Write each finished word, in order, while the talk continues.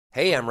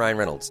Hey, I'm Ryan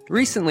Reynolds.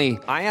 Recently,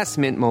 I asked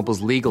Mint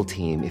Mobile's legal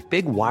team if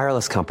big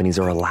wireless companies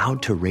are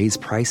allowed to raise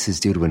prices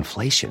due to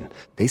inflation.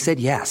 They said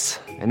yes.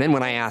 And then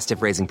when I asked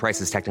if raising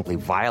prices technically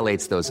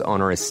violates those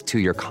onerous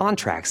two-year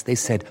contracts, they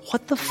said,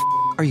 "What the f***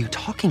 are you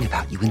talking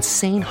about, you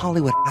insane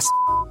Hollywood ass?"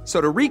 So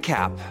to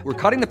recap, we're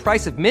cutting the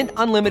price of Mint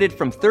Unlimited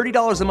from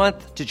 $30 a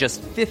month to just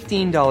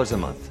 $15 a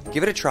month.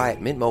 Give it a try at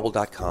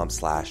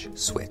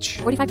mintmobile.com/switch.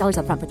 $45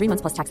 up front for 3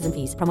 months plus taxes and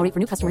fees. Promo rate for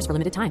new customers for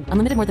limited time.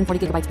 Unlimited more than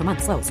 40 gigabytes per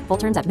month. Slows full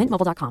terms at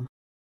mintmobile.com.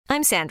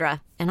 I'm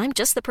Sandra, and I'm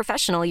just the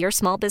professional your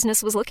small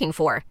business was looking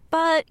for.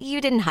 But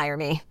you didn't hire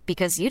me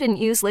because you didn't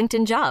use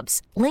LinkedIn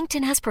Jobs.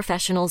 LinkedIn has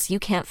professionals you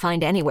can't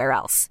find anywhere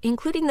else,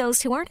 including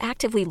those who aren't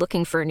actively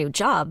looking for a new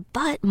job,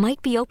 but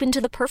might be open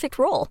to the perfect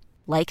role,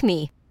 like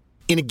me.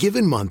 In a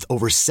given month,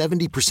 over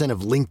 70%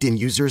 of LinkedIn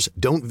users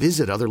don't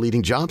visit other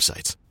leading job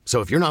sites. So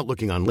if you're not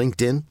looking on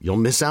LinkedIn, you'll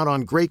miss out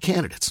on great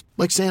candidates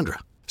like Sandra.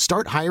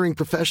 Start hiring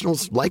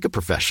professionals like a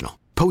professional.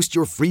 Post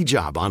your free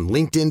job on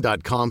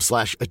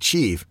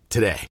linkedin.com/achieve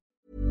today.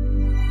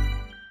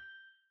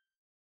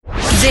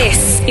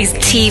 This is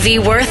TV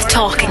worth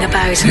talking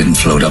about. You didn't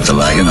float up the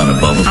wagon on a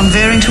bubble. I'm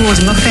veering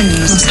towards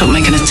muffins. Stop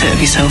making a tit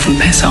of yourself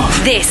and piss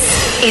off. This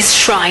is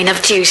Shrine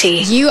of Duty.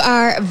 You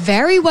are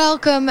very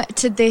welcome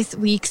to this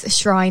week's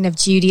Shrine of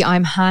Duty.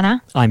 I'm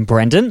Hannah. I'm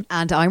Brendan.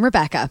 And I'm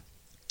Rebecca.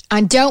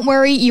 And don't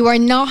worry, you are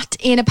not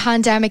in a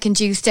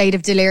pandemic-induced state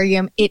of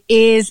delirium. It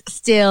is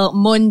still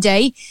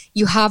Monday.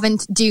 You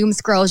haven't doom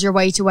scrolled your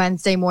way to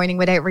Wednesday morning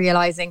without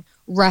realising.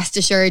 Rest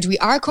assured, we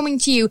are coming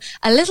to you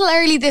a little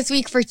early this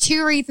week for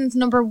two reasons.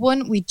 Number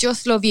one, we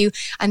just love you.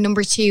 And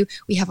number two,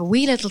 we have a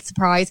wee little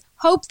surprise,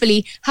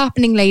 hopefully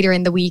happening later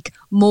in the week.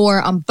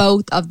 More on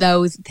both of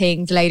those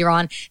things later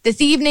on. This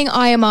evening,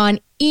 I am on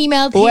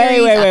email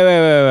theories.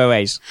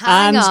 Wait.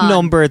 Hang on.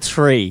 Number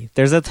 3.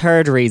 There's a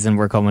third reason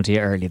we're coming to you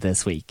early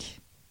this week.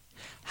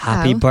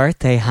 Happy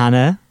birthday,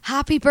 Hannah.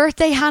 Happy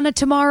birthday, Hannah,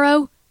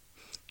 tomorrow.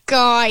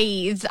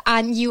 Guys,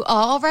 and you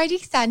already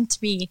sent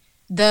me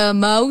the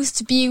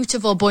most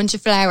beautiful bunch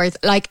of flowers.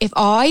 Like, if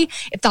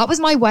that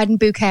was my wedding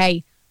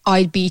bouquet,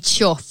 I'd be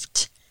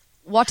chuffed.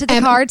 What did the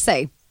card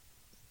say?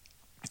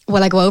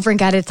 Will I go over and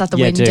get it? It's at the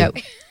window.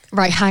 Do.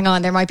 Right, hang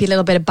on. There might be a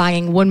little bit of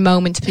banging. One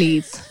moment,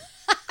 please.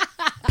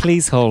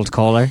 Please hold,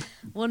 caller.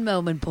 One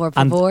moment, por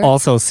And favor.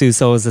 also,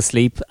 Suso is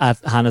asleep at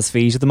Hannah's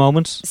feet at the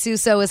moment.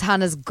 Suso is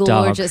Hannah's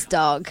gorgeous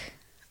dog.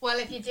 Well,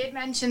 if you did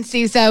mention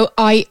Suso,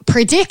 I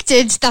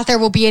predicted that there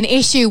will be an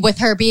issue with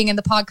her being in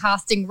the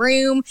podcasting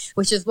room,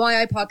 which is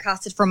why I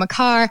podcasted from a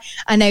car,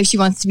 and now she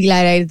wants to be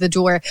let out of the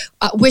door,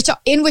 which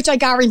I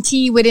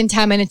guarantee within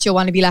 10 minutes you'll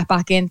want to be let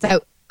back in. So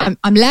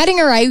I'm letting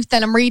her out,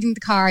 then I'm reading the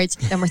card,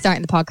 then we're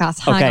starting the podcast.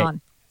 Hang on.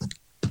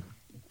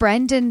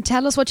 Brendan,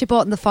 tell us what you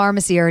bought in the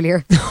pharmacy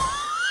earlier.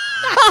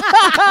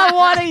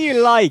 What are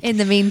you like? In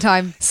the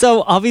meantime.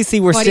 So obviously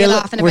we're What are you still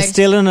laughing we're about?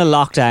 still in a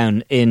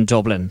lockdown in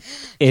Dublin.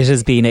 It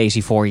has been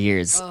 84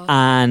 years.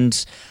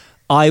 And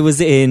I was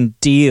in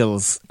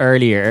Deals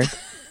earlier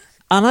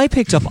and I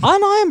picked up, and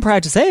I am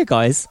proud to say it,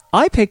 guys,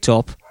 I picked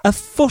up a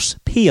foot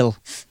peel.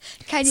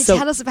 Can you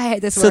tell us about how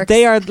this So works?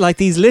 they are like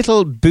these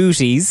little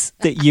booties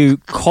that you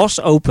cut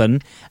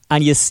open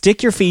and you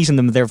stick your feet in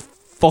them. They're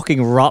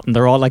fucking rotten.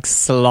 They're all like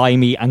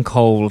slimy and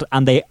cold,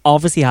 and they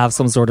obviously have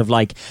some sort of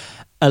like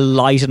a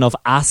light enough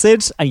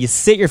acid, and you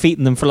sit your feet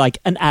in them for like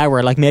an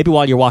hour, like maybe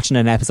while you're watching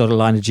an episode of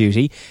Line of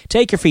Duty.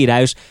 Take your feet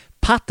out,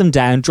 pat them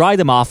down, dry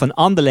them off, and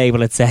on the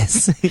label it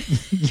says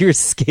your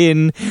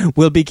skin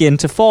will begin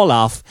to fall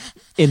off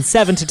in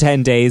 7 to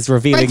 10 days,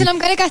 revealing Brendan, I'm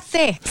going to get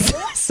sick.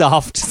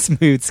 soft,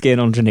 smooth skin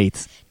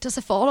underneath. Does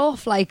it fall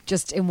off like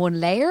just in one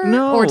layer?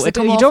 No, or does it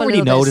come you off don't a really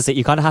little notice bit? it.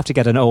 You kind of have to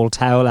get an old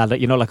towel at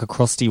it, you know, like a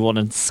crusty one,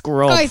 and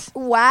scrub. Guys,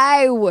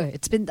 Wow.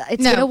 It's been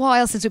a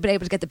while since we've been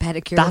able to get the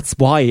pedicure. That's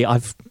why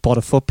I've bought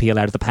a foot peel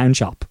out of the pound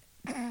shop.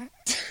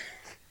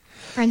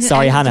 Brendan,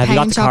 Sorry, out of Hannah, have you got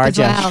pound the shop card as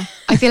yet? well.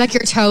 I feel like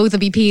your toes will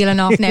be peeling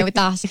off now with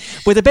that.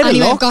 With a bit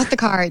Anyway, of I've luck. got the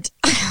card.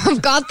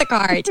 I've got the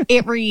card.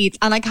 It reads,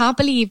 and I can't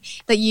believe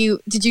that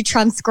did you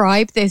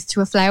transcribe this to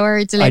a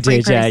flower delivery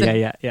I did,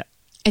 person? yeah.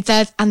 It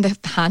says, and the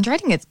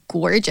handwriting is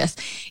gorgeous.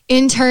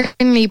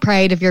 Internally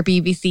proud of your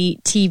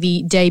BBC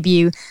TV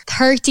debut.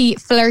 30,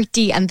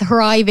 flirty and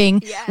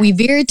thriving. Yeah. We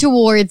veered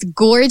towards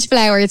gorge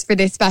flowers for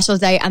this special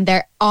day, and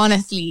they're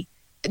honestly,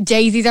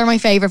 daisies are my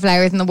favourite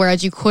flowers in the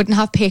world. You couldn't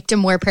have picked a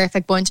more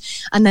perfect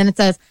bunch. And then it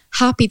says,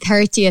 happy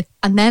 30th.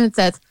 And then it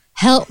says,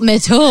 help me,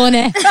 Tony.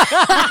 At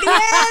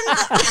the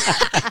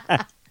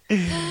end.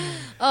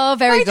 Oh,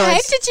 very good. How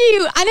did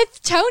you? And it's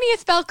Tony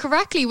is spelled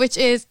correctly, which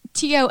is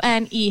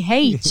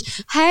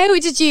Toneh. How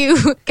did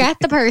you get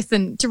the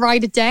person to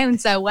write it down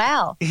so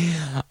well?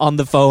 On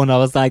the phone, I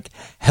was like,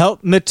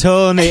 help me,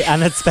 Tony.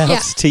 And it spelled Yeah.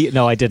 T.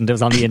 No, I didn't. It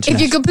was on the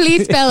internet. If you could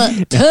please spell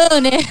it,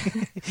 Tony.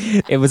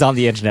 It was on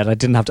the internet. I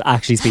didn't have to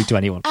actually speak to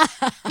anyone.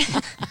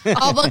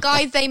 Oh, well,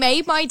 guys, they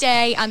made my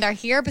day and they're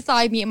here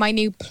beside me in my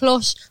new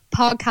plush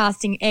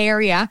podcasting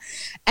area.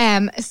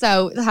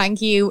 So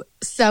thank you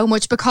so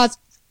much, because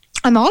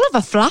I'm all of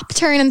a flop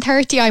turning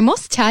 30, I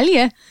must tell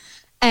you.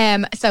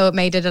 So it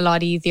made it a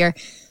lot easier.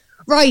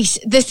 Right,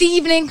 this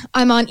evening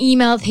I'm on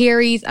email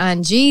theories,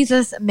 and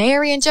Jesus,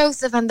 Mary and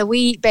Joseph and the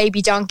wee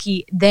baby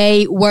donkey,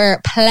 they were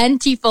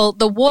plentiful.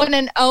 The one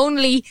and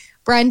only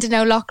Brendan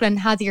O'Loughlin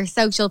has your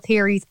social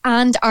theories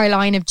and our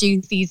line of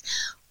juicies.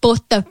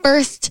 But the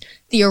first,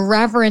 the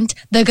irreverent,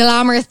 the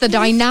glamorous, the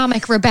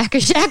dynamic Rebecca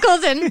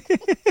Shackleton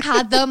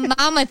had the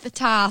mammoth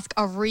task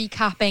of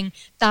recapping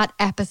that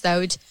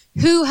episode.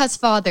 Who has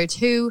fathered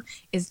who?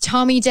 Is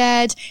Tommy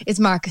dead? Is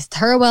Marcus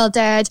Thurwell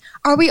dead?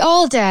 Are we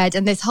all dead?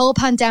 And this whole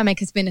pandemic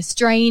has been a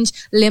strange,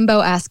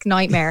 limbo-esque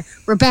nightmare.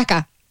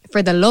 Rebecca,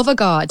 for the love of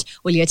God,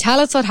 will you tell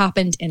us what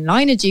happened in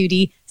Line of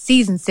Duty,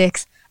 Season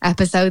 6,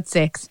 Episode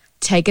 6?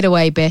 Take it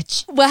away,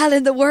 bitch. Well,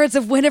 in the words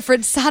of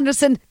Winifred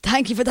Sanderson,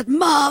 thank you for that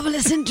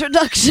marvellous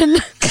introduction.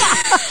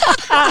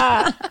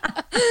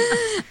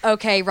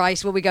 Okay,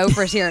 right. Will we go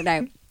for it here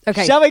now?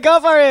 Okay. Shall we go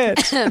for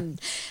it?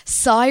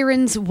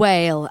 Sirens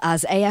wail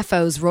as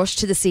AFOs rush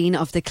to the scene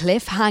of the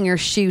cliffhanger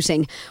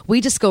shooting.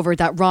 We discovered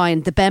that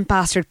Ryan, the bent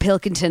bastard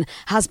Pilkington,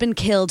 has been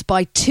killed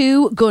by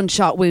 2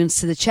 gunshot wounds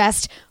to the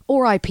chest.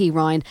 R.I.P.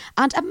 Ryan.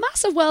 And a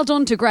massive well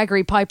done to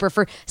Gregory Piper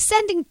for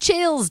sending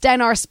chills down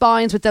our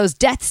spines with those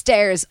death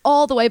stares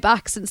all the way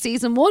back since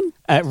season 1.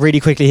 Really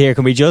quickly here,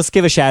 can we just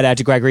give a shout out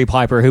to Gregory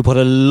Piper, who put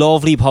a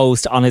lovely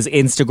post on his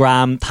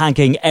Instagram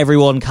thanking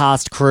everyone,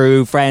 cast,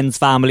 crew, friends,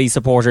 family,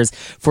 supporters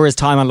for his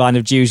time on Line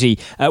of Duty.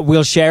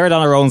 We'll share it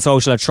on our own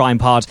social at Shrine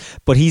Pod,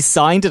 but he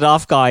signed it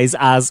off, guys,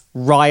 as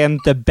Ryan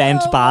the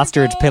Bent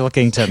Bastard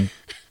Pilkington.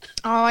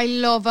 Oh, I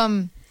love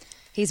him.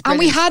 He's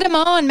brilliant. And we had him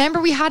on. Remember,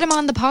 we had him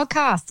on the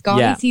podcast, guys.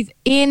 Yeah. He's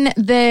in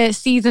the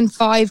season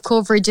 5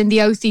 coverage in the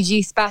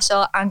OCG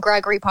special, and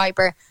Gregory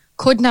Piper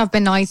couldn't have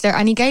been nicer.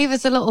 And he gave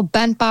us a little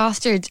bent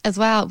bastard as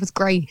well. It was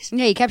great.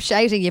 Yeah, he kept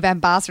shouting, "You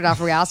bent bastard,"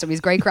 after we asked him.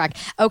 He's great crack.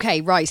 Okay,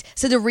 right.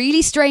 So the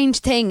really strange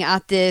thing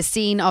at the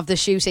scene of the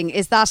shooting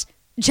is that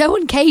Joe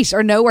and Kate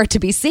are nowhere to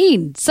be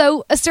seen,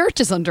 so a search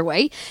is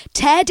underway.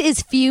 Ted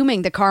is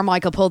fuming that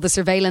Carmichael pulled the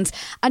surveillance,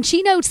 and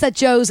she notes that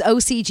Joe's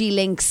OCG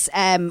links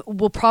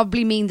will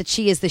probably mean that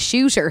she is the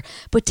shooter,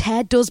 but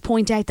Ted does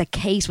point out that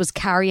Kate was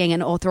carrying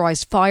an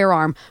authorised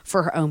firearm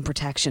for her own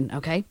protection,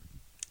 okay?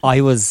 I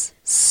was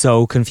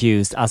so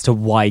confused as to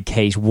why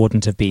Kate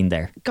wouldn't have been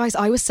there. Guys,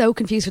 I was so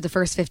confused for the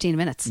first 15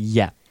 minutes.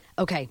 Yeah.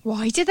 Okay.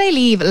 Why did they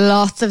leave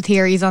lots of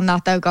theories on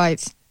that though,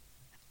 guys?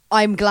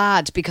 I'm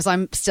glad, because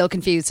I'm still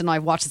confused and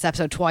I've watched this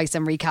episode twice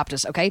and recapped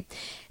it, okay?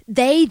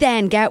 They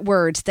then get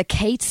word that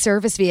Kate's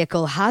service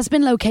vehicle has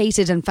been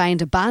located and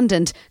found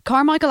abandoned.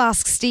 Carmichael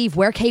asks Steve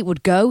where Kate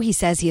would go. He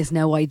says he has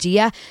no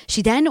idea.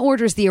 She then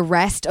orders the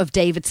arrest of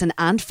Davidson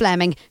and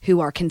Fleming, who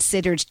are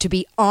considered to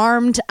be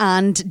armed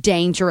and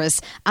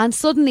dangerous. And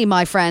suddenly,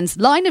 my friends,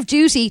 Line of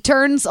Duty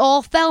turns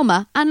all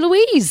Thelma and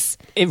Louise.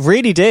 It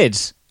really did.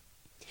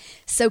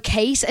 So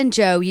Kate and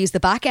Joe use the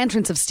back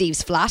entrance of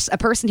Steve's flat, a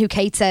person who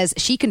Kate says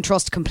she can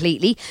trust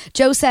completely.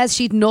 Joe says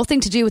she'd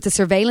nothing to do with the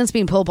surveillance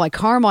being pulled by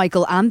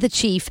Carmichael and the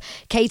chief.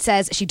 Kate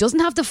says she doesn't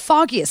have the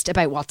foggiest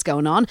about what's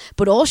going on,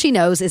 but all she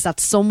knows is that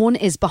someone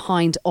is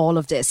behind all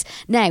of this.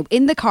 Now,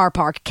 in the car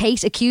park,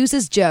 Kate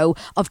accuses Joe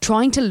of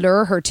trying to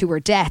lure her to her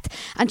death,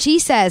 and she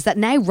says that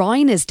now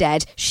Ryan is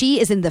dead, she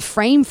is in the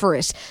frame for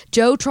it.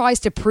 Joe tries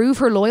to prove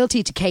her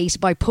loyalty to Kate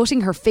by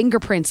putting her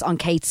fingerprints on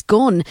Kate's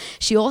gun.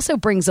 She also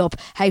brings up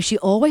how she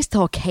always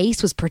thought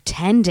Kate was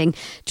pretending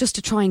just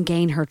to try and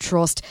gain her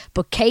trust.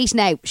 But Kate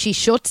now, she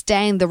shuts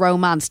down the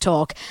romance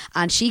talk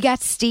and she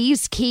gets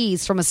Steve's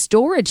keys from a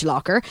storage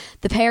locker.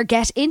 The pair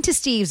get into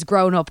Steve's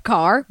grown-up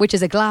car, which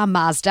is a glam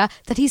Mazda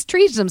that he's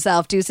treated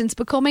himself to since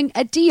becoming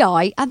a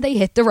DI, and they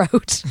hit the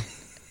road.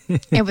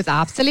 It was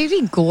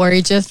absolutely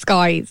gorgeous,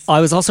 guys. I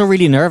was also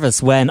really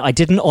nervous when I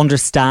didn't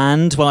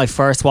understand when I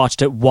first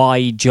watched it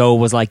why Joe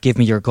was like, "Give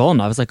me your gun."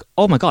 I was like,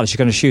 oh my God, is she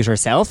going to shoot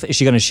herself? Is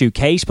she going to shoot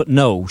Kate? But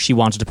no, she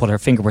wanted to put her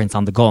fingerprints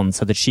on the gun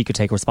so that she could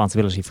take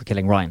responsibility for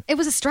killing Ryan. It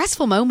was a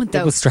stressful moment,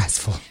 though. It was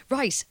stressful.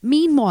 Right.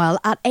 Meanwhile,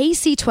 at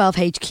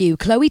AC12HQ,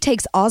 Chloe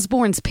takes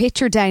Osborne's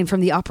picture down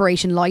from the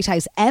Operation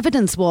Lighthouse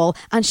evidence wall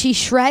and she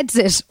shreds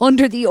it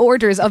under the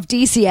orders of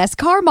DCS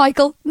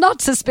Carmichael.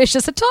 Not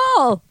suspicious at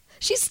all.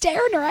 She's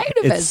staring her out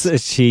of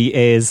it. She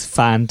is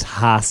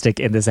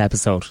fantastic in this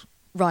episode.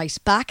 Right,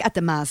 back at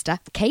the Mazda,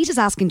 Kate is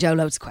asking Joe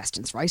loads of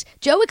questions, right?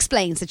 Joe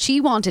explains that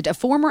she wanted a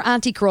former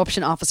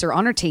anti-corruption officer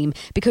on her team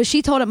because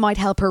she thought it might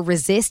help her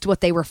resist what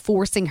they were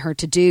forcing her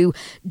to do.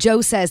 Joe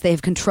says they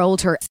have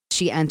controlled her.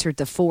 She entered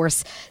the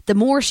force. The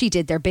more she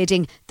did their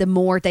bidding, the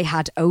more they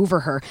had over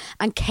her.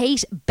 And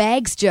Kate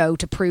begs Joe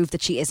to prove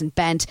that she isn't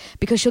bent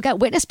because she'll get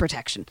witness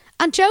protection.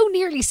 And Joe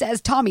nearly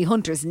says Tommy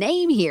Hunter's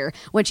name here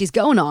when she's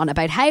going on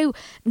about how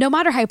no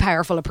matter how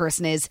powerful a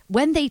person is,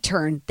 when they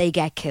turn, they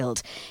get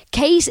killed.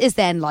 Kate is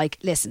then like,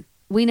 listen,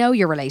 we know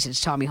you're related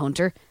to Tommy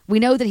Hunter. We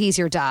know that he's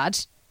your dad.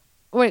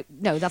 Wait,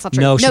 no, that's not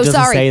true. No, she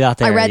doesn't say that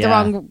there. I read the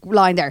wrong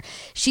line there.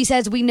 She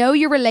says, we know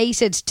you're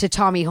related to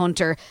Tommy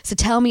Hunter, so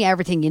tell me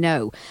everything you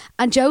know.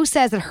 And Joe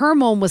says that her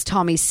mum was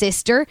Tommy's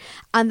sister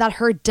and that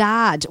her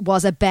dad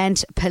was a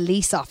bent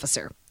police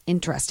officer.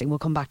 Interesting, we'll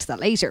come back to that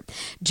later.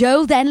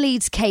 Joe then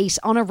leads Kate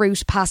on a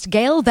route past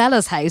Gail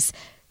Vella's house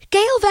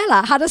Gail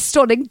Vella had a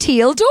stunning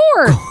teal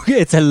door.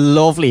 It's a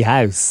lovely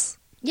house.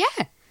 Yeah.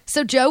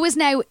 So Joe is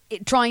now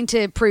trying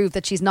to prove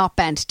that she's not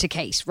bent to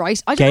Kate,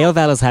 right? I don't Gail know.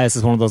 Vella's house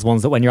is one of those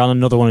ones that when you're on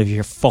another one of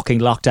your fucking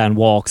lockdown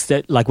walks,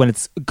 that like when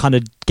it's kind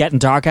of getting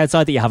dark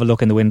outside, that you have a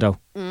look in the window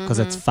because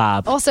it's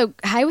fab. Also,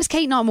 how is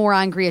Kate not more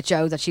angry at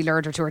Joe that she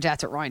lured her to her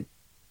death at Ryan?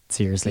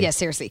 Seriously. Yeah,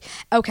 seriously.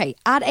 Okay,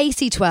 at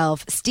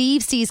AC12,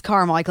 Steve sees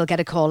Carmichael get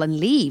a call and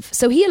leave.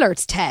 So he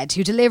alerts Ted,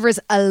 who delivers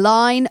a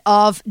line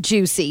of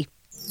juicy.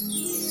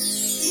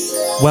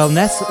 Well,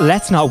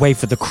 let's not wait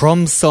for the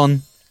crumbs,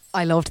 son.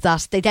 I loved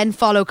that. They then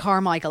follow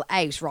Carmichael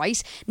out,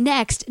 right?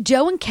 Next,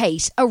 Joe and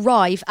Kate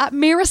arrive at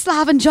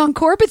Miroslav and John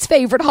Corbett's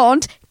favourite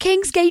haunt,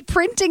 Kingsgate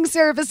Printing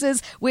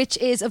Services, which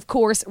is, of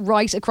course,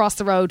 right across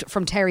the road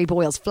from Terry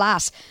Boyle's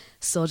flat.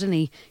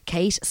 Suddenly,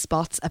 Kate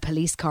spots a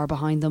police car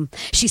behind them.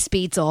 She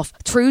speeds off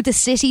through the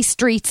city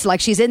streets like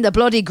she's in the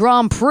bloody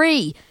Grand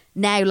Prix.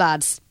 Now,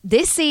 lads,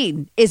 this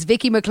scene is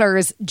Vicky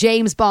McClure's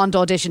James Bond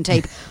audition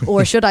tape,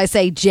 or should I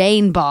say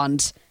Jane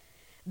Bond.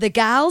 The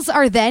gals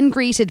are then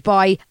greeted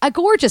by a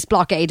gorgeous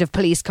blockade of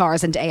police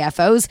cars and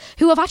AFOs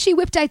who have actually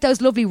whipped out those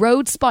lovely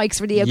road spikes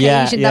for the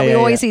occasion that we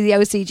always see the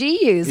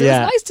OCG use. It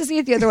was nice to see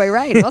it the other way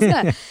around,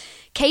 wasn't it?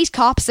 Kate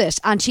cops it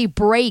and she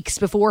brakes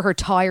before her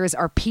tyres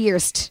are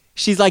pierced.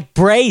 She's like,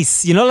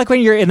 brace. You know, like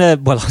when you're in a,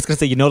 well, I was going to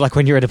say, you know, like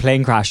when you're in a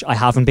plane crash. I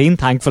haven't been,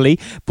 thankfully.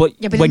 But,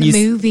 but when in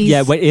the movies.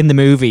 Yeah, in the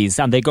movies.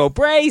 And they go,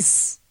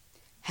 brace.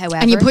 However,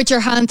 and you put your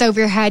hands over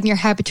your head and your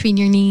head between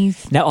your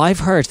knees. Now, I've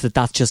heard that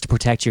that's just to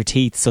protect your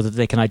teeth so that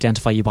they can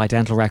identify you by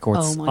dental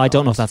records. I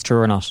don't know if that's true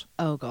or not.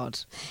 Oh, God.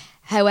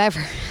 However,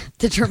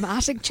 the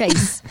dramatic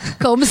chase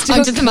comes to I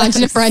just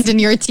imagine a friend in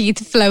your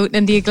teeth floating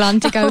in the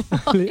Atlantic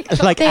Ocean.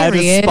 Like There out of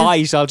he is.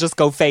 spite, I'll just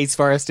go face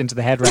first into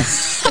the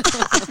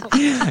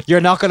headrest.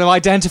 You're not going to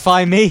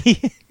identify me.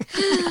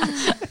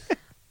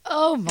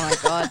 Oh, my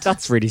God.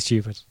 That's really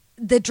stupid.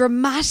 The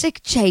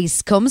dramatic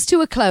chase comes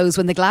to a close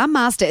when the Glam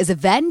Mazda is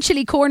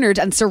eventually cornered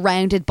and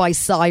surrounded by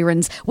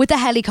sirens. With the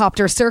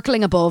helicopter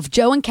circling above,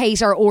 Joe and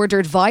Kate are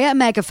ordered via a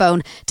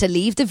megaphone to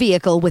leave the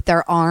vehicle with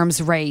their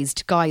arms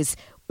raised. Guys,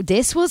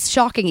 this was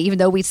shocking, even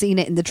though we'd seen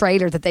it in the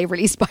trailer that they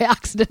released by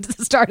accident at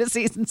the start of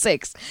season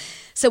 6.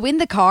 So in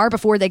the car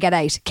before they get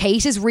out,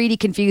 Kate is really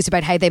confused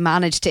about how they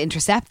managed to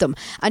intercept them,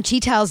 and she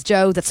tells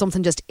Joe that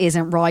something just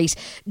isn't right.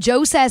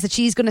 Joe says that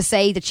she's going to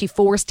say that she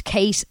forced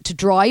Kate to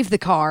drive the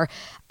car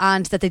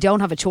and that they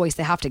don't have a choice,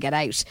 they have to get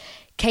out.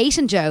 Kate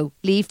and Joe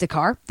leave the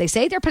car. They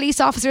say they're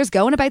police officers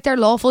going about their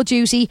lawful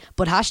duty,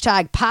 but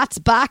hashtag Pat's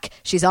back.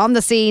 She's on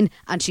the scene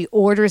and she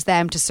orders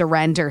them to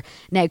surrender.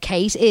 Now,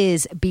 Kate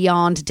is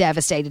beyond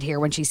devastated here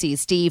when she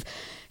sees Steve,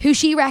 who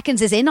she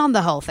reckons is in on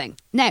the whole thing.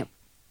 Now,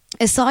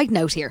 a side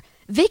note here.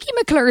 Vicky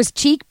McClure's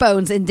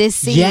cheekbones in this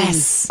scene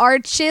are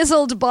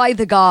chiseled by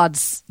the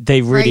gods.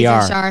 They really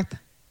are. Sharp.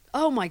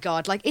 Oh my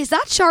God. Like, is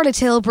that Charlotte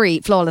Tilbury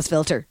flawless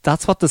filter?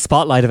 That's what the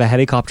spotlight of a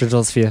helicopter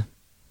does for you.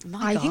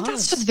 I think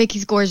that's just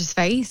Vicky's gorgeous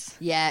face.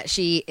 Yeah,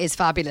 she is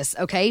fabulous.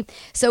 Okay.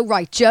 So,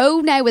 right,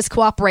 Joe now is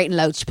cooperating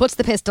loads. She puts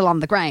the pistol on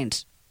the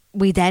ground.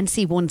 We then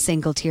see one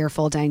single tear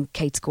fall down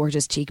Kate's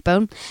gorgeous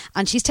cheekbone,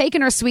 and she's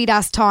taken her sweet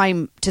ass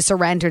time to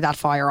surrender that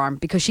firearm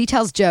because she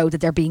tells Joe that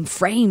they're being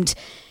framed.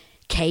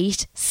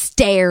 Kate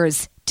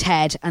stares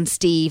Ted and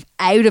Steve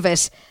out of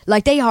it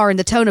like they are in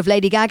the tone of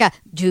Lady Gaga.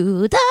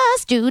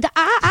 Judas, Judas,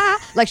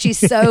 like she's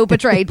so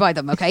betrayed by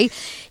them, okay?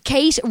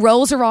 Kate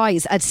rolls her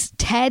eyes as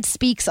Ted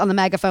speaks on the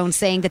megaphone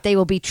saying that they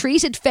will be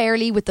treated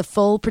fairly with the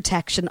full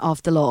protection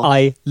of the law.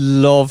 I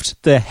loved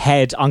the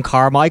head on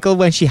Carmichael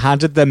when she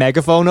handed the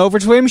megaphone over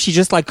to him. She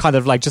just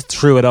just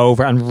threw it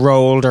over and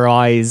rolled her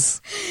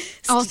eyes.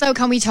 Also,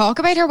 can we talk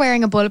about her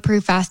wearing a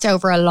bulletproof vest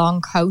over a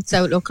long coat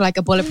so it looked like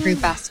a bulletproof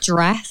vest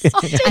dress?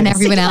 And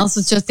everyone else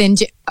was just in...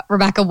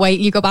 Rebecca, wait,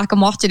 you go back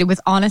and watch it. It was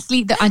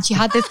honestly... and she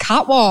had this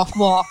catwalk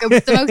walk. It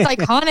was the most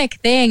iconic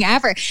thing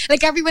ever.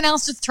 Like, everyone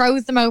else just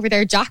throws them over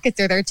their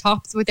jackets or their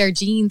tops with their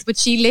jeans. But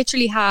she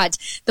literally had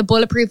the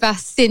bulletproof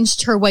vest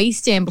cinched her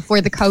waist in before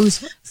the coat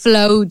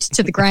flowed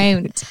to the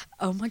ground.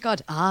 Oh my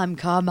God, I'm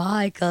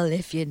Carmichael,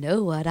 if you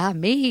know what I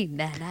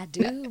mean. And I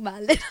do my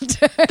little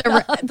turn.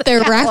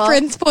 The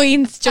reference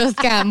points just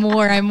get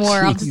more and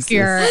more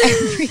obscure.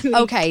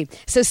 Okay,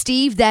 so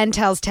Steve then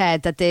tells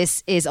Ted that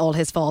this is all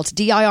his fault.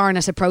 D.I.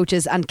 Arnott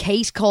approaches and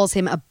Kate calls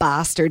him a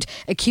bastard,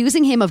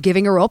 accusing him of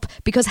giving her up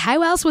because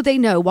how else would they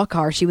know what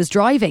car she was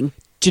driving?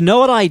 Do you know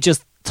what I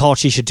just thought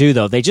she should do,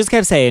 though? They just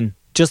kept saying,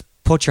 just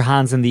put your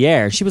hands in the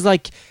air. She was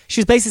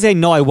basically saying,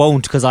 no, I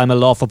won't because I'm a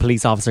lawful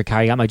police officer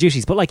carrying out my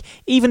duties. But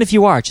even if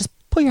you are, just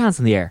put your hands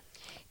in the air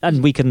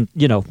and we can,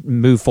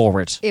 move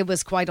forward. It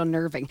was quite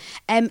unnerving.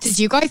 Did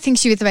you guys think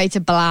she was about to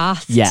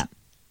blast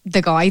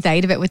the guys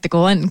out of it with the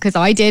gun? Because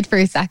I did for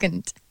a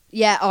second.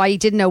 Yeah, I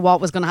didn't know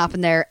what was going to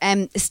happen there.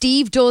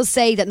 Steve does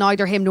say that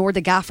neither him nor the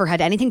gaffer had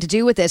anything to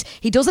do with it.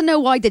 He doesn't know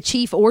why the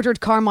chief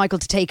ordered Carmichael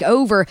to take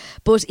over,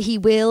 but he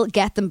will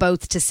get them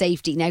both to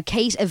safety. Now,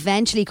 Kate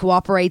eventually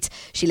cooperates.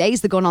 She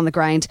lays the gun on the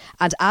ground,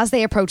 and as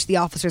they approach the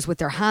officers with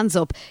their hands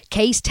up,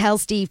 Kate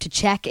tells Steve to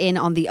check in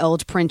on the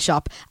old print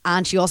shop,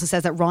 and she also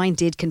says that Ryan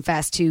did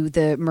confess to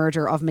the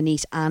murder of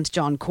Manit and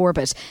John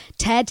Corbett.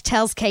 Ted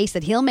tells Kate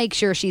that he'll make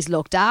sure she's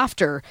looked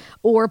after,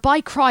 or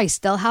by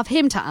Christ, they'll have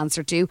him to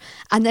answer to.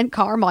 And then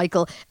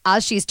Carmichael,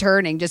 as she's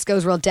turning, just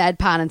goes real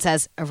deadpan and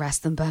says,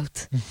 arrest them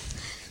both.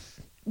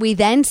 We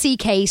then see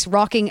Kate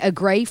rocking a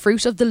grey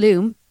Fruit of the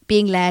Loom,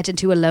 being led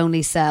into a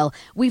lonely cell.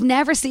 We've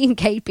never seen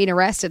Kate being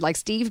arrested. Like,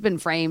 Steve's been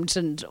framed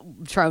and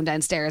thrown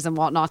downstairs and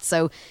whatnot.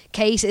 So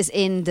Kate is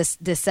in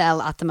the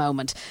cell at the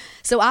moment.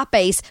 So at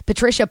base,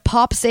 Patricia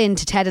pops in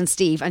to Ted and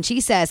Steve, and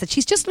she says that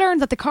she's just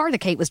learned that the car that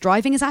Kate was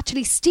driving is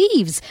actually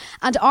Steve's.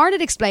 And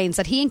Arnott explains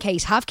that he and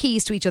Kate have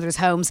keys to each other's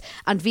homes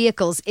and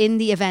vehicles in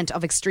the event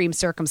of extreme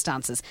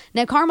circumstances.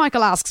 Now,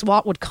 Carmichael asks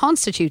what would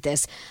constitute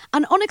this.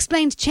 An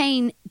unexplained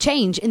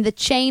change in the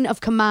chain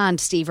of command,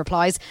 Steve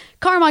replies.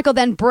 Carmichael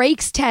then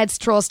breaks Ted's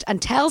trust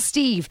and tells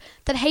Steve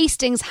that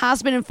Hastings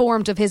has been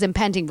informed of his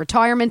impending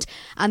retirement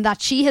and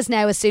that she has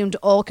now assumed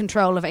all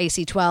control of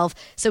AC-12,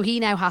 so he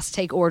now has to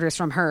take orders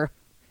from her.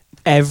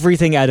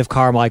 Everything out of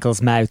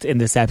Carmichael's mouth in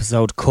this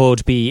episode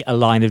could be a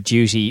line of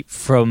duty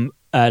from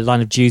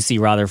Juicy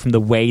from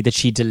the way that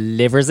she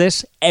delivers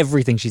it.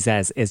 Everything she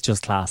says is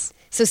just class.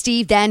 So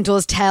Steve then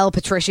does tell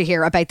Patricia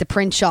here about the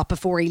print shop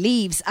before he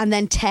leaves, and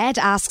then Ted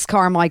asks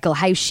Carmichael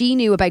how she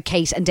knew about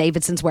Kate and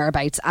Davidson's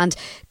whereabouts, and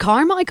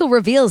Carmichael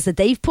reveals that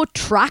they've put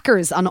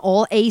trackers on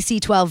all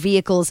AC-12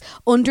 vehicles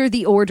under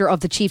the order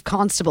of the chief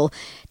constable.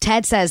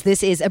 Ted says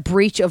this is a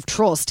breach of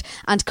trust,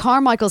 and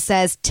Carmichael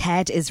says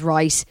Ted is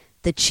right.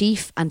 The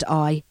chief and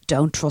I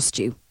don't trust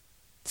you.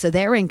 So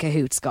they're in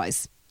cahoots,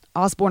 guys.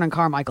 Osborne and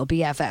Carmichael,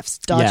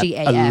 BFFs, dodgy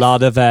AF. A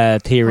lot of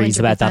theories 100%.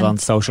 about that on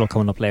social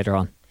coming up later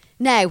on.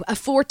 Now, a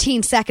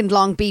 14-second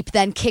long beep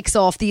then kicks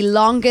off the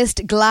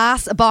longest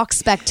glass box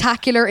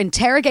spectacular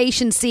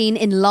interrogation scene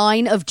in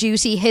Line of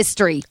Duty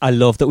history. I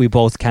love that we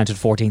both counted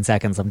 14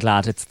 seconds. I'm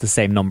glad it's the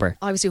same number.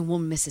 I was doing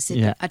 1 Mississippi.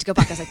 Yeah. I had to go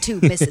back. I was like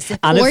 2 Mississippi.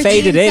 And it 14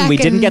 faded in. We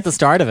didn't seconds. get the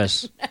start of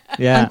it.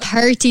 Yeah. And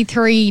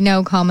 33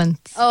 no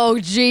comments. Oh,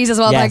 Jesus.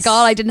 Well, Yes. thank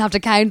God I didn't have to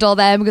count all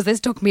them because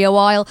this took me a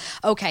while.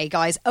 Okay,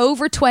 guys,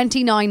 over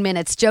 29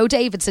 minutes, Joe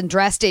Davidson,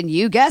 dressed in,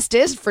 you guessed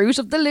it, Fruit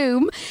of the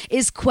Loom,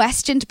 is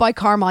questioned by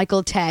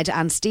Carmichael, Ted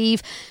and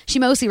Steve. She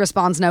mostly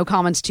responds no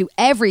comment to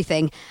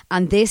everything,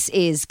 and this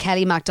is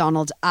Kelly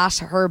MacDonald at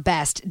her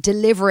best,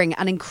 delivering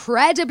an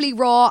incredibly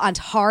raw and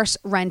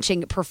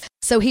heart-wrenching performance.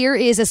 So here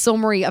is a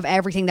summary of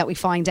everything that we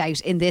find out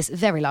in this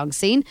very long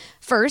scene.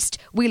 First,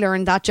 we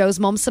learn that Joe's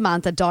mum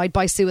Samantha died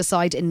by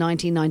suicide in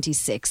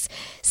 1996.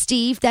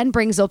 Steve then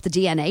brings up the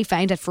DNA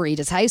found at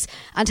Farida's house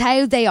and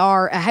how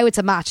it's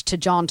a match to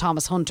John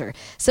Thomas Hunter.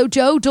 So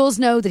Joe does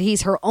know that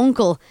he's her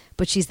uncle,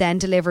 but she's then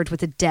delivered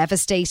with a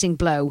devastating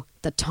blow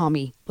that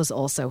Tommy was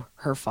also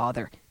her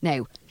father.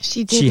 Now,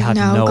 She had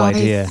no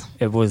idea.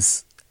 It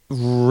was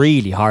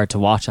really hard to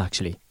watch,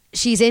 actually.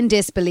 she's in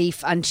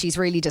disbelief and she's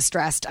really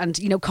distressed. And,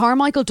 you know,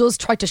 Carmichael does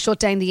try to shut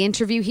down the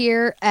interview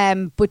here,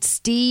 but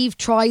Steve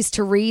tries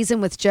to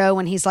reason with Joe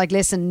and he's like,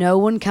 listen, no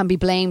one can be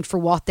blamed for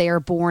what they are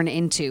born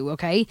into,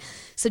 okay?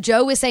 So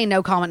Joe is saying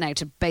no comment now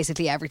to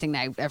basically everything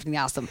they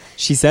ask them.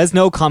 She says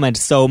no comment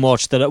so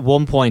much that at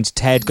one point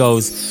Ted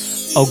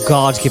goes, oh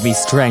God, give me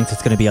strength,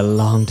 it's going to be a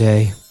long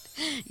day.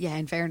 Yeah,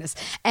 in fairness.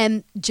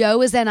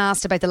 Joe is then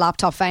asked about the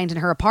laptop found in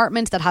her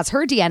apartment that has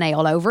her DNA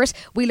all over it.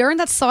 We learned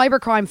that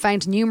cybercrime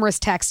found numerous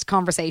text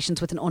conversations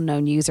with an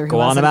unknown user who Go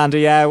has on, an Amanda,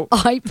 yeah.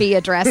 IP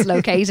address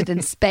located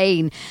in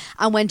Spain.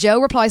 And when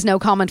Joe replies no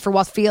comment for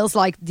what feels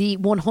like the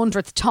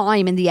 100th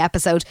time in the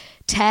episode,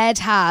 Ted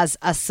has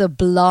a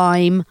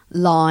sublime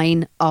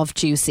line of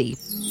juicy.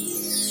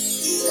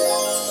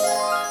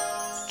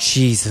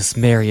 Jesus,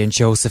 Mary and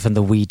Joseph and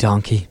the wee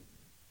donkey.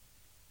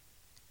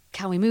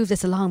 Can we move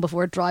this along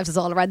before it drives us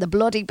all around the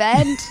bloody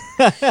bend?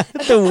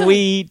 The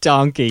wee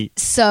donkey.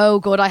 So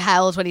good. I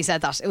howled when he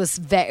said that. It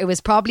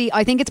was probably,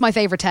 I think it's my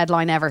favourite Ted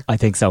line ever. I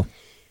think so.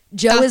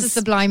 Joe That's a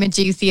sublime and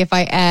juicy if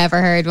I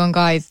ever heard one,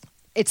 guys.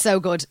 It's so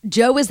good.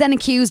 Joe is then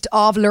accused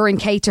of luring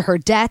Kate to her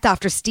death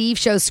after Steve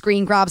shows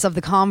screen grabs of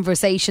the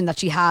conversation that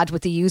she had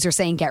with the user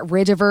saying get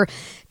rid of her.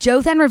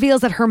 Joe then reveals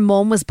that her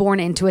mum was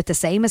born into it the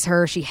same as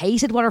her. She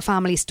hated what her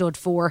family stood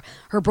for.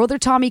 Her brother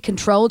Tommy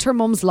controlled her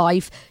mum's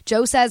life.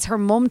 Joe says her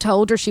mum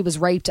told her she was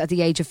raped at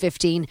the age of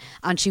 15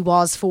 and she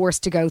was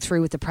forced to go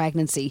through with the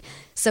pregnancy.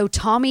 So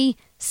Tommy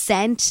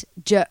sent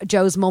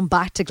Joe's mum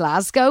back to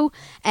Glasgow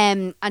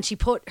and she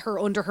put her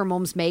under her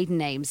mum's maiden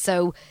name.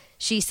 So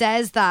she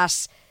says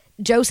that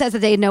Joe says that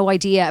they had no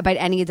idea about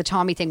any of the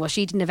Tommy thing. Well,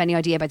 she didn't have any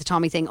idea about the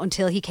Tommy thing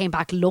until he came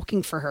back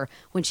looking for her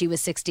when she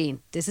was 16.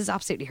 This is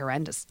absolutely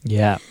horrendous.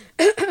 Yeah.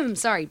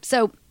 Sorry.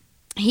 So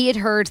he had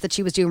heard that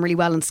she was doing really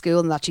well in school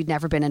and that she'd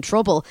never been in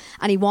trouble,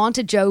 and he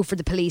wanted Joe for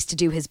the police to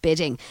do his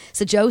bidding.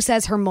 So Joe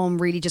says her mum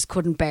really just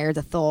couldn't bear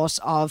the thought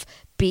of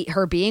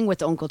her being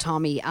with Uncle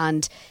Tommy,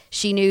 and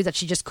she knew that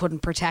she just couldn't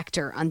protect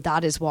her, and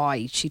that is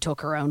why she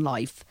took her own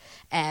life.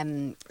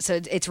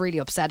 So it's really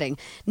upsetting.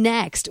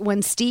 Next,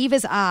 when Steve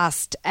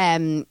asks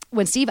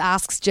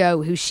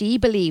Joe who she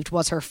believed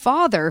was her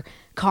father,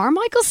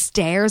 Carmichael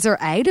stares her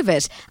out of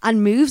it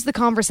and moves the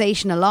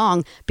conversation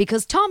along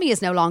because Tommy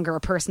is no longer a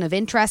person of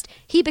interest.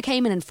 He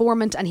became an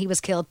informant and he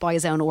was killed by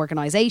his own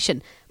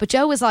organisation. But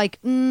Joe was like,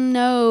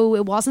 no,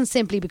 it wasn't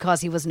simply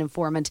because he was an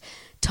informant.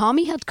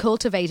 Tommy had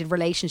cultivated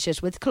relationships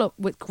with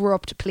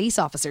corrupt police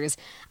officers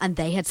and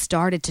they had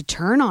started to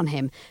turn on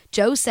him.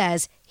 Joe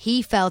says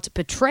he felt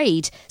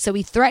betrayed, so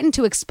he threatened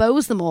to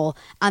expose them all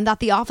and that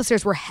the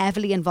officers were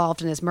heavily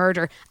involved in his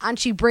murder. And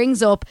she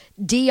brings up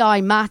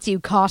D.I. Matthew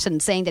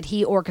Cotton, saying that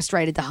he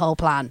orchestrated the whole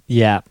plan.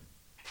 Yeah.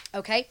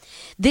 Okay.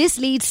 This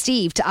leads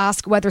Steve to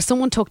ask whether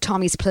someone took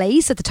Tommy's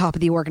place at the top of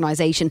the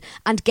organisation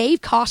and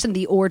gave Cotton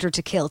the order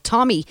to kill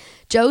Tommy.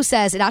 Joe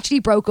says it actually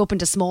broke up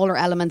into smaller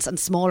elements and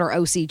smaller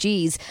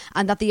OCGs,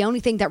 and that the only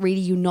thing that really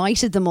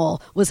united them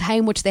all was how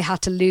much they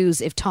had to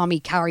lose if Tommy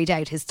carried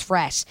out his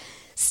threat.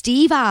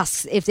 Steve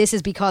asks if this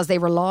is because they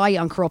rely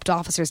on corrupt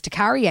officers to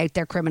carry out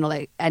their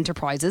criminal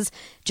enterprises.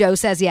 Joe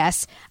says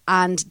yes,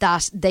 and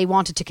that they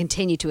wanted to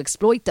continue to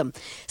exploit them.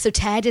 So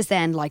Ted is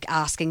then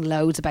asking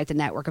loads about the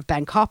network of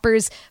Ben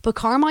Coppers, but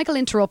Carmichael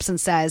interrupts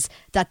and says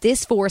that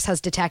this force has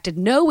detected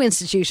no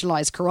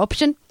institutionalised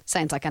corruption.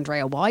 Sounds like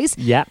Andrea Wise.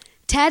 Yeah.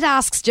 Ted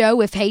asks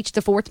Joe if H,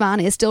 the fourth man,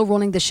 is still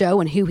running the show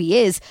and who he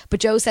is,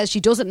 but Joe says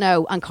she doesn't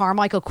know, and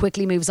Carmichael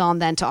quickly moves on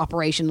then to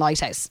Operation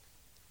Lighthouse.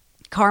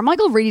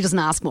 Carmichael really doesn't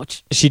ask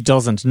much. She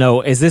doesn't,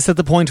 no. Is this at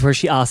the point where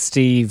she asks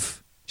Steve,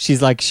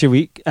 she's like, should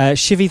we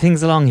chivvy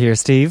things along here,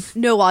 Steve?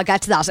 No, I'll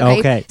get to that,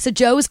 okay? So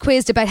Joe is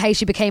quizzed about how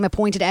she became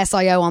appointed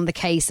SIO on the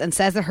case and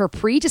says that her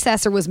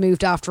predecessor was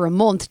moved after a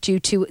month due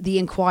to the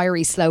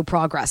inquiry's slow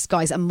progress.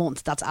 Guys, a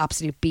month, that's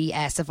absolute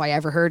BS if I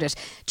ever heard it.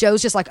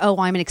 Joe's just like, oh,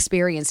 I'm an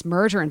experienced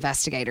murder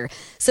investigator.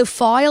 So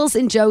files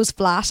in Joe's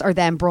flat are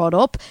then brought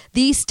up.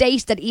 These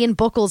state that Ian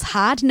Buckles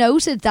had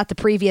noted that the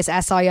previous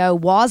SIO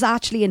was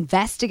actually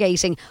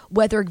investigating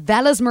whether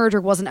Vella's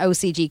murder was an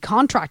OCG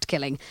contract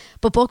killing.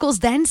 But Buckles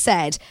then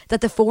said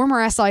that the former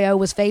SIO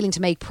was failing to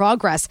make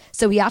progress,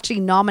 so he actually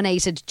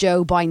nominated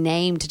Joe by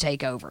name to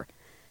take over.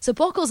 So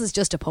Buckles is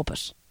just a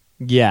puppet.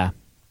 Yeah.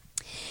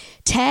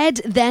 Ted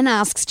then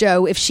asks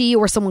Joe if she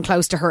or someone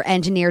close to her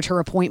engineered her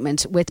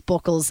appointment with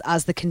Buckles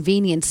as the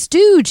convenient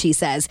stooge, he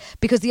says,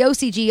 because the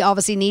OCG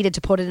obviously needed to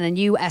put in a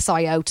new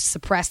SIO to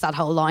suppress that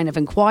whole line of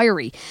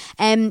inquiry,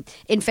 in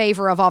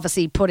favour of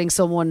obviously putting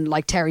someone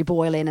like Terry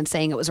Boyle in and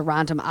saying it was a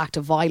random act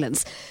of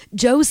violence.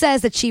 Joe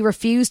says that she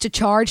refused to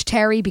charge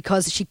Terry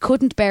because she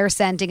couldn't bear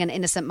sending an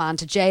innocent man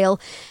to jail.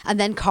 And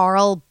then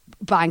Carl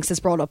Banks is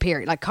brought up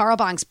here. Carl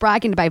Banks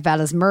bragging about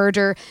Vella's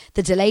murder,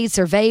 the delayed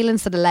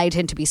surveillance that allowed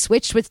him to be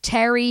switched with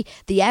Terry,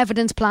 the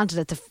evidence planted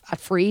at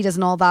Frida's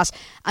and all that.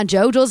 And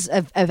Joe does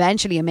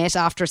eventually admit,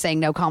 after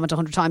saying no comment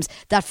 100 times,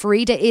 that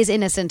Frida is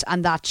innocent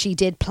and that she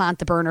did plant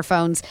the burner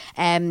phones.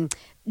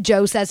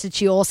 Joe says that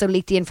she also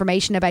leaked the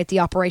information about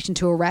the operation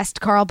to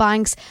arrest Carl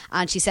Banks,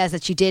 and she says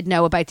that she did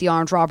know about the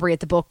armed robbery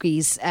at the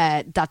bookies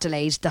that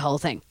delayed the whole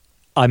thing.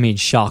 I mean,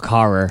 shock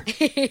horror.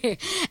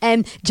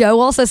 Joe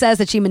also says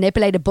that she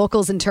manipulated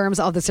Buckles in terms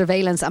of the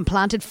surveillance and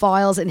planted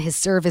files in his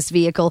service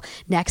vehicle.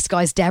 Next,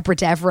 guys, Deborah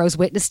Devereaux's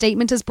witness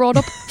statement is brought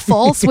up.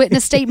 False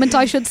witness statement,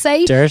 I should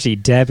say. Dirty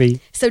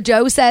Debbie. So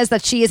Joe says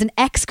that she is an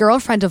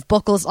ex-girlfriend of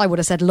Buckles. I would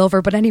have said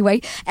lover, but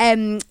anyway.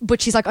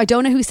 But she's like, I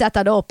don't know who set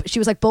that up. She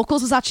was like,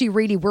 Buckles was actually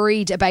really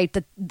worried about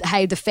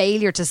how the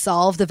failure to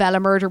solve the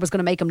Vella murder was going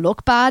to make him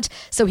look bad.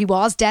 So he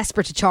was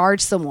desperate to charge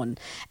someone.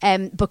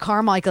 But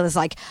Carmichael is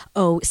like,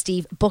 oh,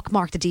 Steve,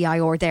 bookmark the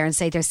DIR there and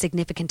say there's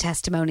significant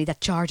testimony that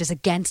charges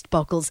against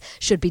Buckles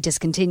should be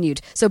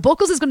discontinued. So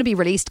Buckles is going to be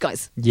released,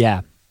 guys.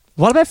 Yeah.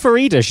 What about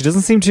Farida? She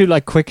doesn't seem too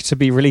quick to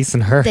be releasing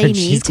her. They need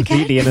She's to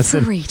completely get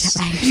innocent. Farida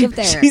out of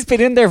there. She's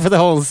been in there for the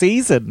whole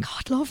season.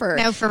 God love her.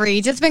 Now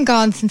Farida's been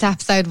gone since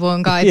episode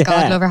 1, guys. Yeah.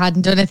 God love her,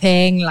 hadn't done a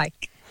thing.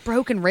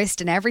 Broken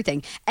wrist and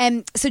everything.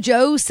 So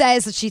Joe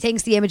says that she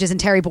thinks the images in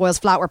Terry Boyle's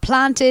flat were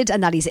planted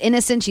and that he's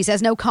innocent. She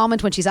says no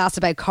comment when she's asked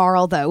about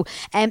Carl, though.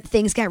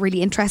 Things get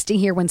really interesting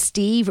here when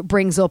Steve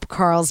brings up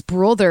Carl's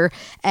brother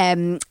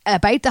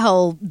about the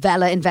whole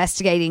Vella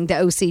investigating the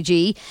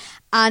OCG.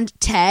 And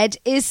Ted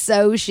is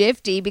so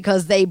shifty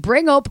because they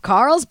bring up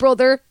Carl's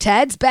brother,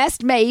 Ted's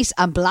best mate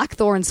and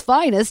Blackthorn's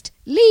finest,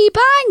 Lee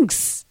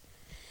Banks.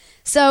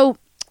 So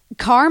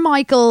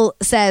Carmichael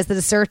says that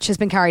a search has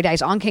been carried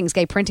out on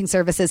Kingsgate Printing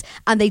Services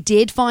and they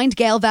did find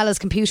Gail Vella's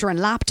computer and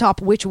laptop,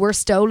 which were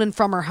stolen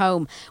from her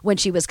home when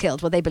she was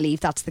killed. Well, they believe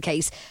that's the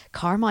case.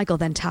 Carmichael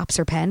then taps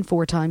her pen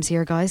 4 times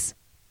here, guys.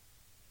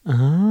 Oh,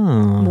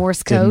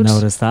 Morse code. Didn't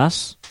notice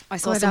that. I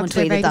saw Good someone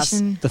tweeted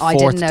that. The I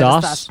fourth didn't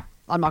dot. notice that.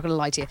 I'm not going to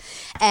lie to you.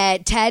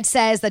 Ted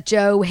says that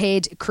Joe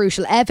hid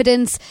crucial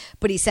evidence,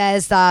 but he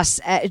says that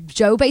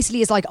Joe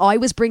basically is like, I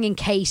was bringing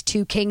Kate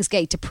to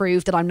Kingsgate to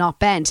prove that I'm not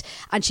bent.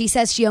 And she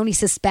says she only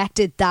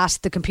suspected that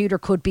the computer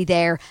could be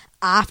there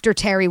after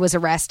Terry was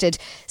arrested.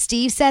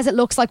 Steve says it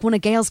looks like one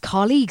of Gail's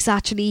colleagues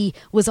actually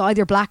was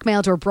either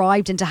blackmailed or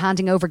bribed into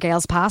handing over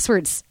Gail's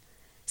passwords.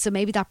 So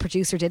maybe that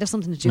producer did have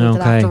something to do with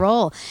it after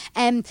all.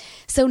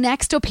 So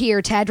next up here,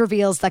 Ted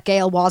reveals that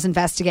Gail was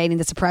investigating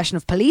the suppression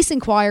of police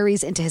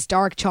inquiries into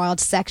historic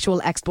child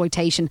sexual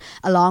exploitation,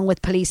 along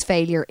with police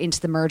failure into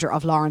the murder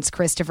of Lawrence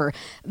Christopher.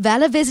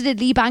 Vela visited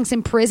Lee Banks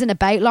in prison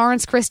about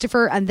Lawrence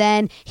Christopher, and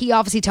then he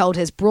obviously told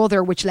his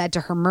brother, which led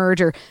to her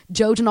murder.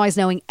 Joe denies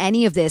knowing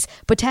any of this,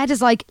 but Ted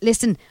is like,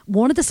 listen,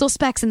 one of the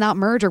suspects in that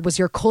murder was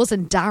your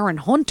cousin Darren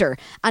Hunter,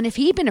 and if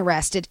he'd been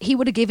arrested, he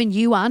would have given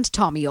you and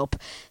Tommy up.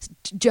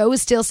 Joe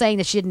is still saying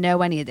that she didn't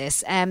know any of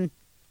this. And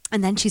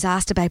then she's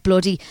asked about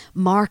bloody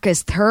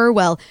Marcus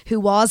Thurwell, who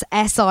was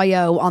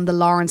SIO on the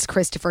Lawrence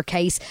Christopher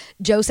case.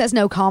 Joe says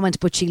no comment,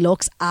 but she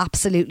looks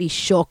absolutely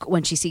shook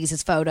when she sees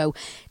his photo.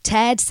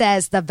 Ted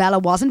says that Vela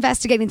was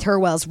investigating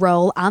Thurwell's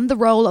role and the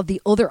role of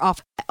the other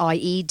officer,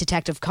 i.e.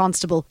 Detective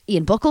Constable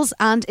Ian Buckles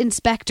and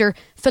Inspector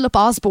Philip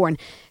Osborne.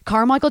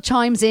 Carmichael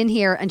chimes in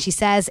here and she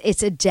says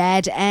it's a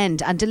dead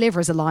end and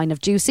delivers a line of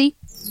juicy.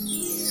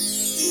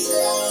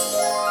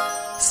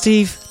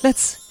 Steve,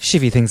 let's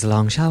chivvy things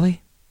along, shall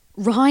we?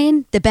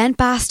 Ryan, the bent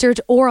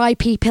bastard,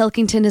 R.I.P.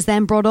 Pilkington, is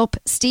then brought up.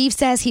 Steve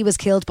says he was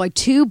killed by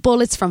 2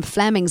 bullets from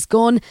Fleming's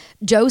gun.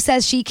 Joe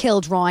says she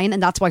killed Ryan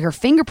and that's why her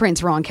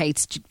fingerprints were on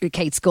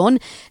Kate's gun.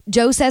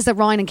 Joe says that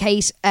Ryan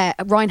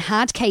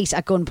had Kate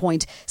at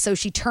gunpoint, so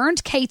she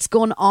turned Kate's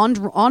gun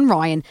on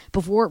Ryan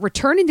before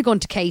returning the gun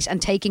to Kate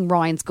and taking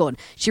Ryan's gun.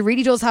 She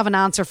really does have an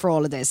answer for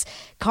all of this.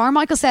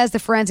 Carmichael says the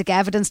forensic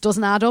evidence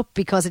doesn't add up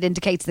because it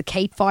indicates that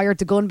Kate fired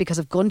the gun because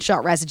of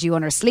gunshot residue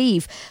on her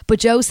sleeve, but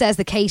Joe says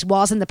that Kate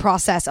was in the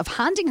process of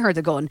handing her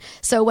the gun,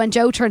 so when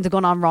Joe turned the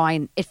gun on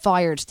Ryan, it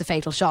fired the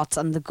fatal shots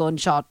and the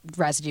gunshot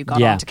residue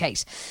got onto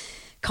Kate.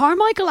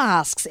 Carmichael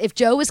asks if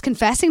Joe is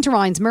confessing to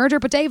Ryan's murder,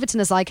 but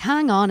Davidson is like,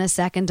 hang on a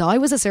second, I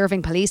was a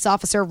serving police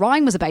officer,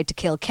 Ryan was about to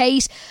kill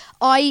Kate,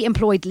 I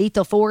employed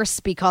lethal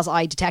force because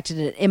I detected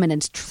an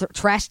imminent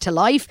threat to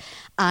life.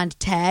 And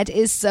Ted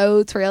is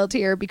so thrilled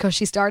here because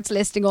she starts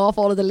listing off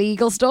all of the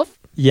legal stuff.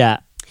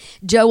 Yeah.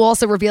 Joe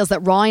also reveals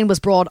that Ryan was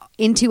brought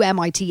into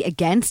MIT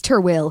against her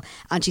will,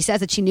 and she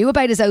says that she knew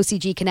about his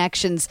OCG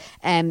connections,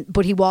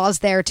 but he was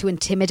there to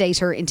intimidate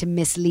her into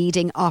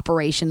misleading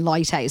Operation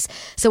Lighthouse.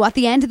 So at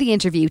the end of the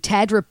interview,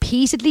 Ted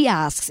repeatedly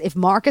asks if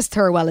Marcus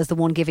Thurwell is the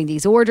one giving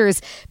these orders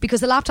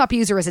because the laptop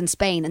user is in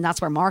Spain and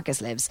that's where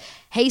Marcus lives.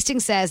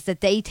 Hastings says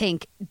that they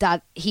think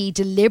that he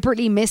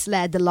deliberately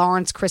misled the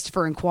Lawrence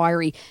Christopher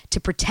inquiry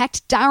to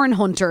protect Darren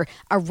Hunter,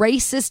 a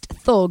racist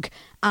thug,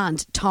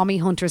 and Tommy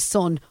Hunter's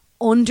son,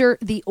 under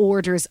the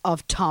orders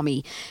of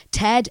Tommy.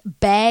 Ted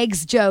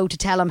begs Joe to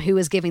tell him who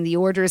is giving the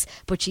orders,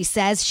 but she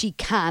says she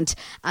can't.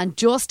 And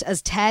just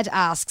as Ted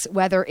asks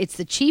whether it's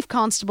the Chief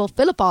Constable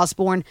Philip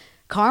Osborne,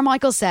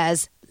 Carmichael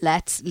says,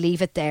 let's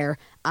leave it there,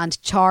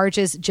 and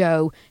charges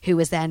Joe, who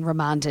is then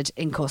remanded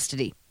in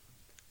custody.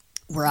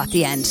 We're at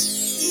the end.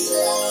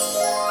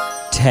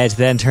 Ted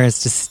then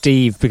turns to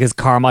Steve because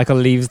Carmichael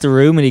leaves the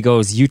room and he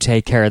goes, you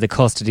take care of the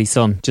custody,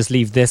 son. Just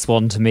leave this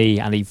one to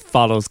me. And he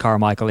follows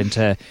Carmichael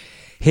into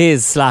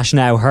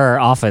his/now her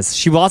office.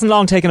 She wasn't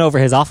long taking over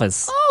his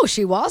office. Oh,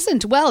 she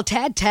wasn't. Well,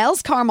 Ted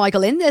tells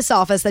Carmichael in this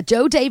office that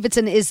Joe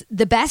Davidson is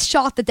the best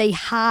shot that they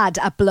had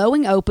at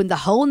blowing open the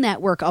whole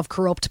network of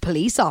corrupt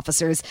police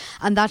officers,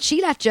 and that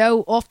she let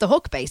Joe off the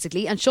hook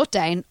basically and shut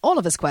down all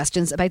of his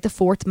questions about the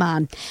fourth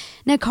man.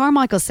 Now,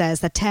 Carmichael says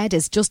that Ted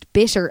is just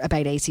bitter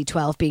about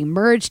AC12 being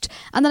merged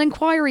and that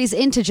inquiries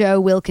into Joe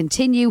will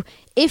continue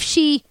if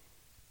she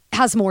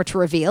has more to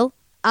reveal,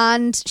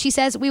 and she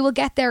says we will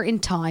get there in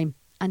time.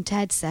 And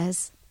Ted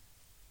says,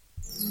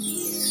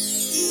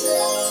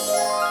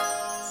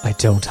 I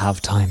don't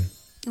have time.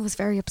 It was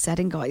very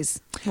upsetting, guys.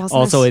 Wasn't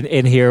also, it?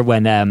 in here,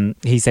 when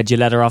he said you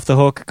let her off the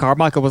hook,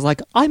 Carmichael was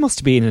like, I must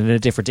have been in a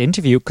different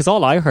interview because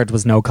all I heard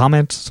was no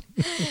comment.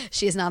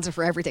 She has an answer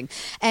for everything.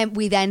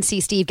 We then see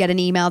Steve get an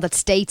email that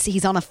states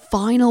he's on a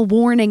final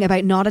warning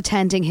about not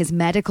attending his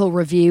medical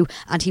review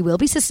and he will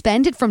be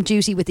suspended from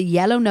duty with a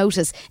yellow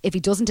notice if he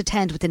doesn't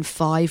attend within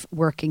 5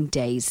 working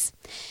days.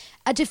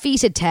 A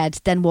defeated Ted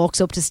then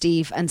walks up to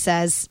Steve and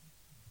says,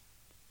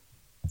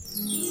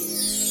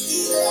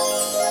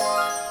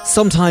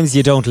 sometimes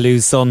you don't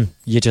lose, son.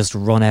 You just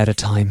run out of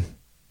time.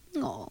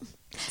 Oh.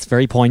 It's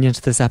very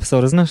poignant, this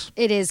episode, isn't it?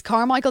 It is.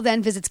 Carmichael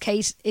then visits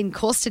Kate in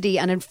custody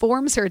and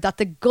informs her that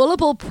the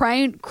gullible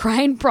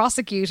Crown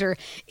prosecutor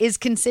is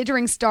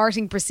considering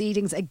starting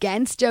proceedings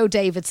against Joe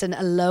Davidson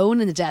alone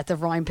in the death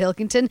of Ryan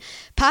Pilkington.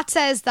 Pat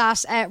says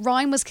that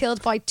Ryan was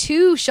killed by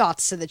 2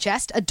 shots to the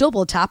chest, a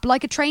double tap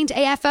like a trained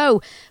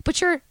AFO. But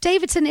sure,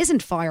 Davidson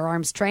isn't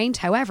firearms trained.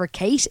 However,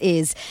 Kate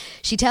is.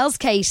 She tells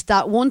Kate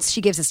that once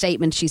she gives a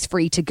statement, she's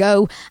free to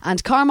go.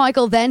 And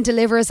Carmichael then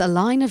delivers a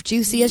line of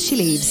juicy as she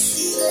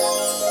leaves.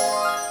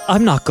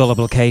 I'm not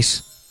gullible,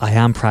 Kate. I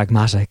am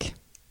pragmatic.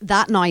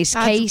 That night,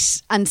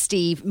 Kate and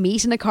Steve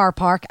meet in a car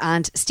park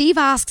and Steve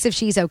asks if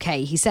she's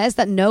okay. He says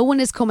that no one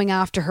is coming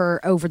after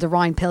her over the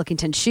Ryan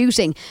Pilkington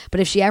shooting, but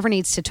if she ever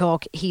needs to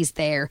talk, he's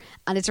there.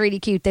 And it's really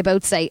cute. They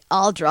both say,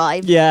 I'll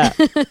drive. Yeah.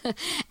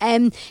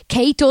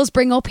 Kate does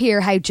bring up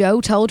here how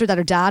Joe told her that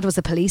her dad was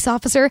a police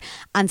officer,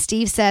 and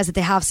Steve says that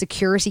they have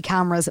security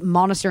cameras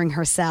monitoring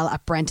her cell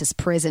at Brentis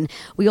Prison.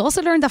 We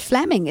also learned that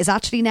Fleming is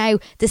actually now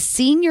the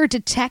senior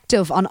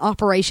detective on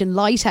Operation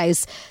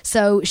Lighthouse.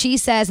 So she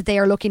says that they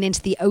are looking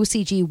into the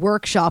OCG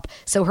workshop,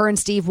 so her and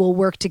Steve will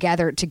work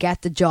together to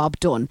get the job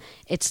done.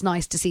 It's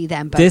nice to see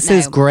them both. This now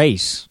is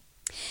great.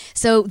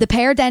 So the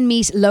pair then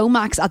meet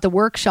Lomax at the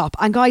workshop,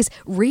 and guys,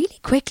 really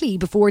quickly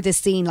before this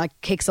scene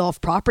kicks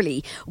off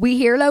properly, we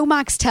hear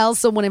Lomax tell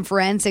someone in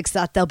forensics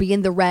that they'll be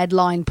in the Red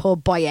Line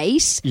pub by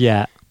 8.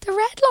 Yeah. The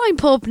Red Line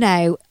pub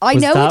now, I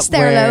Was know that it's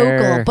their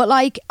where- local, but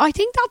I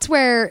think that's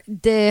where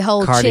the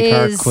whole Carly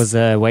Chiz... Kirk was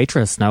a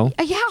waitress, no?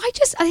 Yeah, I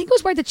think it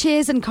was where the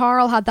Chiz and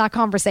Carl had that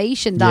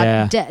conversation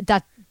that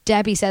that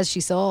Debbie says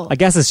she saw. I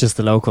guess it's just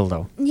the local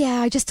though.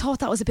 Yeah, I just thought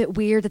that was a bit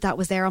weird that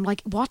was there. I'm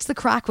like, what's the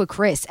crack with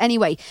Chris?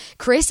 Anyway,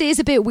 Chris is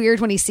a bit weird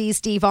when he sees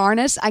Steve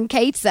Arnott, and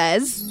Kate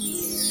says,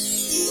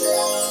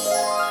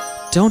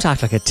 Don't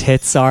act like a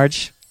tit,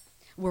 Sarge.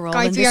 We're all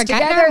Guys, in we this are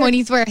getting together. our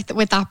money's worth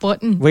with that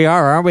button. We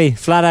are, aren't we?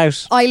 Flat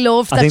out. I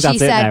love I that think she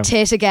that's it now. said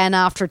tit again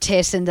after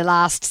tit in the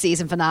last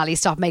season finale.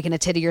 Stop making a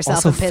tit of yourself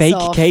Also, and piss fake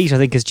off. Kate, I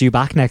think, is due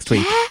back next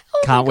week.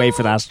 Can't wait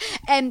for that.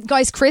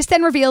 Guys, Chris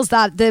then reveals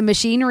that the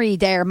machinery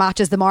there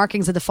matches the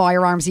markings of the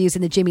firearms used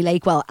in the Jimmy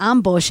Lakewell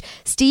ambush.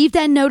 Steve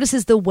then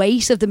notices the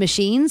weight of the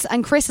machines,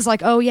 and Chris is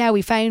like, oh yeah,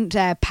 we found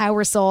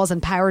power saws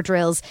and power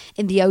drills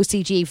in the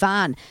OCG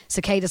van. So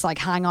Kate is like,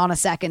 hang on a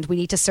second, we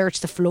need to search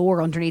the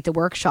floor underneath the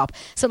workshop.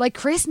 So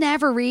Chris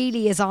never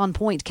really is on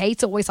point.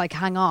 Kate's always like,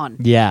 hang on.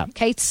 Yeah.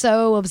 Kate's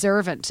so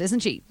observant,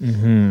 isn't she?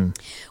 Mm-hmm.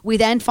 We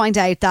then find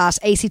out that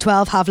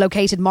AC12 have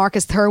located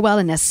Marcus Thurwell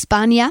in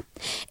España.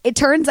 It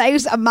turns out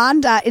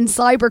Amanda in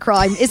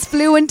cybercrime is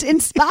fluent in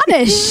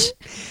Spanish.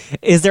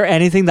 Is there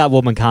anything that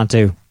woman can't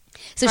do?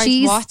 So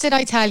Right, what did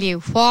I tell you?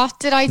 What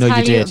did I No,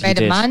 tell you you did, about you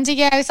did. Amanda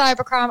Yao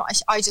cybercrime?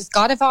 I just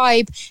got a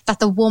vibe that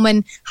the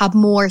woman had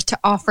more to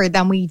offer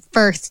than we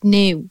first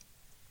knew.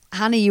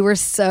 Hannah, you were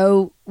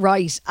so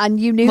right. And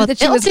you knew Well, that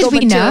she little was did we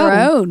coming to her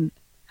know. own.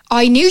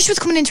 I knew she was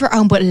coming into her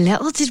own, but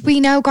little did we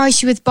know, guys,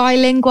 she was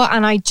bilingual,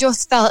 and I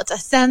just felt a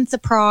sense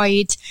of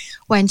pride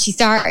when she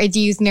started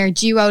using her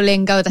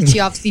Duolingo that she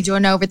obviously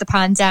done over the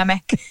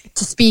pandemic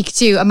to speak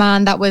to a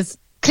man that was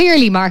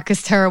clearly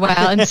Marcus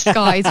Thurwell in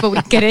disguise, but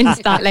we get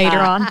into that later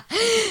on.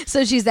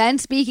 So she's then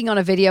speaking on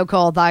a video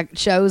call that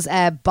shows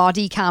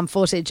body cam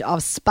footage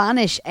of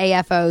Spanish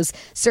AFOs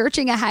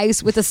searching a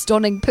house with a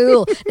stunning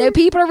pool. Now,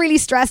 people are really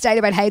stressed out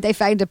about how they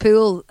found a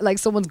pool, like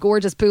someone's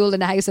gorgeous pool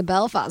in a house in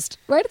Belfast.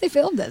 Where did they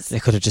film this? They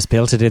could have just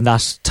built it in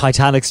that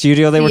Titanic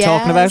studio they were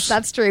talking about.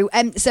 That's true.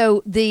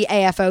 So the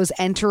AFOs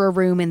enter a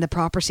room in the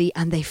property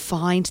and they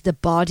find the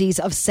bodies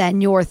of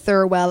Senor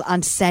Thurwell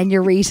and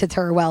Senorita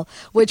Thurwell,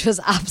 which was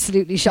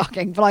absolutely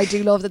shocking. But I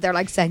do love that they're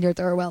like Senor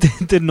Thurwell.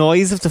 The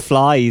noise of the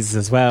flies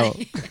as well.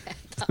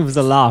 It was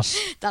a lot.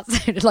 That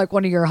sounded like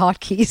one of your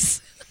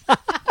hotkeys.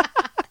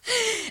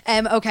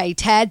 Okay,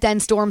 Ted then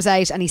storms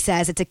out and he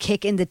says it's a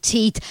kick in the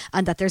teeth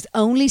and that there's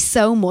only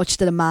so much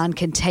that a man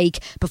can take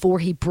before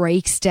he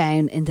breaks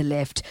down in the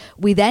lift.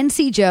 We then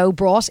see Jo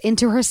brought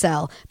into her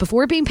cell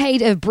before being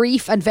paid a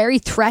brief and very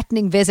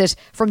threatening visit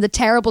from the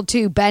terrible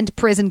two bent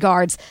prison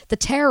guards that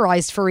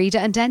terrorised Farida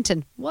and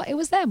Denton. What? It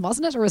was them,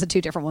 wasn't it? Or was it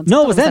two different ones? No, I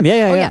it thought was them.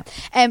 Yeah. Oh, yeah.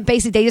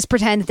 Basically, they just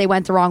pretend that they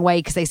went the wrong way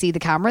because they see the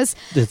cameras.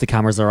 The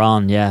cameras are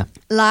on, yeah.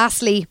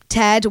 Lastly,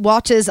 Ted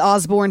watches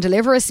Osborne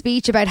deliver a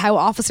speech about how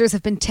officers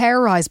have been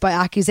terrorised by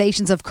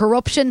accusations of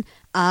corruption,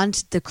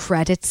 and the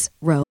credits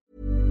roll.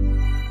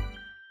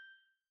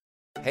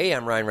 Hey,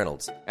 I'm Ryan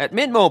Reynolds. At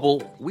Mint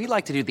Mobile, we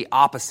like to do the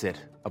opposite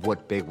of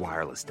what Big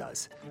Wireless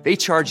does. They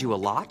charge you a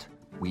lot,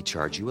 we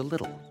charge you a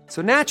little.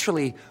 So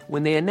naturally,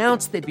 when they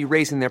announced they'd be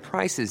raising their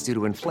prices due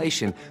to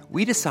inflation,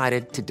 we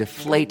decided to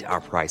deflate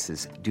our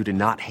prices due to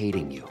not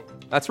hating you.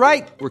 That's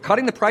right. We're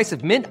cutting the price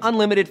of Mint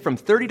Unlimited from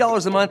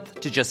 $30 a month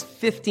to just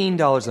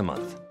 $15 a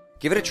month.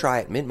 Give it a try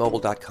at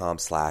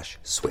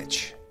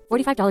mintmobile.com/switch.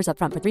 $45 up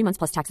front for 3 months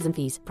plus taxes and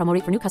fees. Promo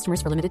rate for new customers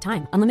for limited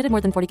time. Unlimited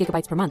more than 40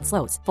 gigabytes per month.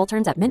 Slows full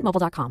terms at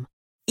mintmobile.com.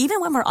 Even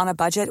when we're on a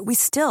budget, we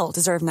still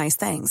deserve nice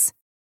things.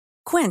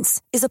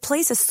 Quince is a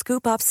place to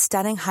scoop up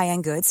stunning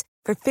high-end goods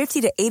for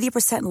 50 to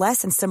 80%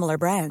 less than similar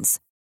brands.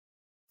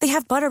 They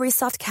have buttery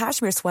soft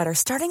cashmere sweaters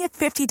starting at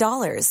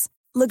 $50,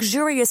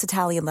 luxurious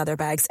Italian leather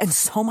bags, and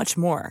so much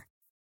more.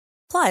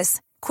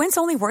 Plus, Quince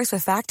only works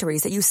with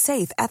factories that use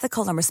safe,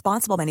 ethical, and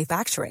responsible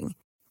manufacturing.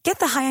 Get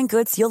the high-end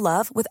goods you'll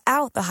love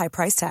without the high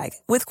price tag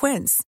with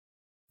Quince.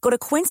 Go to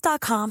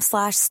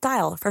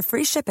quince.com/style for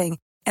free shipping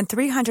and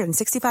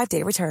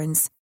 365-day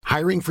returns.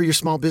 Hiring for your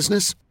small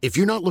business? If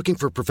you're not looking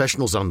for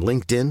professionals on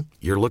LinkedIn,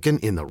 you're looking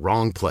in the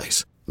wrong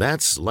place.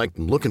 That's like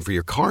looking for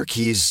your car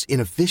keys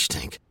in a fish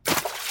tank.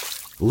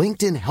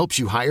 LinkedIn helps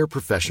you hire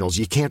professionals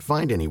you can't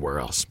find anywhere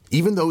else,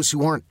 even those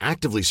who aren't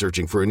actively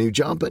searching for a new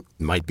job but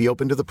might be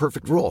open to the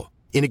perfect role.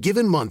 In a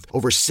given month,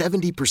 over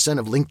 70%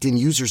 of LinkedIn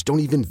users don't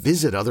even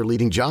visit other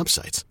leading job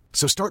sites.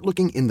 So start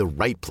looking in the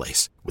right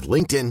place. With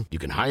LinkedIn, you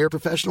can hire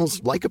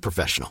professionals like a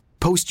professional.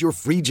 Post your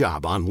free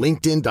job on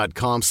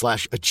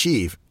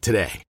linkedin.com/achieve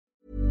today.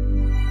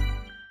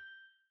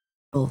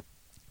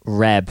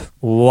 Reb,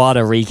 what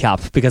a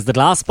recap. Because the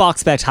Glass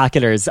Box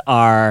Spectaculars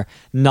are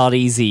not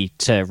easy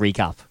to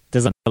recap.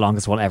 This is the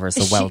longest one ever,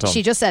 so well done.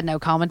 She just said no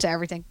comment to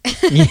everything.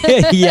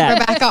 Yeah.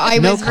 Rebecca, I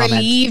was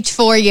relieved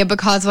for you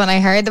because when I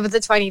heard there was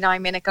a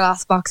 29-minute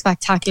Glass Box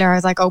Spectacular, I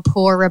was like, oh,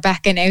 poor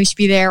Rebecca, now she'll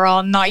be there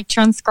all night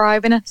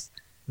transcribing it.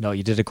 No,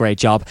 you did a great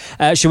job.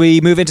 Should we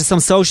move into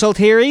some social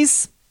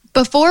theories?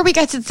 Before we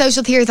get to the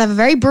social theories, I have a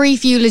very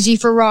brief eulogy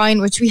for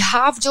Ryan, which we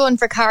have done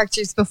for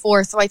characters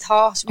before, so I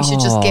thought we should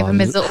just give him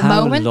his little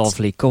moment.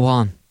 Lovely. Go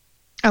on.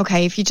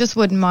 Okay, if you just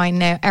wouldn't mind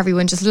now,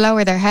 everyone just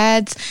lower their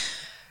heads.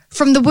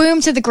 From the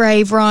womb to the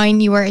grave, Ryan,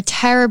 you were a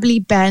terribly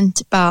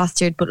bent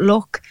bastard, but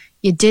look,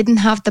 you didn't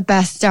have the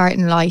best start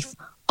in life.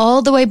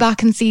 All the way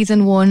back in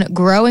season 1,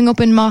 growing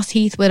up in Moss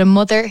Heath with a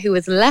mother who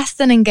was less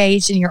than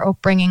engaged in your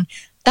upbringing.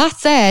 That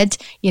said,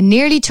 you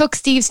nearly took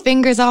Steve's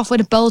fingers off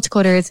with bolt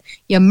cutters,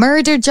 you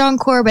murdered John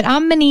Corbett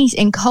and Manette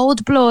in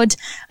cold blood,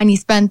 and you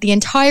spent the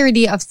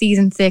entirety of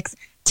season 6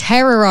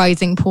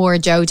 terrorising poor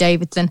Joe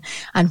Davidson.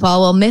 And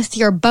while we'll miss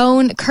your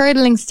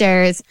bone-curdling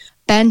stares,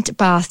 bent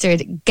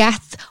bastard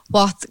gets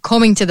what's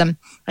coming to them.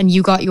 And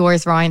you got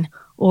yours, Ryan.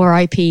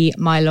 R.I.P.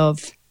 my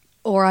love.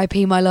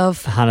 R.I.P. my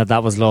love. Hannah,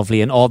 that was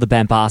lovely. And all the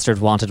bent bastard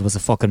wanted was a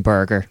fucking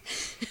burger.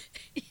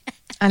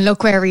 And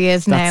look where he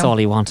is now. That's all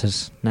he wanted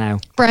now.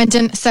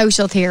 Brendan,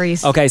 social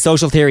theories. Okay,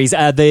 social theories.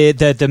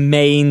 The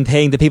main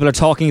thing that people are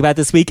talking about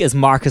this week is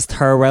Marcus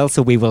Thurwell,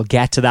 so we will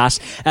get to that.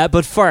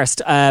 But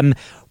first,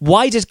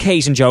 why did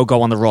Kate and Joe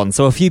go on the run?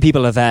 So a few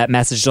people have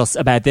messaged us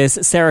about this.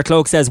 Sarah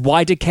Cloak says,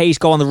 why did Kate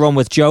go on the run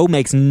with Joe?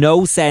 Makes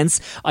no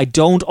sense. I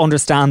don't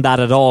understand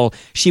that at all.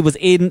 She was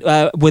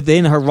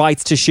within her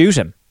rights to shoot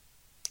him.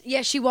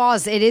 Yeah, she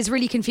was. It is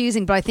really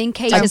confusing, but I think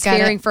Kate is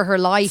fearing for her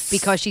life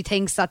because she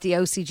thinks that the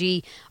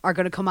OCG are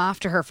going to come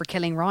after her for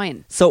killing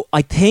Ryan. So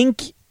I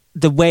think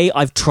the way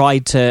I've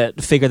tried to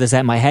figure this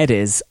out in my head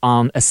is,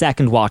 on a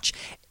second watch,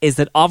 is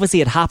that obviously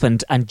it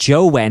happened and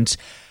Joe went,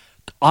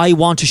 I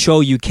want to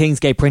show you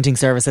Kingsgate Printing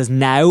Services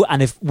now,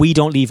 and if we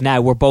don't leave now,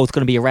 we're both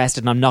going to be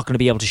arrested and I'm not going to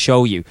be able to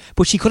show you.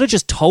 But she could have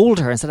just told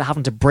her instead of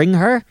having to bring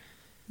her.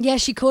 Yeah,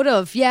 she could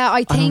have. Yeah,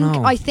 I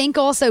think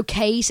also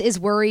Kate is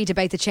worried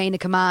about the chain of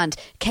command.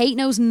 Kate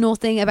knows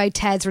nothing about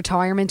Ted's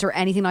retirement or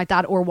anything like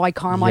that, or why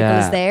Carmichael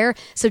is there.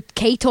 So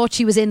Kate thought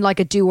she was in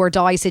like a do or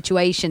die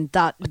situation,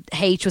 that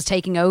H was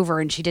taking over,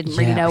 and she didn't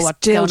really know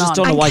what's going on. Still just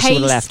don't know why she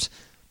would have left.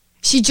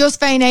 She just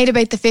found out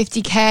about the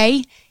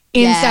 50k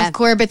in Seth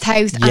Corbett's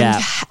house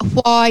and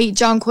why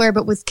John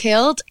Corbett was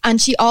killed. And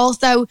she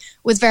also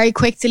was very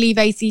quick to leave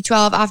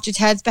AC12 after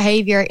Ted's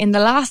behaviour in the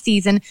last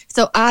season.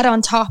 So add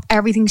on top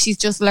everything she's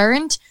just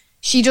learned.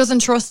 She doesn't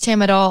trust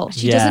him at all.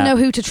 She doesn't know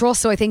who to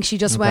trust, so I think she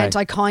just went,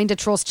 I kind of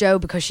trust Joe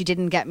because she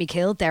didn't get me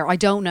killed there. I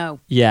don't know.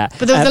 Yeah.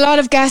 But there was a lot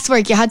of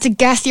guesswork. You had to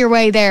guess your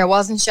way there. It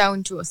wasn't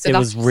shown to us. So it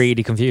was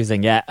really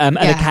confusing, An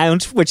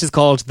account which is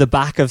called The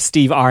Back of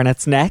Steve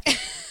Arnett's Neck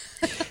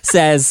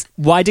says,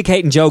 why did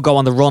Kate and Joe go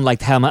on the run like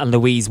Thelma and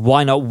Louise?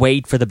 Why not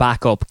wait for the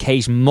backup?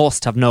 Kate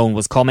must have known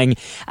was coming.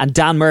 And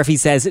Dan Murphy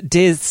says,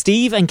 did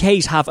Steve and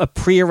Kate have a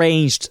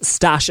prearranged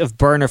stash of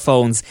burner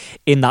phones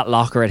in that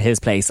locker at his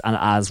place? And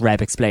as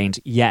Reb explained,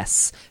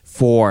 yes,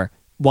 for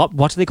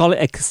what do they call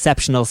it?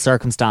 Exceptional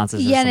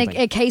circumstances. Yeah,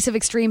 a case of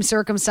extreme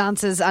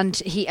circumstances, and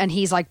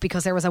he's like,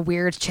 because there was a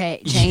weird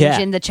change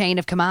in the chain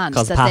of command,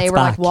 that Pat's they were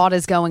back. like, what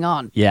is going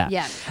on?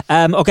 Yeah.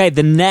 Okay,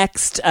 the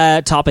next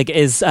topic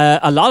is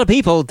a lot of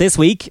people this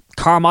week.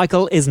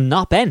 Carmichael is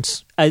not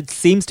bent. It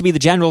seems to be the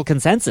general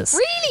consensus.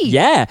 Really?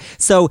 Yeah.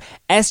 So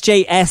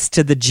SJS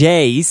to the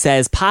J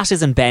says Pat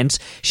isn't bent.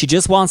 She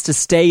just wants to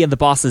stay in the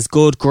boss's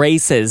good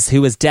graces,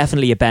 who is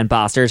definitely a bent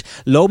bastard.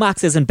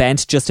 Lomax isn't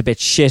bent, just a bit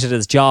shit at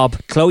his job.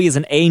 Chloe is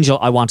an angel.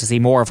 I want to see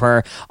more of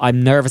her.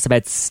 I'm nervous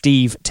about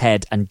Steve,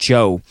 Ted and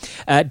Joe.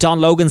 Don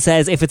Logan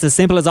says if it's as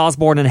simple as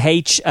Osborne and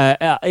H,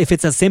 if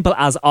it's as simple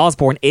as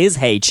Osborne is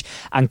H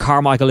and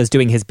Carmichael is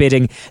doing his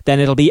bidding, then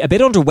it'll be a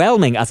bit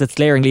underwhelming as it's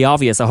glaringly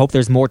obvious. I hope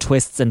there's more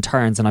twists and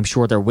turns, and I'm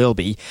sure there will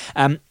be.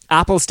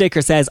 Apple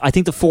Sticker says, I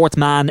think the fourth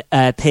man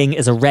thing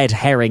is a red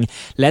herring.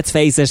 Let's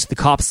face it, the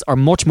cops are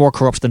much more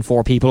corrupt than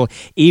 4 people.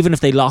 Even if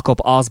they lock up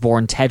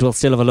Osborne, Ted will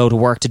still have a load of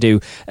work to do,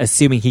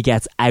 assuming he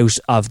gets out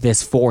of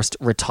this forced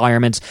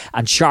retirement.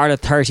 And Charlotte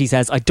 30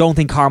 says, I don't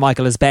think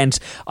Carmichael is bent.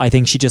 I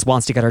think she just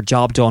wants to get her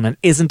job done and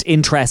isn't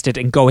interested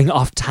in going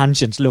off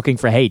tangent looking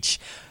for H.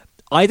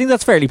 I think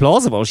that's fairly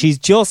plausible. She's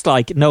just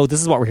like, no,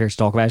 this is what we're here to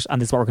talk about, and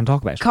this is what we're going to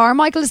talk about.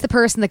 Carmichael is the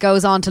person that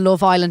goes on to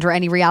Love Island or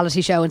any reality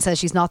show and says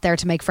she's not there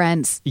to make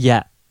friends.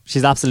 Yeah,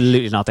 she's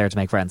absolutely not there to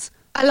make friends.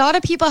 A lot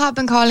of people have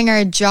been calling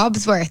her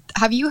Jobsworth.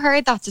 Have you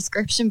heard that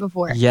description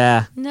before?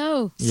 Yeah.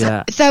 No.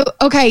 Yeah.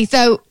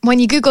 So when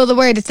you Google the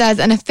word, it says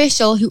an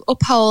official who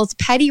upholds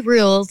petty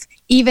rules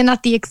even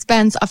at the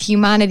expense of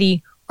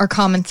humanity or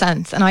common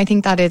sense. And I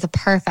think that is a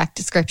perfect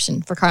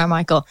description for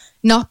Carmichael.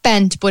 Not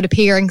bent, but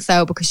appearing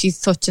so because she's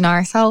such an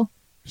arsehole.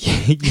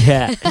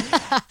 Yeah.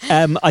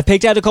 I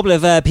picked out a couple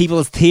of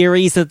people's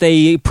theories that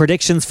they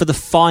predictions for the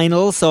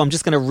final, so I'm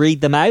just going to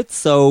read them out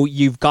so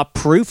you've got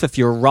proof if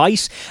you're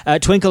right.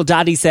 Twinkle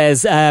Daddy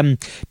says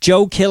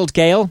Joe killed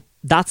Gail.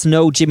 That's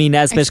no Jimmy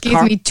Nesbitt.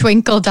 Excuse me,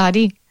 Twinkle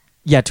Daddy.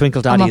 Yeah,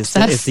 Twinkle Daddy is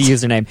the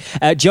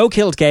username. Joe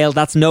killed Gail.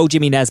 That's no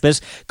Jimmy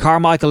Nesbitt.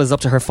 Carmichael is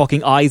up to her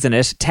fucking eyes in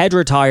it. Ted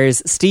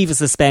retires. Steve is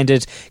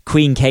suspended.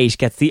 Queen Kate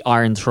gets the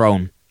Iron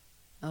Throne.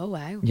 Oh,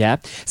 wow. Yeah.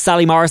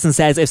 Sally Morrison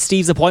says if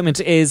Steve's appointment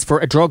is for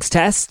a drugs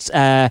test,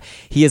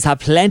 he has had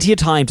plenty of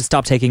time to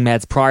stop taking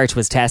meds prior to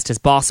his test. His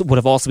boss would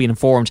have also been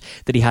informed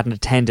that he hadn't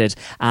attended,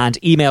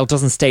 and email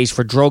doesn't state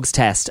for drugs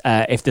test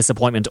if this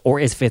appointment or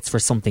if it's for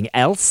something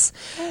else.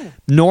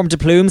 Norm de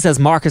Plume says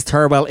Marcus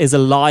Thurwell is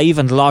alive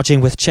and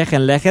lodging with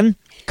Chicken Licken.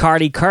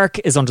 Carly Kirk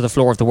is under the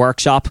floor of the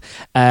workshop.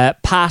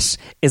 Pat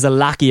is a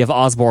lackey of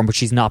Osborne, but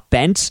she's not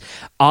bent.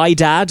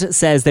 Dad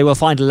says they will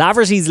find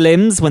Laverty's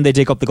limbs when they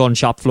dig up the gun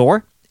shop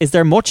floor. Is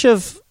there much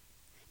of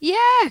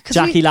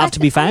Jackie Lav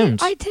to be found?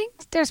 I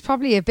think there's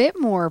probably a bit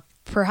more,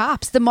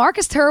 perhaps. The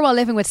Marcus Thurwell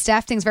living with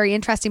Steph thing's very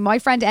interesting. My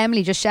friend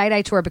Emily, just shout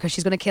out to her because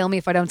she's going to kill me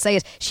if I don't say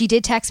it. She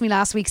did text me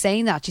last week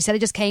saying that. She said it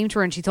just came to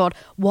her and she thought,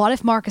 what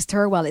if Marcus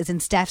Thurwell is in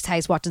Steph's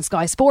house watching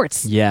Sky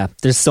Sports? Yeah,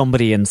 there's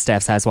somebody in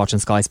Steph's house watching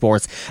Sky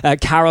Sports.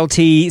 Carol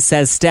T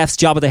says Steph's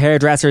job at the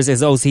hairdressers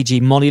is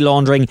OCG money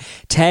laundering.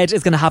 Ted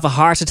is going to have a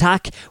heart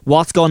attack.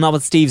 What's going on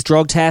with Steve's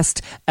drug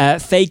test?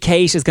 Fake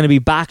Kate is going to be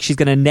back. She's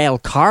going to nail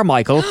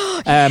Carmichael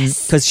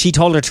because she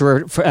told her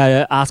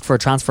to ask for a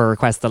transfer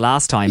request the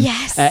last time.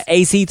 Yes.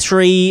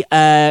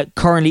 AC3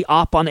 currently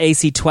up on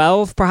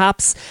AC12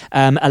 perhaps.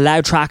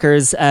 Allow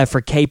trackers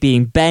for Kate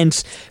being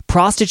bent.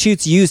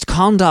 Prostitutes used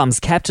condoms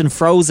kept and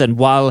frozen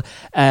while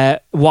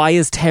why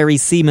is Terry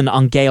Seaman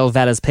on Gail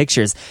Vella's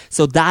pictures?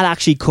 So that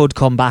actually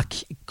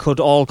could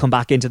all come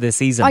back into this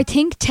season. I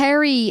think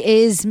Terry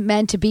is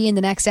meant to be in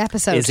the next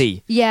episode. Is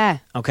he? Yeah.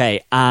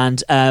 Okay,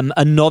 and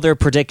another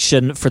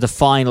prediction for the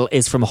final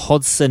is from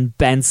Hudson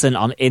Benson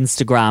on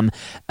Instagram,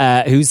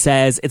 who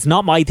says, it's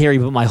not my theory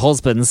but my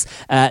husband's.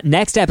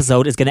 Next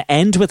episode is going to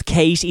end with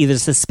Kate either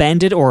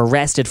suspended or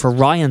arrested for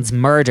Ryan's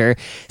murder.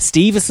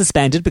 Steve is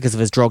suspended because of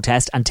his drug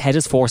test and Ted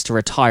is forced to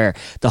retire.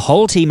 The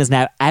whole team is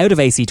now out of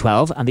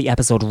AC12 and the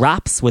episode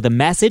wraps with a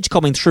message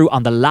coming through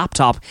on the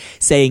laptop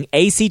saying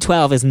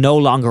AC12 is no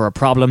longer a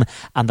problem,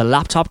 and the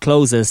laptop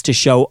closes to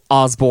show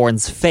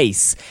Osborne's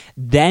face.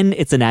 Then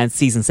it's announced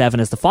season 7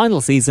 is the final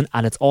season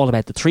and it's all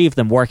about the three of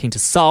them working to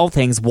solve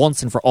things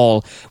once and for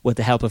all with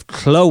the help of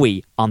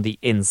Chloe on the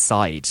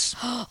inside.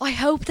 I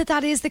hope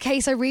that is the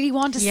case. I really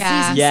want to see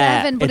season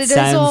 7, but it is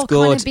all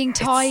good. kind of being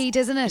tied,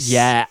 isn't it?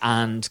 Yeah,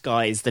 and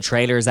guys, the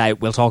trailer's out.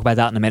 We'll talk about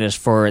that in a minute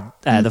for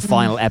the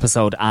final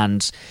episode,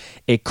 and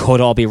it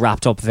could all be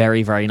wrapped up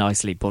very, very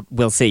nicely, but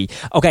we'll see.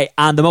 Okay,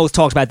 and the most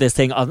talked about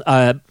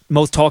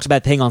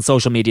thing on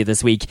social media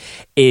this week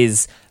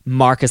is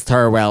Marcus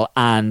Thurwell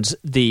and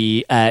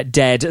the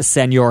dead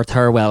Senor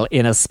Thurwell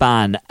in a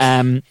span.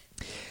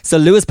 So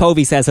Lewis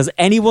Povey says, has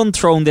anyone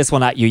thrown this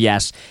one at you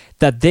yet?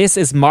 That this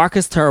is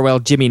Marcus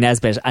Thurwell, Jimmy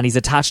Nesbitt, and he's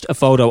attached a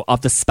photo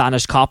of the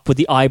Spanish cop with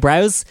the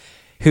eyebrows,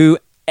 who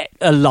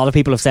a lot of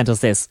people have sent us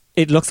this.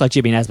 It looks like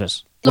Jimmy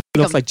Nesbitt. It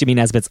looks like Jimmy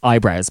Nesbitt's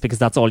eyebrows because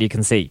that's all you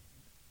can see.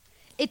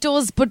 It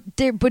does, but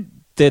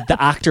the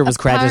actor was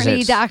credited.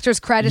 Apparently the actor's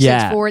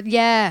credited for it,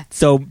 yeah.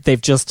 So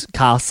they've just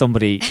cast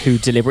somebody who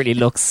deliberately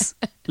looks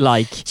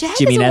like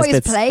Jimmy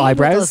Nesbitt's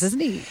eyebrows, us,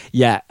 isn't he?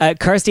 Yeah.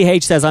 Kirsty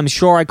H says, I'm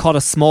sure I caught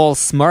a small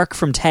smirk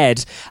from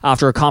Ted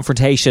after a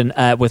confrontation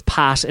with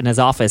Pat in his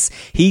office.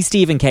 He,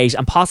 Steve and Kate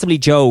and possibly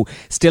Joe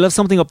still have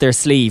something up their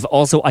sleeve.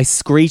 Also, I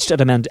screeched at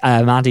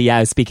Amanda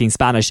Yao speaking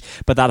Spanish,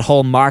 but that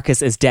whole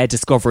Marcus is dead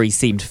discovery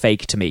seemed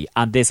fake to me,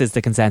 and this is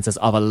the consensus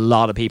of a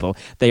lot of people.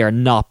 They are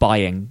not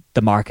buying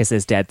the Marcus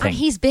is dead thing. And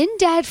he's been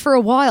dead for a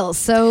while,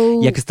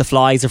 so... Yeah, because the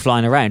flies are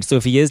flying around. So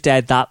if he is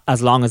dead,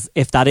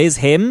 if that is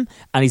him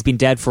and he's been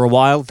dead for a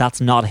while, that's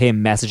not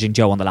him messaging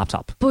Joe on the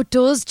laptop. But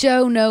does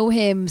Joe know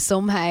him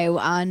somehow?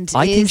 And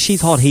I think she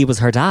thought he was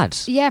her dad.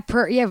 Yeah,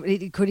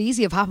 it could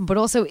easily have happened. But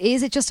also,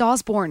 is it just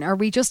Osborne? Are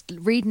we just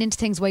reading into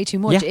things way too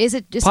much? Yeah, is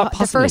it just one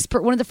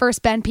of the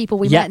first Ben people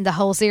we met in the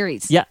whole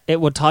series? Yeah,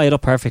 it would tie it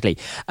up perfectly.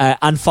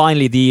 And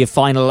finally, the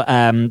final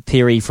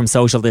theory from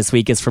social this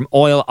week is from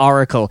Oil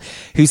Oracle,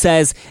 who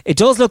says, it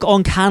does look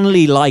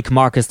uncannily like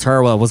Marcus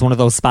Thurwell was one of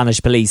those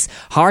Spanish police.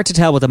 Hard to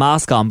tell with the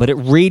mask on, but it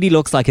really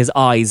looks like his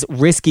eyes.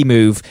 Risky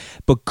move,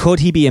 but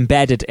could he be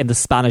embedded in the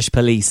Spanish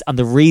police? And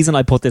the reason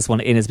I put this one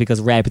in is because,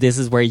 Reb, this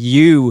is where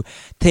you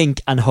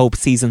think and hope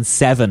season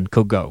 7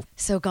 could go.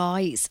 So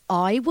guys,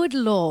 I would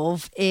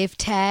love if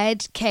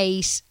Ted,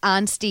 Kate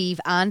and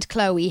Steve and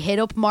Chloe hit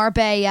up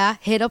Marbella,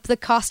 hit up the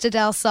Costa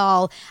del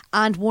Sol,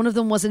 and one of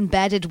them was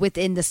embedded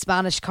within the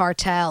Spanish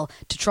cartel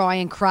to try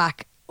and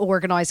crack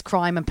organised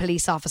crime and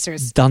police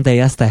officers. Donde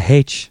esta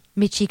H?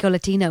 Mi Chico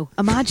Latino.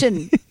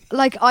 Imagine.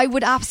 Like, I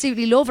would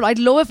absolutely love it. I'd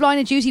love if Line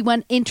of Duty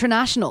went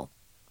international.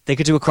 They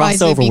could do a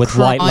crossover with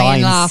white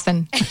lines.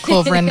 Laughing,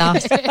 covering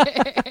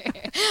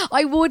that.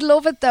 I would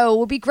love it though. It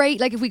would be great,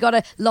 like if we got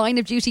a Line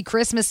of Duty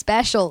Christmas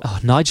special. Oh,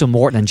 Nigel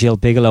Morton and Jill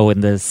Bigelow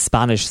in the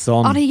Spanish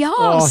Sun. On a yacht.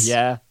 Oh,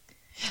 yeah.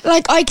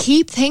 Like, I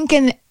keep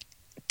thinking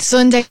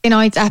Sunday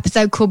night's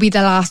episode could be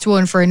the last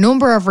one for a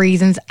number of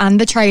reasons, and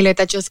the trailer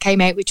that just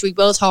came out, which we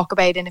will talk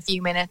about in a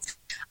few minutes,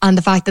 and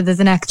the fact that there's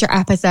an extra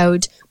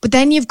episode. But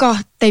then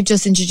they've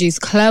just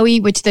introduced Chloe,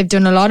 which they've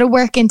done a lot of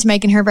work into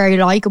making her very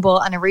likeable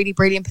and a really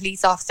brilliant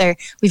police officer.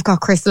 We've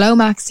got Chris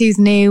Lomax, who's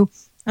new.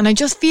 And I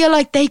just feel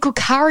like they could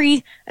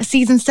carry a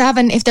season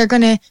 7 if they're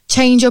going to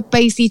change up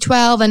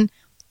AC12 and,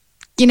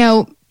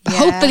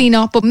 hopefully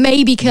not, but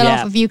maybe kill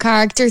off a few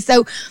characters.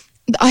 So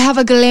I have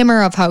a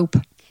glimmer of hope.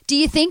 Do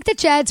you think that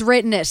Jed's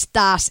written it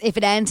that if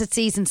it ends at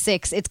season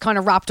 6, it's kind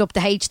of wrapped up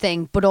the H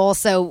thing, but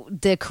also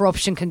the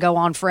corruption can go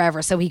on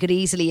forever? So he could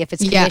easily, if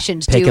it's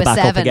commissioned, pick do it a back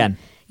 7. up again.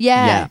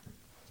 Yeah.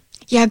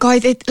 Yeah,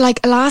 guys,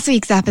 last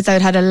week's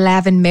episode had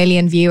 11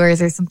 million viewers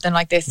or something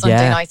like this.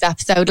 Sunday night's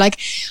episode. I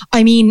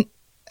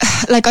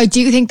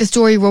do think the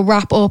story will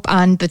wrap up,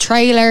 and the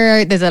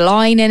trailer, there's a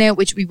line in it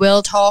which we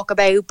will talk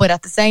about, but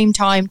at the same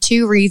time,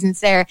 2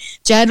 reasons there.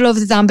 Jed loves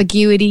his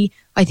ambiguity.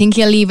 I think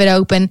he'll leave it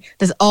open.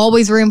 There's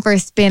always room for a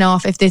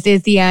spin-off if this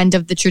is the end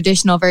of the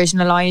traditional version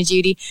of Line of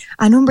Duty.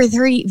 And number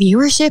 3,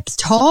 viewerships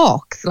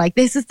talk. Like,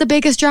 this is the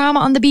biggest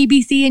drama on the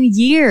BBC in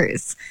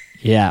years.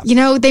 Yeah.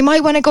 They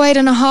might want to go out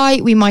on a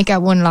high. We might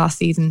get one last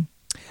season.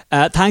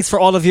 Thanks for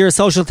all of your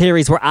social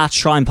theories. We're at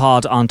Shrine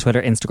Pod on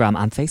Twitter,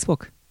 Instagram and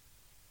Facebook.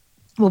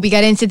 Will we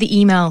get into the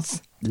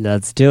emails?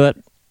 Let's do it.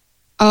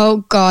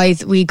 Oh,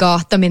 guys, we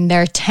got them in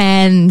their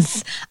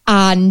 10s.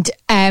 And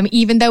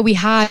even though we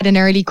had an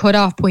early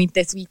cut-off point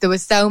this week, there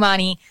was so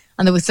many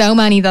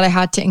that I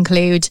had to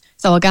include.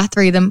 So I'll get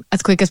through them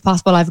as quick as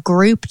possible. I've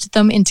grouped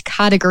them into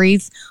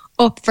categories.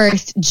 Up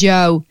first,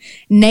 Joe.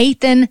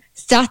 Nathan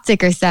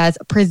Statziker says,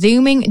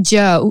 presuming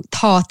Joe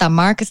thought that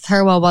Marcus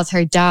Thurwell was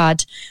her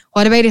dad,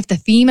 what about if the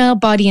female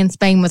body in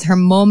Spain was her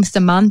mum,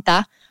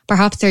 Samantha?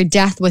 Perhaps her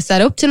death was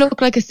set up to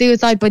look like a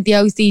suicide by the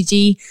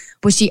OCG,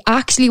 but she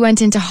actually went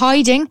into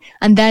hiding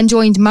and then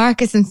joined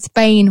Marcus in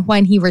Spain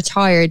when he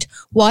retired.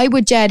 Why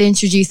would Jed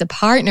introduce a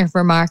partner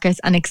for Marcus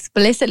and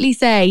explicitly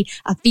say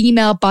a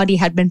female body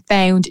had been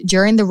found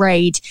during the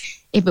raid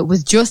if it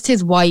was just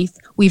his wife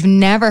we've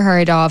never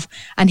heard of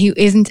and who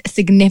isn't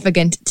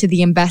significant to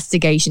the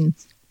investigation?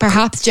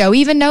 Perhaps Joe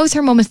even knows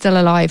her mum is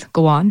still alive.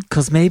 Go on.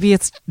 Because maybe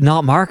it's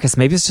not Marcus.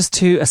 Maybe it's just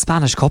a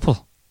Spanish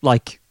couple,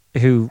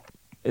 who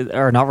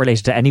are not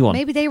related to anyone.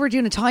 Maybe they were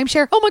doing a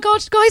timeshare. Oh my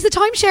God, guys, the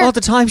timeshare. Oh,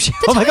 the timeshare.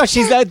 Oh my God,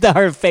 she's out there.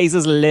 Her face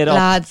is lit up.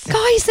 Lads.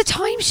 Guys, the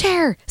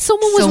timeshare.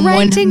 Someone was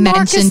renting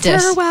Marcus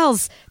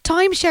Thurwell's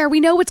timeshare. We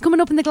know it's coming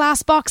up in the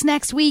glass box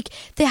next week.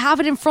 They have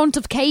it in front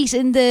of Kate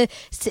in the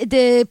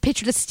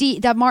picture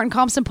that Martin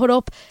Compson put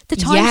up. The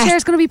timeshare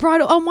is going to be brought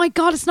up. Oh my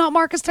God, it's not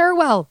Marcus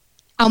Thurwell.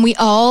 And we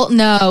all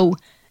know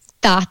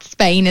that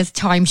Spain is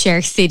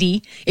timeshare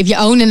city. If you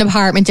own an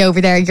apartment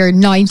over there, you're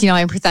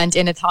 99%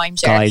 in a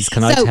timeshare. Guys,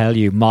 can I tell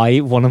you,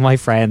 one of my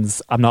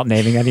friends, I'm not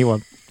naming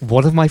anyone,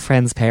 one of my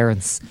friend's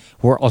parents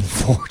were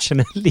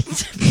unfortunately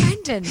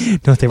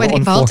Brendan. No, they were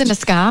involved in a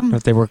scam. No,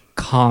 they were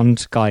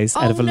conned, guys,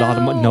 out of a lot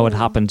of money. No, it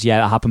happened.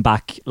 Yeah, it happened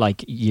back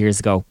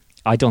years ago.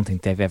 I don't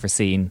think they've ever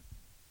seen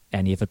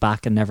any of it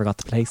back and never got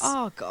the place.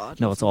 Oh God.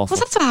 No, it's awful. Well,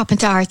 that's what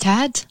happened to our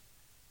Ted.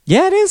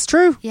 Yeah, it is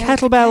true. Yeah,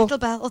 Kettlebell.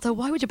 Although,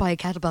 why would you buy a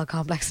kettlebell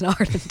complex in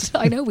Ireland?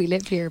 I know we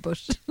live here,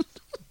 but...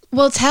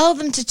 We'll tell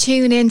them to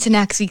tune in to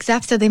next week's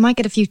episode. They might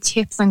get a few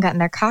tips on getting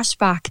their cash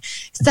back.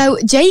 So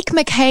Jake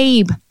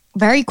McCabe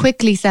very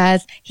quickly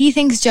says he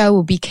thinks Joe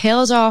will be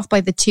killed off by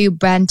the 2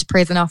 bent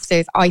prison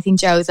officers. I think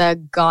Joe's a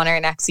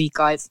goner next week,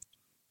 guys.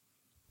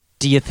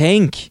 Do you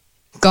think?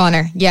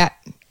 Goner, yeah.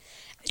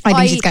 I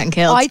think she's getting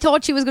killed. I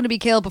thought she was going to be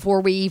killed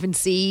before we even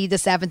see the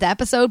 7th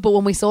episode, but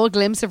when we saw a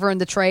glimpse of her in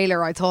the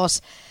trailer, I thought,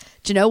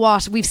 do you know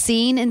what? We've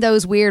seen in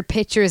those weird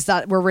pictures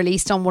that were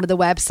released on one of the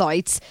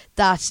websites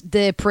that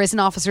the prison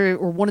officer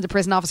or one of the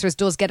prison officers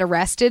does get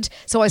arrested.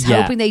 So I was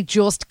hoping they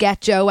just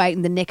get Joe out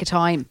in the nick of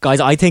time. Guys,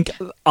 I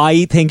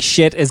think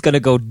shit is going to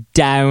go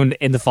down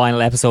in the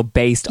final episode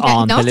based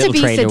on the little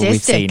trailer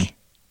we've seen.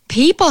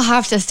 People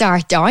have to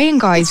start dying,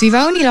 guys. We've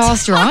only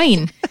lost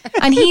Ryan.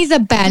 And he's a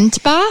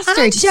bent bastard.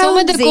 And Some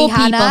of the good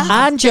Hannah. people.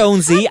 And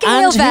Jonesy.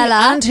 And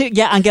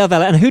Gail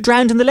Vella. And who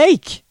drowned in the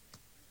lake?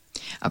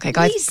 Okay,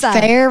 guys, Lisa.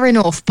 fair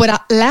enough.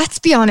 But let's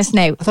be honest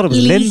now. I thought it was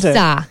Lisa,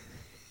 Linda.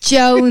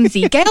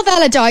 Jonesy. Gail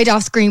Vella died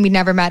off screen. We'd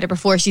never met her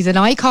before. She's an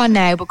icon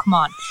now, but come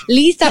on.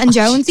 Lisa and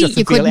Jonesy,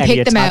 you couldn't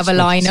pick them out of a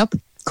lineup.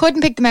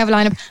 Couldn't pick them out of a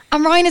lineup.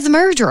 And Ryan is a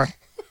murderer.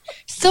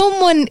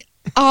 Someone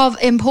of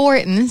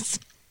importance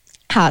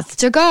has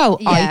to go.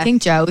 Yeah. I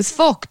think Joe's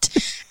fucked.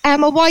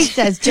 Emma White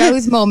says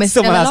Joe's mum is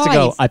Someone still alive. has to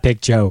go. I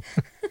picked Joe.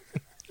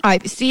 I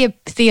see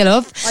you,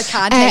 love. I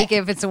can't take it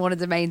if it's one of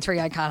the main three.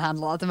 I can't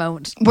handle it at the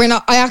moment. We're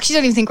not. I actually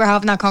don't even think we're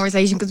having that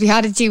conversation because we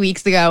had it 2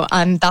 weeks ago,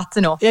 and that's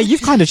enough. Yeah,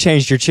 you've kind of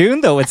changed your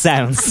tune, though. It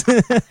sounds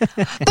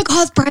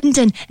because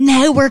Brendan,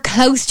 now we're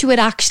close to it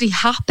actually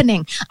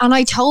happening. And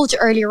I told you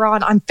earlier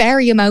on, I'm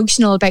very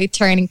emotional about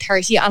turning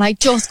 30, and I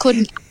just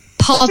couldn't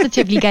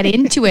positively get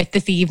into it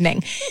this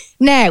evening.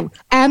 Now,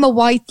 Emma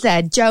White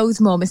said Joe's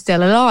mum is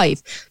still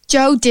alive.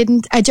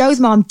 Joe's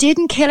mom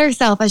didn't kill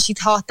herself as she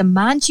thought the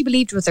man she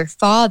believed was her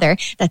father,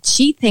 that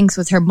she thinks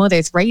was her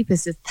mother's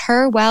rapist, is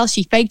Thirlwell.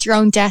 She faked her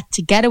own death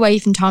to get away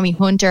from Tommy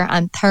Hunter,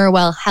 and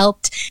Thirlwell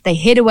helped. They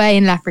hid away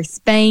and left for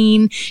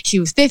Spain.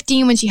 She was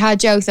 15 when she had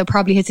Joe, so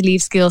probably had to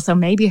leave school, so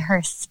maybe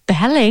her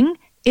spelling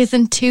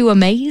isn't too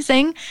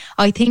amazing.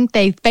 I think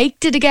they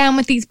faked it again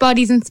with these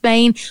bodies in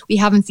Spain. We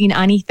haven't seen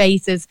any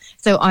faces,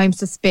 so I'm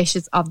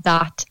suspicious of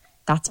that.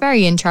 That's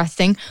very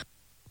interesting.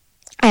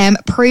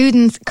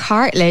 Prudence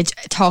Cartledge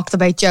talks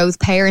about Joe's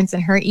parents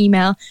in her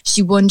email.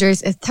 She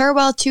wonders, is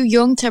Thirlwell too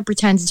young to have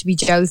pretended to be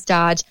Joe's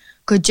dad?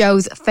 Could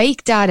Joe's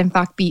fake dad in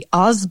fact be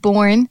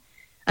Osborne?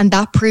 And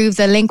that proves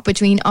a link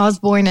between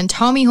Osborne and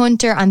Tommy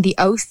Hunter and the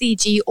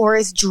OCG, or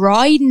is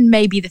Dryden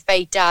maybe the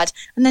fake dad?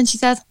 And then she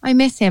says, I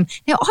miss him.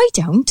 Now, I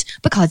don't,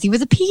 because he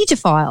was a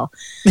paedophile.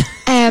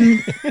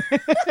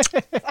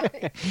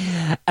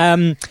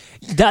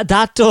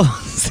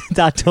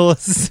 That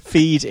does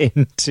feed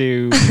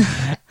into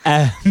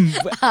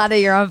Hannah,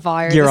 you're on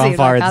fire. You're on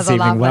fire this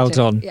evening. Well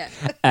done. Yeah.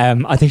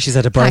 I think she's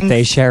at a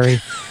birthday,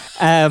 Sherry.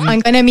 I'm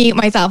going to mute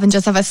myself and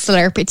just have a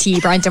slurp of tea,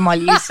 Brendan, while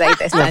you say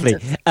this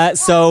sentence.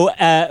 So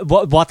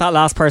what that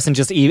last person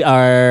just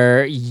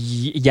emailed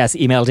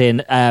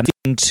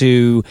in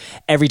to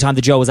every time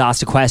that Joe was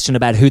asked a question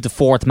about who the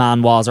fourth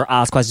man was, or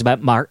asked questions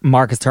about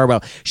Marcus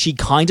Thirlwell, she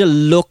kind of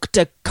looked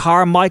at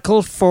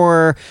Carmichael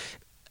for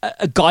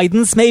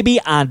guidance maybe,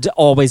 and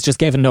always just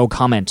gave a no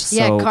comment.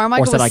 So,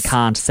 Carmichael or said I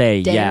can't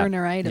say.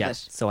 Her out of it.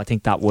 So I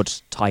think that would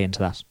tie into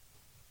that.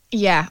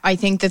 Yeah, I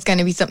think there's going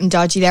to be something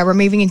dodgy there. We're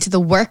moving into the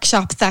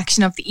workshop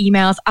section of the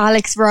emails.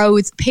 Alex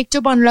Rhodes picked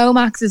up on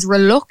Lomax's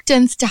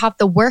reluctance to have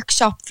the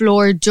workshop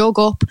floor dug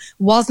up,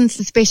 wasn't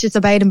suspicious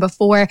about him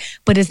before,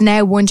 but is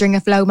now wondering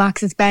if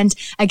Lomax is bent.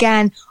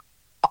 Again,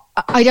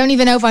 I don't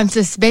even know if I'm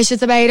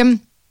suspicious about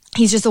him.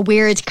 He's just a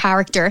weird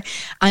character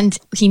and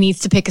he needs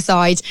to pick a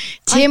side.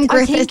 Tim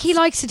Griffiths, I think he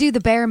likes to do the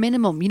bare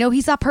minimum. You know,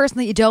 he's that person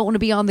that you don't want to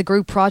be on the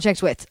group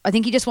project with. I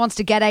think he just wants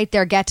to get out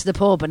there, get to the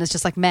pub, and it's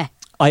just like meh.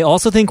 I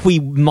also think we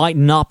might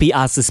not be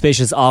as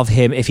suspicious of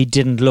him if he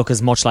didn't look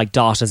as much like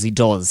Dot as he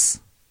does.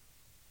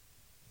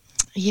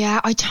 Yeah,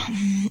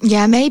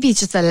 maybe he's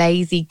just a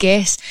lazy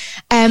git.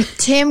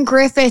 Tim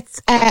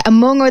Griffiths,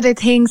 among other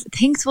things,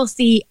 thinks we'll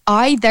see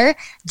either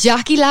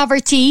Jackie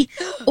Laverty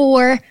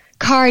or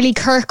Carly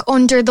Kirk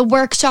under the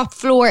workshop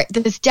floor.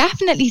 There's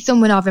definitely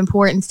someone of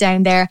importance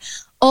down there.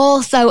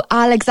 Also,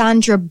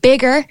 Alexandra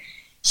Bigger.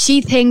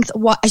 She thinks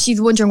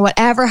she's wondering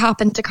whatever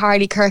happened to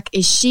Carly Kirk.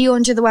 Is she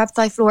under the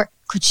website floor?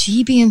 Could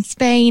she be in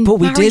Spain? But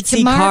we did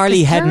see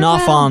Carly heading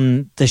off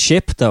on the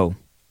ship, though.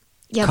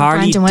 Yeah,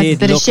 Carly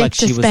did look like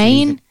she was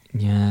Spain.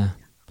 Yeah.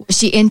 Was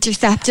she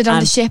intercepted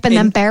on the ship and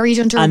then buried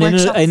under a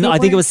workshop floor? I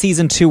think it was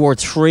season 2 or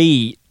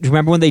 3.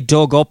 Remember when they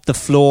dug up the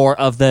floor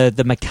of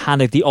the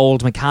mechanic, the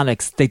old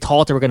mechanics? They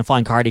thought they were going to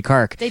find Carly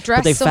Kirk. They dressed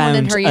but they someone found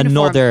in her uniform.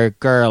 Another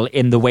girl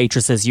in the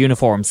waitress's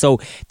uniform. So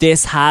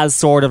this has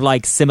sort of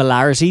like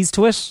similarities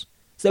to it,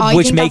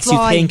 which makes you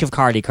think of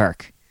Carly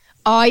Kirk.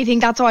 I think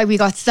that's why we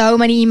got so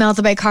many emails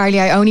about Carly.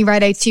 I only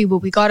read out 2, but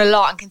we got a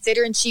lot. And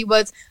considering she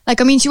was,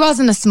 she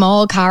wasn't a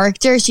small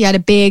character. She had a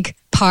big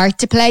part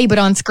to play, but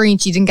on screen,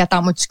 she didn't get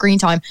that much screen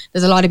time.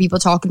 There's a lot of people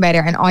talking about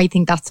her, and I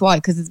think that's why,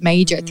 because it's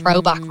major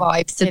throwback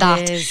vibes to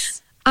that.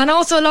 Is. And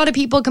also a lot of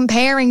people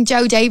comparing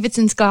Joe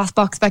Davidson's Glass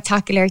Box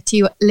Spectacular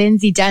to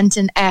Lindsay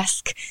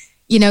Denton-esque.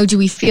 You know, do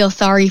we feel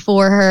sorry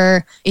for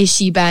her? Is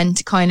she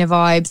bent kind of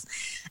vibes?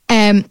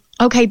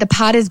 Okay, the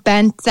Pat is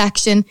bent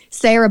section.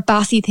 Sarah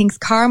Bassey thinks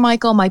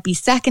Carmichael might be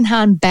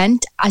secondhand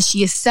bent as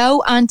she is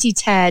so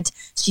anti-Ted.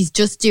 She's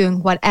just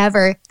doing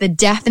whatever the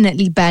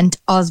definitely bent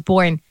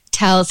Osborne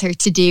tells her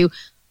to do.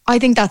 I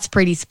think that's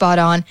pretty spot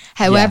on.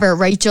 However,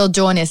 Rachel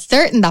Dunn is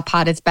certain that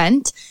Pat is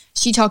bent.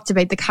 She talked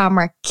about the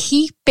camera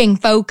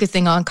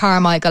focusing on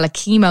Carmichael at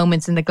key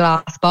moments in the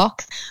glass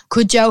box.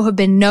 Could Joe have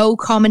been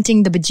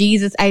commenting the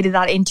bejesus out of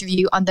that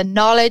interview on the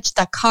knowledge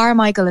that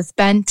Carmichael is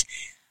bent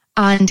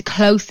and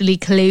closely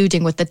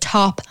colluding with the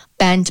top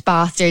bent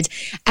bastard?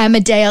 Emma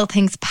Dale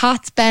thinks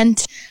Pat's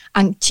bent,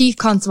 and Chief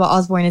Constable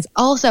Osborne is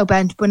also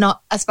bent, but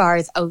not as far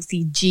as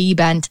OCG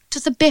bent,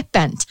 just a bit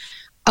bent.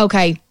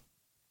 Okay,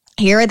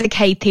 here are the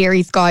Kate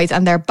theories, guys,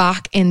 and they're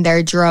back in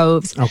their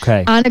droves.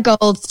 Okay. Anna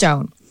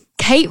Goldstone.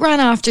 Kate ran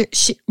after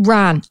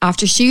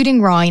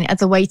shooting Ryan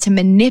as a way to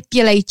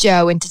manipulate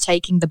Joe into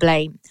taking the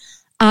blame.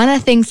 Anna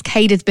thinks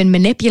Kate has been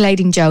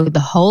manipulating Joe the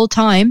whole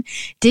time.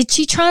 Did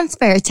she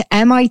transfer to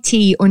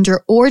MIT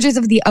under orders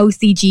of the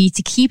OCG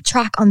to keep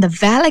track on the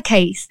Vela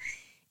case?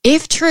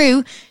 If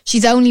true,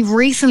 she's only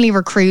recently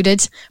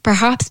recruited,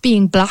 perhaps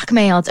being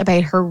blackmailed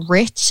about her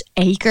Rich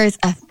Akers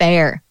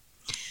affair.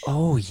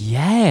 Oh,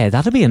 yeah.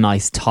 That'd be a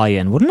nice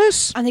tie-in, wouldn't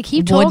it? And they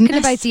keep talking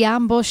about the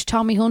ambush,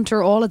 Tommy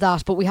Hunter, all of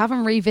that, but we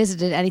haven't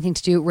revisited anything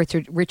to do with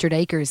Richard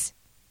Akers.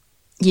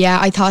 Yeah,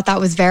 I thought that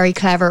was very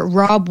clever.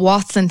 Rob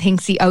Watson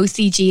thinks the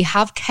OCG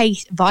have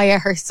Kate via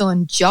her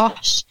son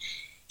Josh.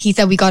 He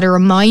said we got a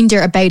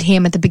reminder about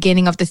him at the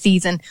beginning of the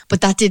season,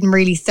 but that didn't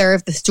really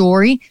serve the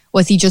story.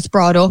 Was he just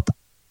brought up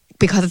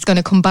because it's going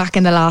to come back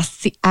in the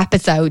last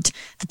episode,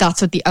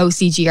 that's what the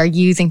OCG are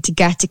using to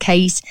get to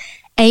Kate.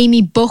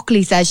 Amy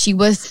Buckley says she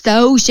was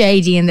so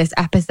shady in this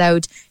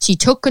episode. She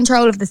took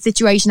control of the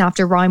situation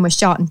after Ryan was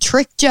shot and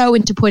tricked Joe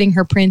into putting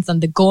her prints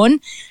on the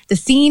gun. The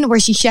scene where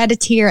she shed a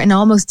tear and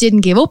almost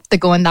didn't give up the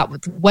gun, that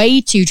was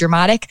way too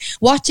dramatic.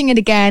 Watching it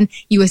again,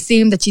 you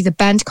assume that she's a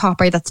bent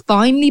copper that's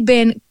finally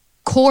been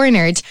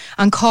cornered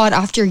and caught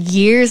after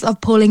years of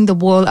pulling the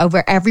wool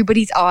over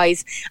everybody's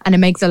eyes, and it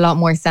makes a lot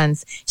more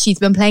sense. She's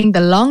been playing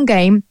the long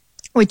game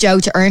with Joe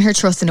to earn her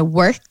trust, and it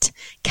worked.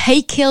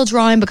 Kate killed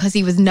Ryan because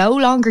he was no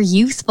longer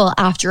useful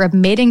after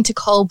admitting to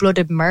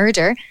cold-blooded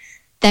murder,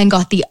 then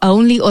got the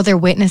only other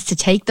witness to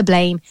take the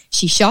blame.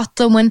 She shot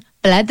someone,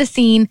 fled the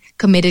scene,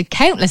 committed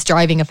countless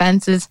driving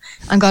offences,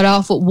 and got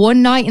off with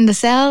one night in the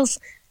cells.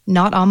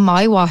 Not on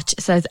my watch,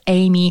 says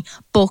Amy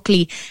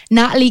Buckley.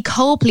 Natalie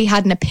Copley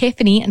had an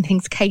epiphany and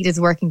thinks Kate is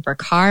working for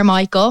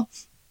Carmichael.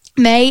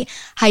 May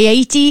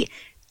Hayati,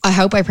 I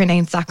hope I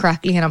pronounced that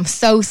correctly, and I'm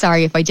so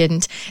sorry if I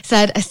didn't,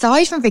 said,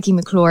 aside from Vicky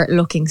McClure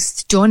looking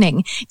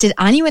stunning, did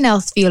anyone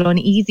else feel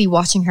uneasy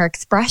watching her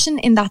expression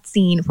in that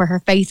scene where her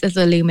face is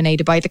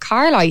illuminated by the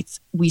car lights?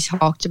 We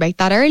talked about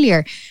that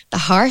earlier. The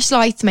harsh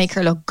lights make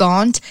her look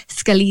gaunt,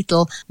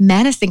 skeletal,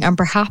 menacing, and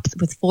perhaps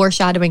with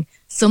foreshadowing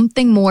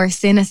something more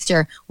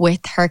sinister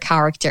with her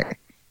character.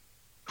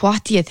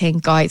 What do you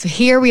think, guys?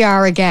 Here we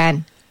are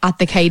again at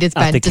the Kate is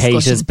Bent discussion.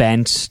 Kate is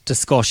Bent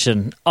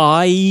discussion.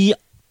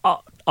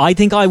 I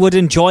think I would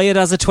enjoy it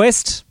as a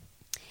twist.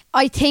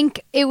 I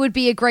think it would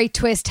be a great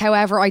twist.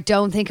 However, I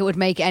don't think it would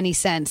make any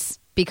sense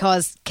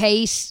because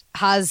Kate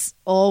has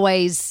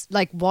always,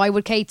 why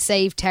would Kate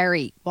save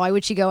Terry? Why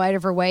would she go out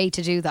of her way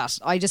to do that?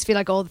 I just feel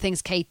like all the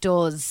things Kate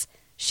does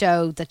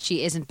show that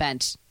she isn't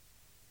bent.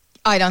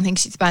 I don't think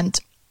she's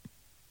bent.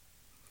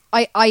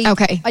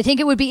 Okay. I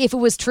think it would be, if it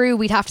was true,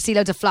 we'd have to see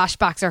loads of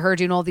flashbacks of her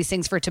doing all these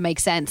things for it to make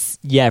sense.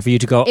 Yeah, for you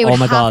to go, oh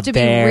my God,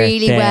 there,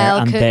 really there, well,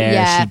 and there,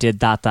 yeah. She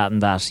did that,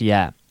 and that,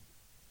 yeah.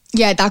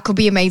 Yeah, that could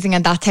be amazing,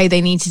 and that's how they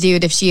need to do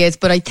it if she is.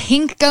 But I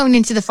think going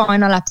into the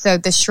final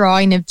episode, the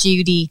Shrine of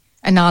Judy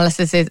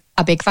analysis is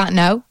a big fat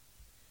no.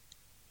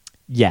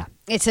 Yeah.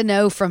 It's a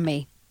no from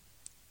me.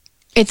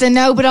 It's a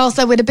no, but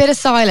also with a bit of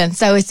silence,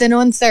 so it's an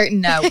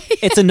uncertain no.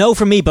 It's a no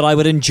from me, but I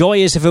would enjoy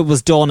it if it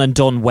was done and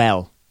done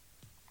well.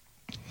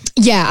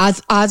 Yeah,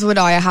 as would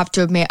I have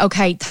to admit.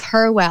 Okay,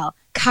 Thirlwell.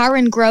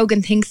 Karen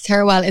Grogan thinks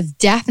Thirlwell is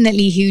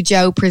definitely who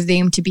Joe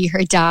presumed to be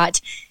her dad.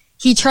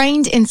 He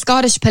trained in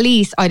Scottish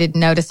police, I didn't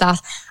notice that,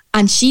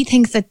 and she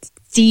thinks that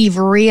Steve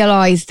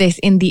realised this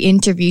in the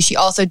interview. She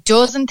also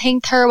doesn't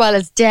think Thirlwell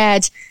is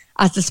dead,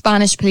 as the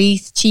Spanish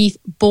police chief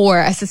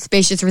bore a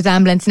suspicious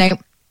resemblance. Now,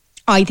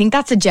 I think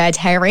that's a Jed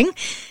herring.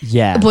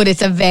 Yeah. But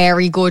it's a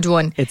very good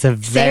one. It's a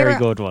very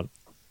good one.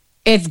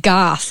 It's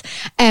gas.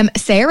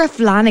 Sarah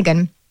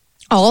Flanagan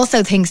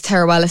also thinks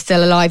Thirlwell is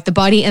still alive. The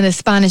body in the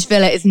Spanish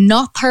villa is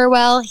not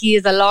Thirlwell. He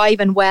is alive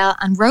and well.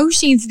 And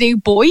Roisin's new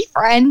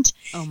boyfriend.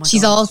 Oh my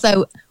She's God.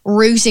 Also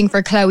rooting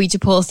for Chloe to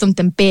pull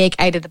something big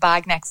out of the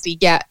bag next week.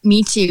 Yeah,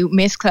 me too.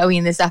 Miss Chloe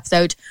in this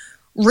episode.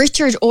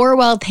 Richard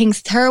Orwell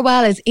thinks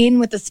Thirlwell is in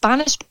with the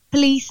Spanish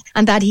police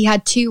and that he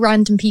had 2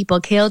 random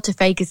people killed to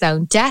fake his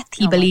own death.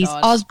 He believes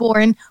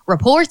Osborne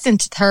reports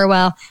into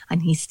Thirlwell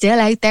and he's still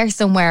out there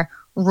somewhere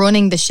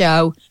running the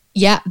show.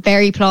 Yeah,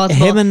 very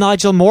plausible. Him and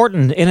Nigel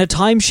Morton in a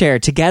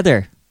timeshare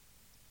together.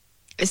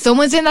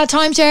 Someone's in that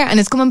timeshare and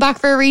it's coming back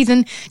for a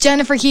reason.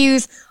 Jennifer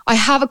Hughes, I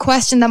have a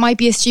question that might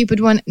be a stupid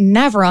one.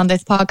 Never on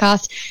this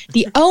podcast.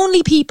 The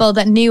only people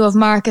that knew of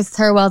Marcus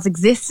Thirlwell's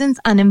existence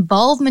and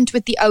involvement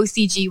with the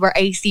OCG were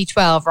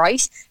AC12,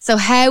 right? So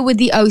how would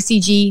the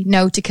OCG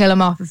know to kill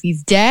him off if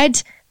he's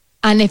dead?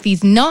 And if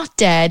he's not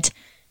dead,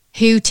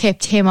 who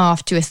tipped him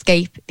off to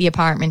escape the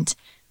apartment?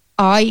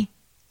 I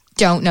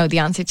don't know the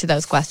answer to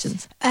those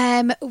questions.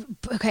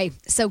 Okay,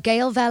 so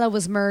Gail Vella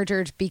was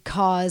murdered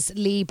because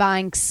Lee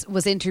Banks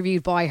was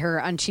interviewed by her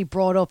and she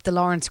brought up the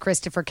Lawrence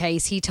Christopher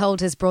case. He told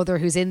his brother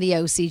who's in the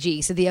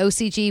OCG. So the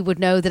OCG would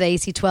know that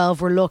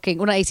AC12 were looking,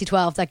 well not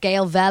AC12, that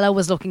Gail Vella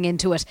was looking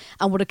into it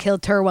and would have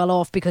killed Thirlwell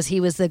off because he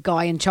was the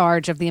guy in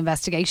charge of the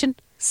investigation.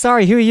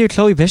 Sorry, who are you,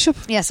 Chloe Bishop?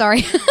 Yeah,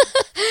 sorry.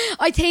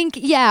 I think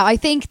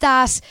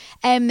that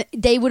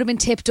they would have been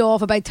tipped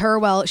off about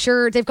Thirlwell.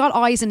 Sure, they've got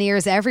eyes and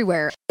ears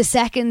everywhere. The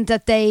second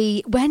that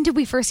when did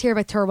we first hear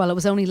about Thirlwell? It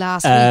was only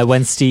last week.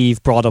 When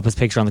Steve brought up his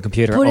picture on the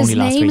computer, but only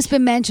last week. His name's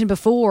been mentioned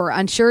before,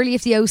 and surely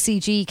if the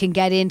OCG can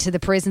get into the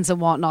prisons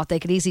and whatnot, they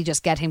could easily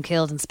just get him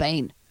killed in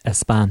Spain.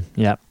 Spain,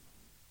 yeah.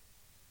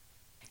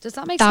 Does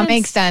that make sense? That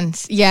makes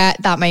sense. Yeah,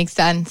 that makes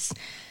sense.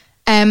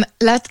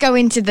 Let's go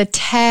into the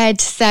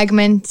TED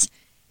segment.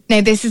 Now,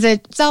 this is a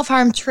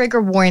self-harm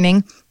trigger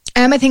warning.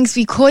 Emma thinks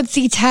we could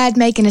see Ted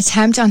make an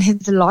attempt on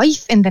his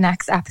life in the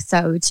next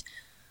episode.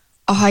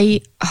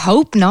 I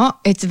hope not.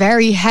 It's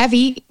very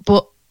heavy,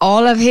 but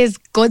all of his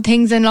good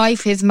things in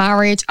life, his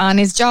marriage and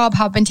his job,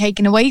 have been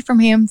taken away from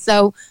him.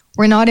 So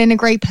we're not in a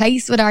great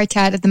place with our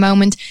Ted at the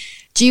moment.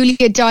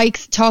 Julia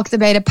Dykes talks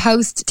about a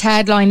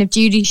post-Ted line of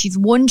duty. She's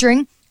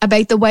wondering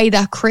about the way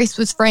that Chris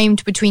was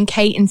framed between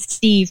Kate and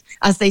Steve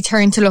as they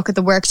turned to look at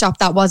the workshop.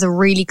 That was a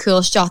really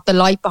cool shot. The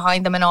light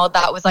behind them and all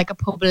that was like a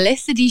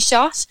publicity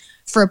shot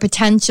for a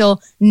potential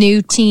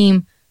new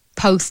team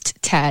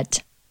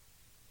post-Ted.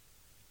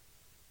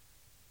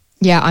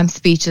 Yeah, I'm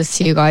speechless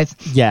to you guys.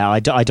 Yeah, I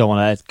don't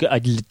want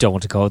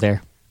to go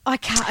there. I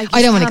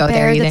don't want to go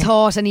there either. The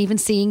thought, and even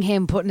seeing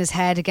him putting his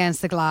head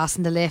against the glass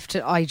in the lift,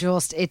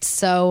 it's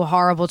so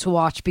horrible to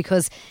watch,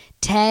 because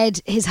Ted,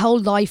 his whole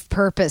life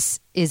purpose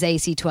is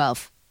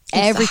AC12.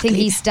 Exactly. Everything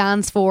he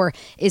stands for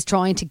is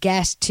trying to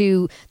get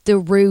to the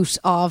root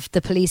of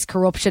the police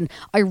corruption.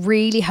 I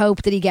really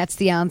hope that he gets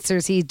the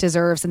answers he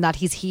deserves and that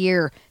he's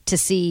here to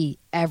see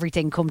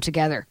everything come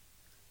together.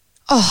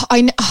 Oh,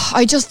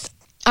 I just,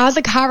 as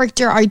a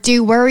character, I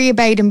do worry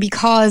about him,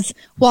 because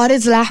what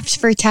is left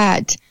for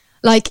Ted?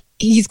 Like,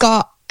 he's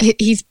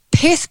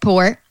piss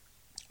poor,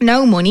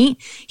 no money.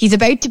 He's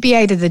about to be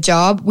out of the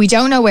job. We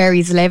don't know where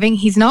he's living.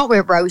 He's not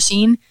with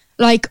Roisin.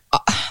 Like,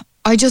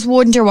 I just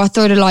wonder what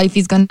sort of life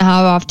he's going to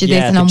have after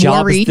this, and I'm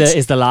worried. The job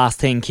is the last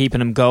thing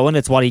keeping him going.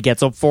 It's what he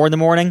gets up for in the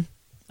morning,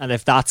 and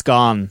if that's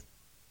gone,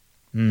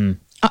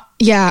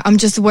 yeah, I'm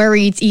just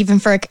worried, even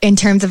in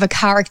terms of a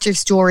character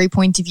story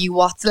point of view,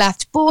 what's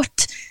left.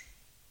 But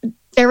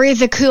there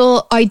is a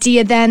cool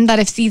idea then that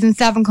if season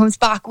 7 comes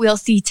back, we'll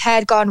see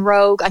Ted gone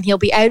rogue and he'll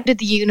be out of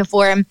the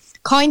uniform,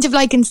 kind of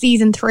like in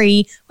season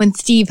 3 when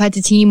Steve had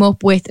to team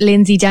up with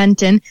Lindsay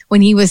Denton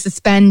when he was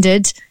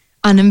suspended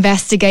and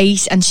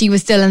investigate, and she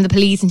was still in the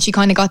police and she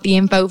kind of got the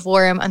info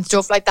for him and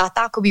stuff like that.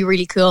 That could be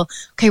really cool.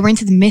 Okay, we're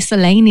into the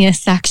miscellaneous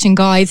section,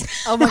 guys.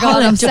 Oh my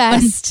God, I'm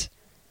obsessed.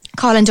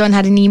 Colin Dunn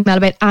had an email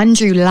about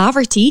Andrew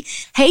Laverty.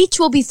 H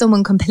will be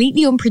someone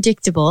completely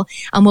unpredictable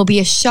and will be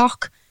a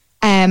shock.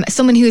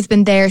 Someone who has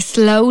been there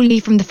slowly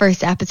from the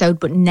first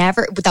episode, but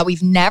that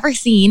we've never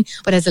seen,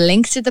 but has a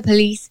link to the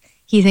police.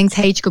 He thinks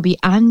H could be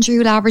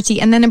Andrew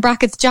Laverty, and then in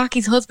brackets,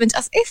 Jackie's husband,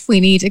 as if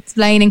we need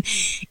explaining.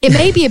 It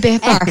may be a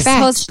bit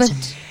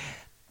far-fetched.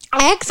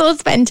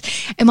 Ex-husband.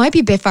 It might be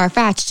a bit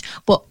far-fetched,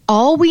 but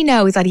all we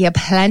know is that he had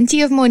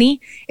plenty of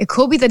money. It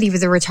could be that he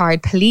was a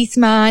retired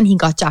policeman. He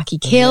got Jackie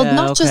killed,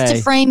 not just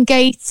to frame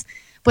Gates,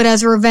 but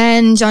as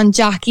revenge on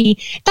Jackie.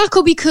 That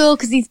could be cool,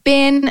 because he's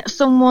been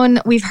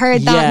someone, we've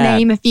heard that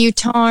name a few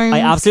times. I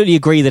absolutely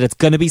agree that it's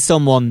going to be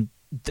someone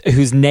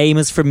whose name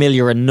is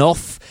familiar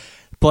enough,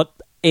 but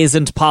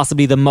isn't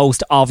possibly the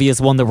most obvious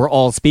one that we're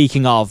all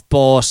speaking of.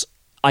 But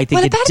I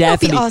think it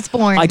definitely... Not be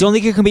Osborne. I don't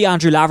think it can be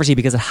Andrew Laverty,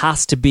 because it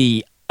has to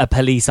be a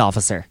police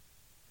officer.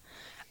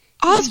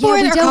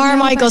 Osborne or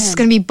Carmichael's is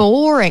going to be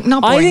boring.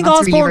 Not boring. I think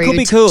Osborne could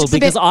be cool,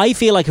 because I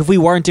feel like if we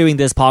weren't doing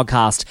this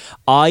podcast,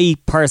 I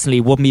personally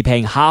wouldn't be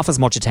paying half as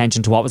much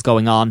attention to what was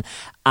going on,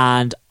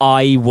 and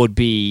I would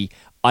be,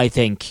 I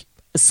think,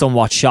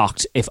 somewhat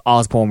shocked if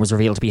Osborne was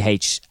revealed to be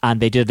H. And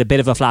they did a bit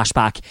of a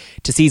flashback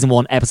to season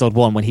 1, episode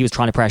 1, when he was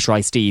trying to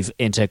pressurise Steve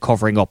into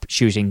covering up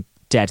shooting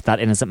dead that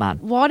innocent man.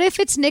 What if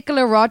it's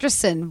Nicola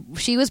Rogerson?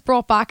 She was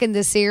brought back in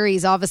this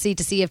series, obviously,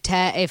 to see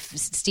if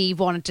Steve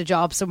wanted to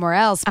job somewhere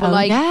else.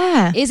 But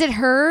is it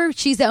her?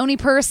 She's the only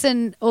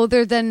person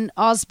other than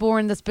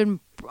Osborne that's been...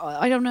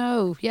 I don't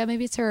know. Yeah,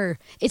 maybe it's her.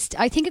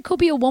 I think it could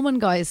be a woman,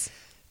 guys.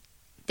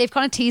 They've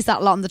kind of teased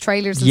that a lot in the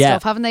trailers and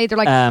stuff, haven't they? They're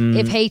like,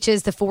 if H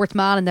is the 4th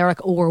man, and they're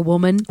like, or a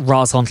woman.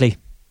 Roz Huntley.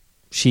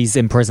 She's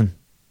in prison.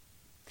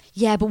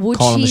 Yeah, but would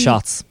calling she... the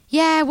shots.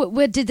 Yeah,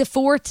 did the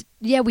 4th...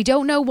 Yeah, we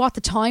don't know what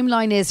the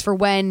timeline is for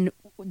when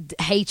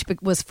H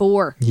was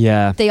 4.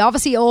 Yeah. They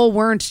obviously all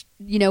weren't,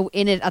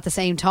 in it at the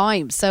same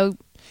time. So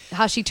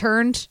has she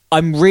turned?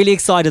 I'm really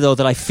excited, though,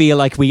 that I feel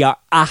like we are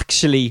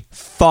actually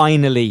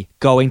finally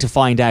going to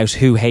find out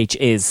who H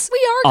is. We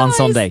are, on guys.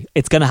 Sunday.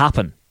 It's going to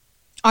happen.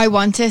 I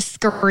want to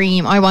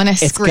scream. I want to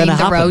scream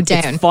the road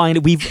down. It's fine.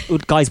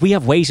 We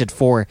have waited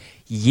for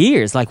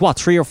years,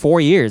 3 or 4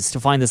 years to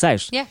find this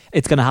out. Yeah.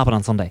 It's going to happen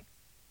on Sunday.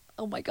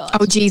 Oh my God.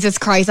 Oh Jesus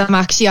Christ, I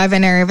have a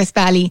nervous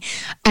belly.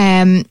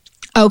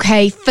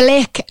 Okay,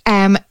 Flick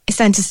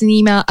sent us an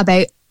email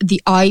about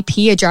the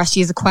IP address. She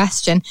has a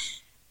question.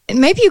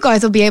 Maybe you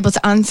guys will be able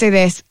to answer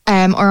this,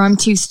 or I'm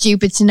too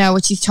stupid to know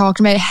what she's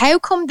talking about. How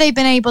come they've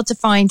been able to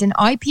find an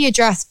IP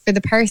address for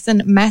the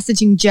person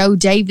messaging Joe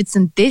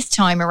Davidson this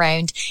time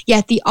around,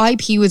 yet the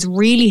IP was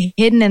really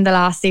hidden in the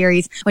last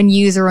series when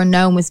user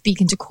unknown was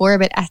speaking to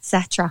Corbett,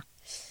 etc.?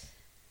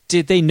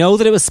 Did they know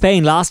that it was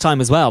Spain last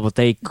time as well? But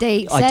they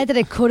said that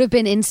it could have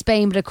been in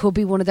Spain, but it could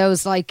be one of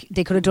those, they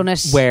could have done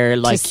it where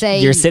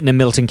you're sitting in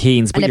Milton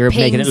Keynes, but you're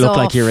making it look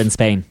like you're in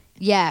Spain.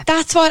 Yeah.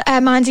 That's what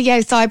Amanda Yao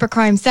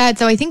Cybercrime said.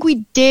 So I think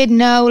we did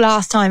know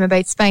last time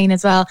about Spain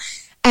as well.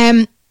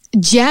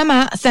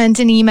 Gemma sent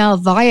an email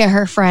via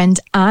her friend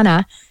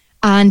Anna,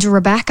 And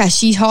Rebecca,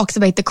 she talks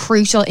about the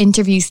crucial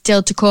interviews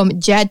still to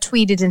come. Jed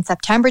tweeted in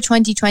September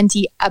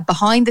 2020 a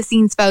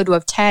behind-the-scenes photo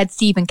of Ted,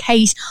 Steve and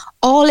Kate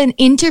all in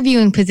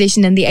interviewing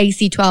position in the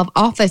AC12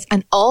 office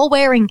and all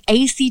wearing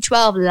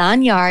AC12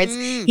 lanyards.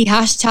 He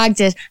hashtagged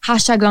it,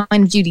 hashtag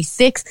Line of Duty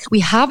 6. We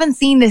haven't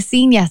seen this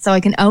scene yet, so I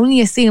can only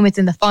assume it's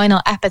in the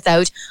final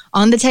episode.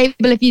 On the table,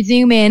 if you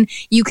zoom in,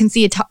 you can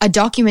see a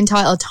document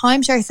titled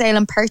Timeshare Sale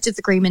and Purchase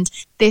Agreement.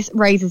 This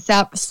raises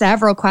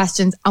several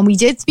questions, and we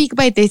did speak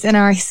about this in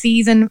our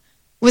season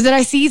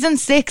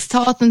 6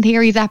 Thoughts and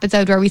Theories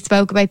episode where we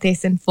spoke about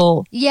this in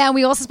full. Yeah, and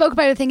we also spoke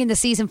about it, I think, in the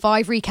season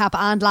 5 recap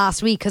and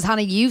last week, because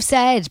Hannah, you've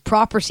said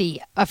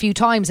property a few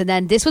times, and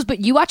then this was, but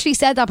you actually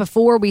said that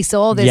before we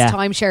saw this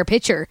timeshare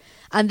picture.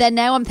 And then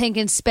now I'm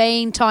thinking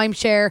Spain,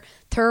 timeshare,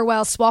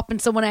 Thurwell swapping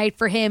someone out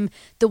for him,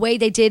 the way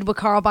they did with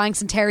Carl Banks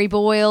and Terry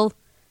Boyle.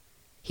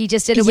 He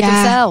just did it with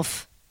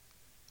himself.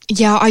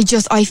 Yeah,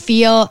 I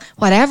feel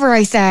whatever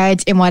I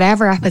said in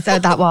whatever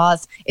episode that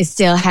was is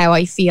still how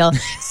I feel.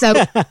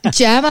 So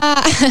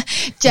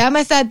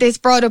Gemma said this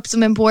brought up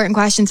some important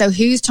questions. So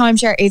whose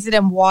timeshare is it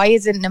and why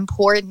is it an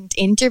important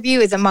interview?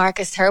 Is it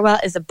Marcus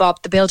Thurwell? Is it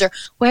Bob the Builder?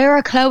 Where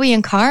are Chloe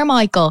and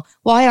Carmichael?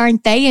 Why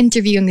aren't they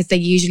interviewing as they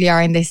usually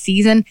are in this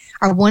season?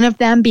 Are one of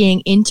them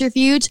being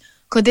interviewed?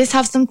 Could this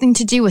have something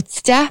to do with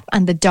Steph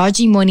and the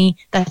dodgy money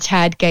that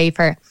Ted gave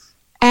her?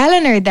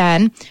 Eleanor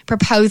then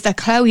proposed that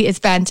Chloe is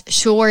bent.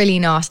 Surely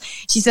not.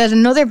 She said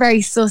another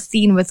very sus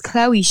scene was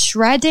Chloe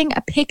shredding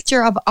a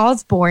picture of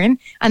Osborne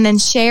and then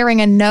sharing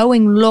a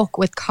knowing look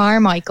with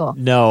Carmichael.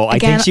 No, I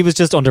think she was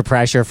just under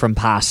pressure from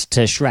Pat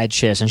to shred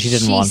shit and she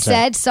didn't want to. She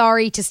said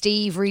sorry to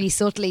Steve really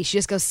subtly. She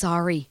just goes,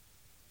 sorry.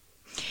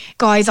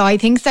 Guys, I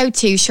think so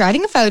too.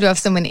 Shredding a photo of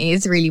someone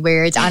is really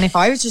weird. And if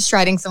I was just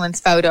shredding someone's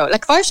photo,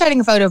 like if I was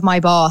shredding a photo of my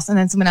boss and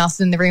then someone else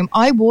in the room,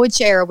 I would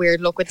share a weird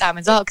look with them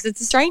as well, because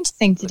it's a strange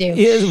thing to do.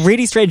 It's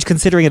really strange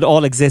considering it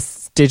all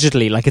exists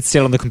digitally. Like it's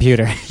still on the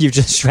computer. You've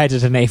just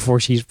shredded an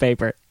A4 sheet of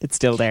paper. It's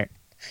still there.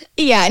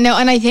 Yeah, no,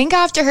 and I think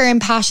after her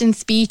impassioned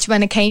speech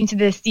when it came to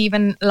the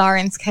Stephen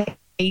Lawrence case,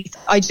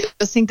 I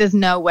just think there's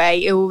no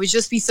way. It would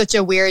just be such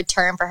a weird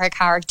turn for her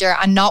character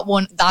and not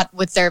one that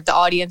would serve the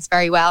audience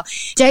very well.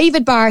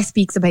 David Barr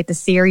speaks about the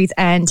series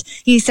and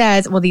he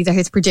says, well, these are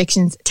his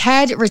predictions.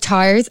 Ted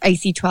retires,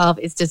 AC12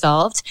 is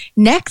dissolved.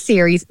 Next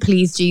series,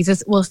 Please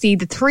Jesus, we'll see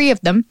the three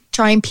of them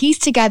try and piece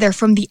together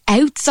from the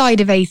outside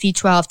of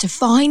AC12 to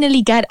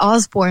finally get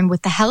Osborne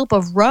with the help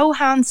of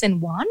Rohan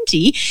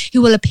Sinwandi,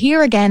 who will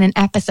appear again in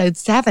episode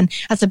 7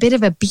 as a bit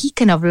of a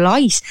beacon of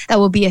light that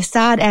will be a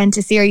sad end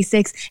to series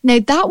 6. Now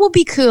that would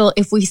be cool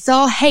if we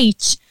saw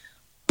H,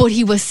 but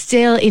he was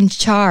still in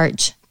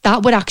charge.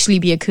 That would actually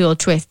be a cool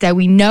twist. That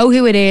we know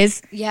who it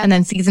is, and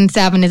then season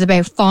 7 is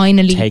about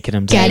finally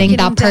getting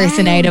that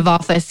person out of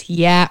office.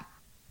 Yeah.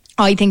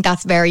 I think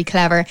that's very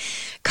clever.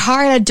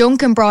 Carla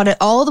Duncan brought it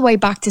all the way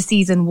back to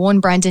season 1.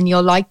 Brendan,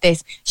 you'll like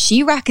this.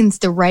 She reckons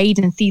the raid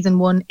in season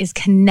 1 is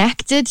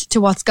connected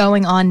to what's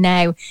going on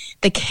now.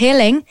 The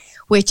killing,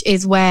 which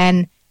is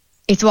when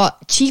it's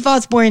what Chief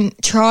Osborne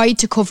tried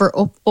to cover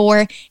up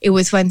for. It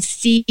was when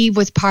Steve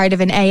was part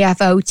of an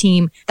AFO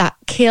team that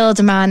killed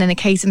a man in a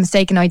case of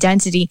mistaken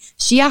identity.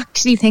 She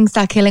actually thinks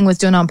that killing was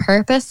done on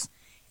purpose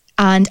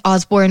and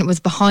Osborne was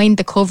behind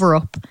the cover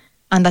up.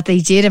 And that they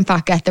did in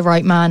fact get the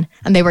right man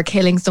and they were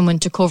killing someone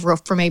to cover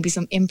up for maybe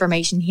some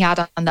information he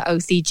had on the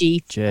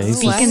OCG.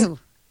 Wow.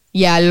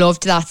 Yeah, I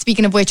loved that.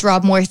 Speaking of which,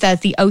 Rob Moore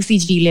says the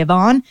OCG live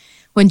on.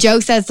 When Joe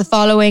says the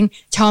following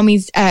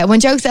Tommy's death,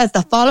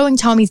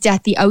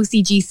 the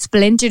OCG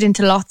splintered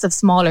into lots of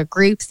smaller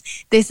groups.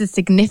 This is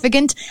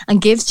significant and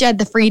gives Jed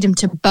the freedom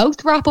to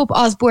both wrap up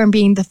Osborne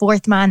being the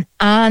fourth man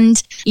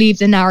and leave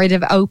the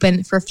narrative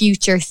open for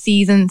future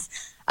seasons.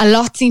 A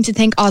lot seem to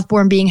think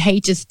Osborne being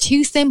H is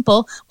too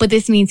simple, but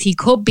this means he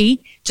could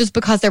be. Just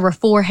because there were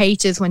 4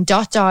 H's when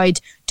Dot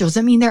died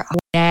doesn't mean they're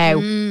now.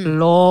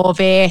 Love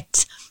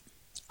it.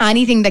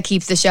 Anything that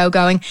keeps the show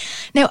going.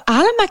 Now,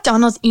 Alan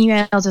McDonald's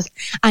emailed us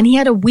and he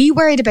had a wee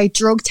word about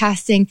drug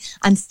testing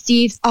and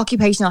Steve's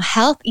occupational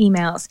health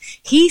emails.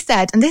 He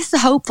said, and this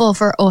is hopeful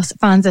for us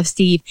fans of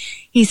Steve,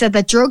 he said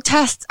that drug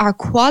tests are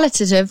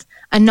qualitative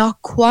and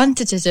not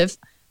quantitative.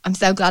 I'm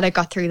so glad I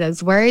got through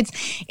those words.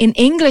 In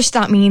English,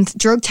 that means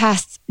drug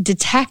tests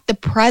detect the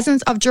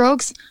presence of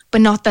drugs,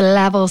 but not the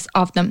levels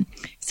of them.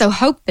 So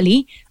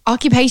hopefully,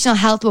 occupational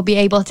health will be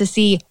able to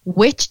see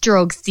which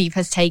drugs Steve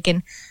has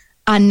taken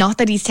and not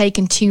that he's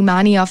taken too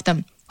many of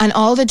them. And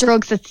all the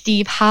drugs that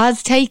Steve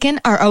has taken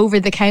are over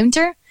the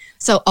counter.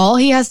 So all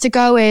he has to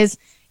go is,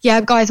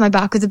 yeah, guys, my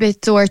back was a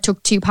bit sore,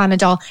 took 2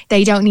 Panadol.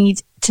 They don't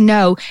need to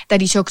know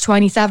that he took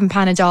 27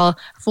 Panadol,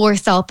 4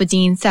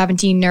 Solpadeine,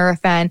 17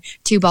 Nurofen,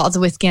 2 bottles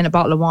of whiskey and a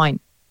bottle of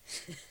wine.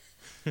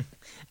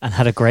 And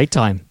had a great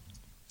time.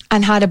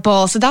 And had a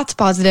ball. So that's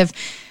positive.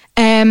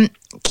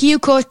 Q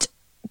Cut,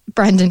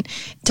 Brendan,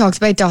 talks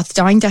about Dot's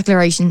dying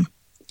declaration.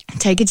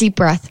 Take a deep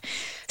breath.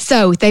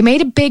 So they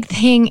made a big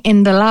thing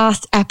in the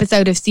last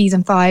episode of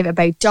season 5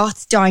 about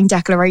Dot's dying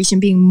declaration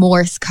being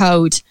Morse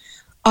code.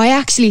 I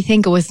actually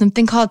think it was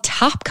something called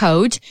tap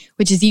code,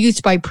 which is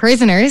used by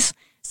prisoners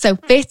So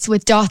Fitz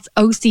with dots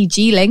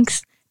OCG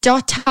links.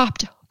 Dot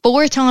tapped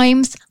 4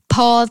 times,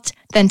 paused,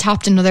 then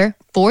tapped another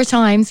 4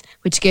 times,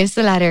 which gives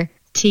the letter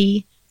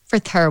T for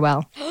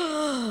Thirlwell.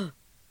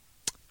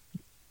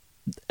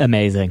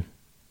 Amazing.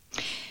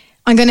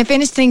 I'm going to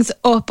finish things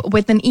up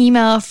with an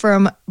email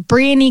from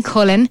Brianny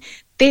Cullen.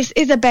 This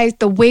is about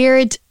the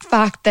weird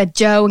fact that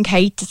Joe and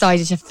Kate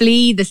decided to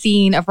flee the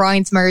scene of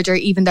Ryan's murder,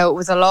 even though it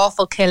was a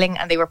lawful killing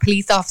and they were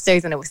police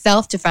officers and it was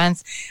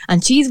self-defense.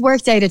 And she's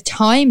worked out a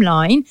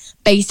timeline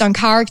based on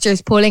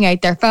characters pulling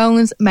out their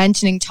phones,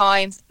 mentioning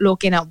times,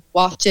 looking at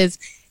watches.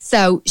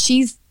 So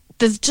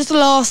there's just a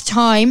lost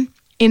time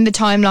in the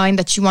timeline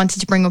that she wanted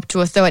to bring up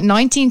to us. So at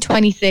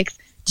 1926,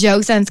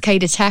 Joe sends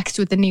Kate a text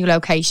with the new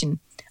location.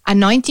 At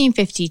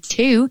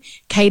 1952,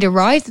 Kate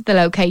arrives at the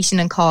location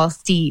and calls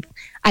Steve.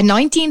 At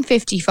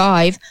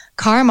 1955,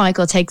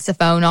 Carmichael takes the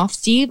phone off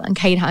Steve and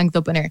Kate hangs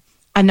up on her.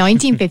 At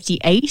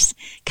 1958,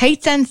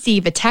 Kate sends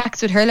Steve a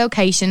text with her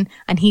location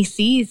and he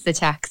sees the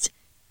text.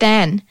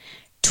 Then,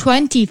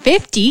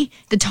 2050,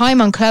 the time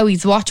on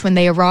Chloe's watch when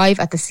they arrive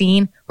at the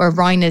scene where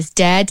Ryan is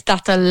dead.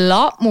 That's a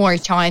lot more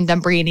time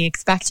than Brianny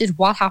expected.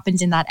 What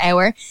happened in that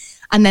hour?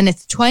 And then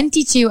it's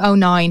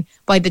 22:09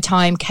 by the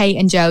time Kate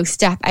and Joe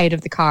step out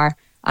of the car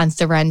and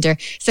surrender.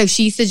 So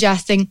she's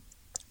suggesting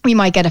we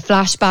might get a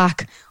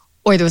flashback,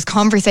 or there was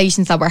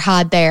conversations that were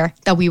had there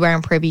that we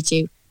weren't privy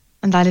to.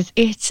 And that is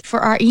it for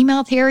our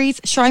email theories.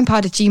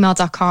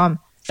 shrinepod@gmail.com.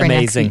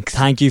 Amazing.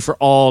 Thank you for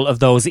all of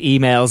those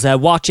emails.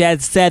 Watch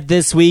Ed said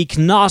this week,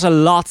 not a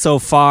lot so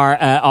far,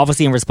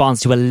 obviously in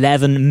response to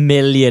 11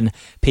 million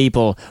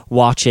people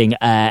watching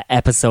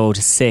episode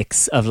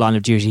 6 of Line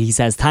of Duty. He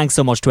says, thanks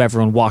so much to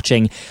everyone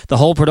watching. The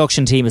whole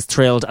production team is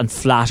thrilled and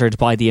flattered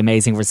by the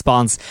amazing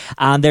response.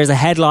 And there's a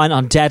headline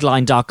on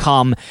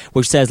Deadline.com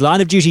which says,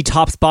 Line of Duty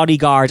tops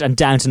Bodyguard and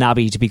Downton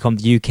Abbey to become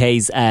the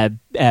UK's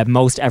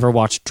most ever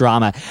watched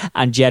drama.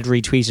 And Jed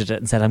retweeted it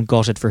and said, I'm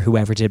gutted for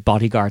whoever did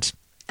Bodyguard.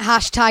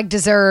 Hashtag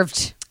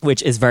deserved.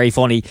 Which is very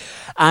funny.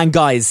 And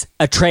guys,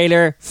 a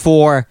trailer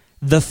for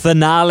the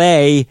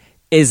finale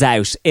is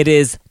out. It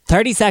is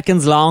 30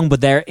 seconds long,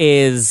 but there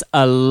is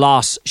a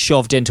lot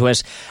shoved into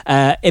it.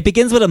 It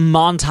begins with a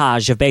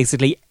montage of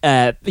basically,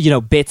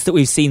 bits that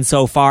we've seen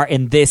so far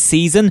in this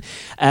season.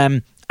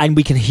 And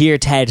we can hear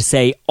Ted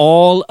say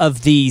all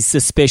of these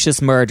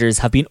suspicious murders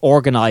have been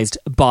organised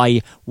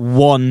by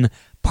one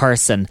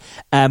person.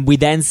 We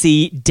then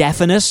see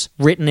definite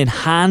written in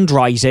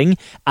handwriting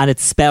and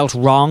it's spelt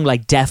wrong,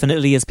 like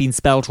definitely has been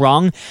spelt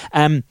wrong.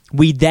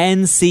 We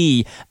then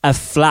see a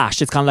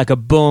flash. It's kind of like a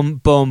boom,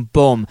 boom,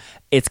 boom.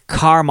 It's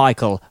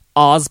Carmichael,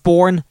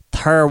 Osborne,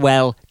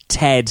 Thirlwell,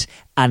 Ted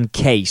and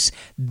Kate.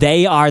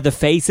 They are the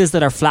faces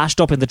that are flashed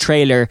up in the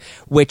trailer,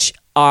 which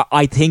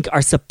I think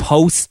are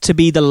supposed to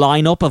be the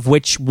lineup of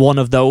which one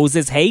of those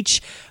is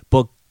H,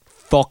 but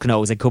fuck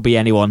knows, it could be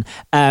anyone.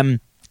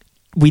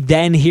 We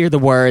then hear the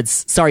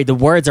words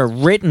are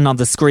written on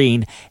the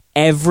screen.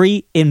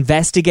 Every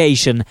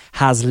investigation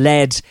has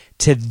led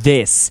to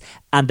this.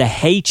 And the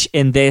H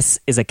in this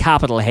is a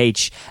capital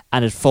H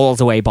and it falls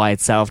away by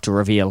itself to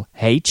reveal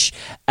H.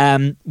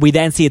 We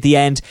then see at the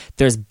end,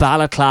 there's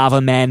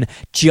balaclava men,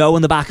 Joe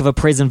in the back of a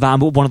prison van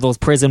with one of those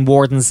prison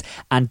wardens,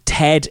 and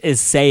Ted is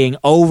saying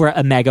over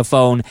a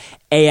megaphone,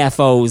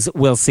 AFOs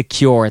will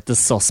secure the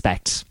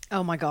suspect.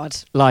 Oh my God.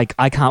 Like,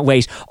 I can't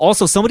wait.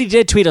 Also, somebody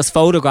did tweet us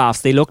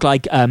photographs. They look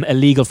like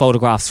illegal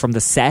photographs from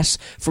the set,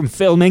 from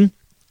filming.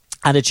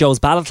 And it shows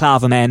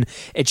balaclava men.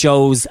 It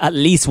shows at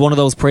least one of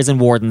those prison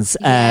wardens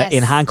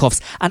in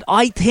handcuffs. And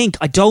I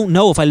don't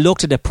know if I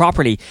looked at it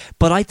properly,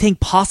 but I think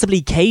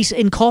possibly Kate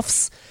in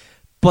cuffs.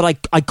 But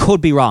I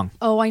could be wrong.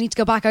 Oh, I need to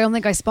go back. I don't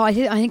think I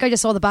spotted. I think I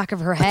just saw the back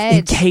of her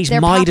head. Kate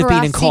They're might have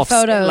been in cuffs.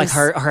 Photos. Like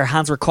her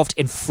hands were cuffed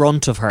in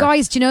front of her.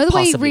 Guys, do you know the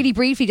Possibly. way, really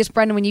briefly, just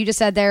Brendan, when you just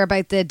said there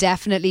about the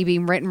definitely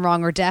being written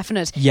wrong or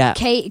definite? Yeah.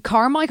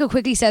 Carmichael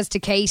quickly says to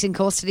Kate in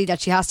custody that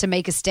she has to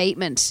make a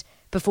statement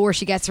before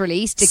she gets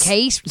released. Did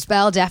Kate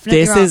spell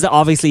definitely wrong? This is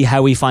obviously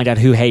how we find out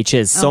who H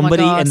is.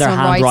 Somebody in their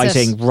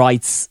handwriting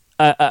writes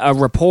a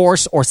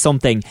report or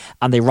something,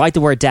 and they write the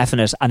word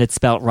definite and it's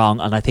spelt wrong,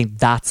 and I think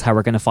that's how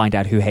we're going to find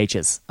out who H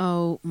is.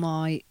 Oh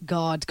my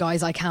God,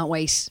 guys, I can't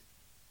wait.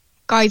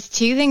 Guys,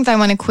 2 things I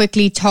want to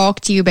quickly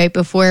talk to you about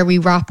before we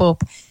wrap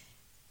up.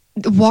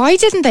 Why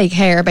didn't they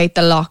care about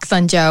the locks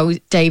on Joe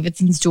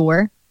Davidson's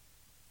door?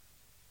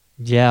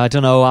 Yeah, I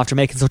don't know. After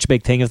making such a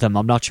big thing of them,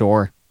 I'm not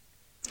sure.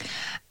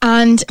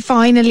 And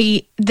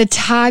finally, the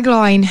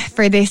tagline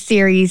for this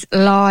series,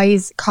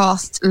 lies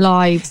cost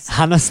lives.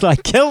 Hannah's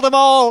like, kill them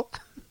all.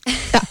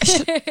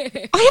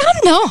 I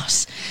am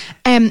not.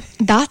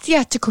 That's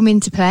yet to come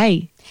into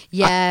play.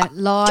 Yeah,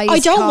 lies. I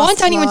don't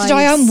want anyone to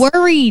die. I'm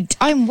worried.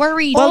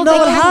 Well,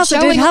 no, it has.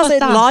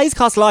 Lies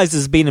cost lives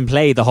has been in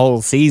play the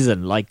whole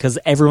season, like, because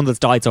everyone that's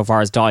died so far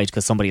has died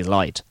because somebody has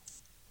lied.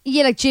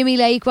 Yeah, like Jimmy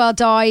Lakewell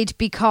died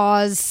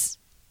because,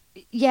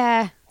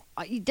 yeah,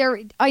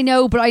 I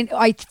know, but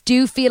I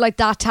do feel like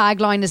that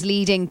tagline is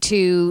leading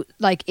to,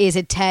 like, is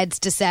it Ted's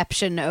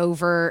deception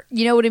over,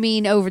 you know what I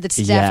mean, over the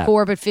Steph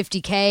Corbett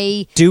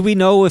 50k? Do we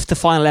know if the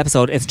final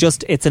episode,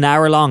 it's an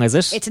hour long, is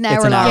it? It's an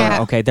hour long.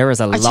 Yeah. Okay, there is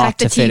a lot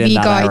to fit in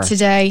that hour. I checked the TV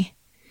guide today.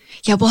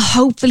 Yeah, well,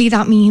 hopefully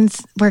that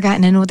means we're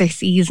getting another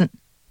season.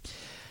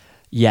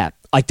 Yeah,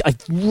 I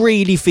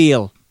really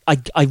feel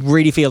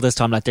this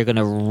time like they're going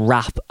to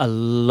wrap a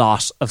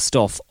lot of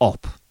stuff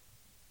up.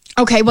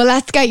 Okay, well,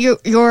 let's get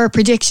your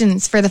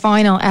predictions for the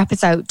final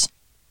episode.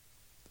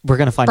 We're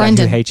going to find out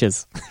who H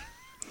is.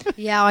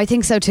 Yeah, I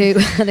think so too.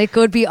 And it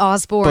could be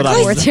Osborne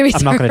or Jimmy Thurwell.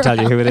 I'm not going to tell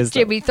you who it is.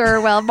 Jimmy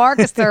Thurwell,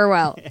 Marcus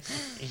Thurwell.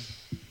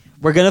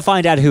 We're going to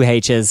find out who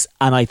H is,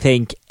 and I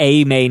think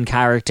a main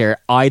character,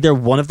 either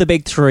one of the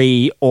big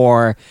three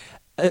or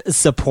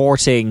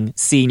supporting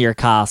senior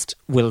cast,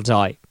 will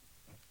die.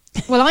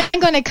 Well, I'm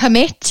going to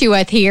commit to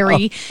a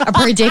theory, a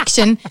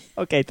prediction.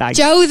 Okay, thanks.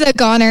 Joe's a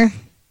goner.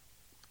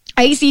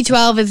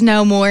 AC-12 is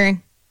no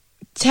more.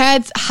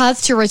 Ted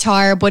has to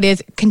retire, but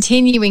is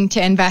continuing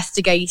to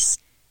investigate.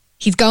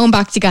 He's going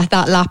back to get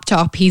that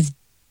laptop. He's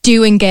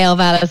doing Gail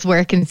Vella's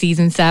work in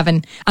season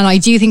 7. And I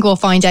do think we'll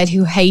find out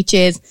who H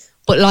is.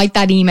 But like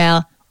that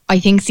email,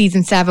 I think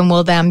season 7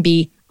 will then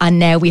be, and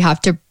now we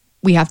have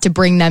to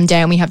bring them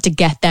down. We have to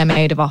get them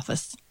out of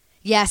office.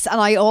 Yes, and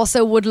I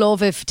also would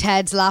love if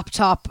Ted's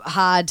laptop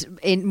had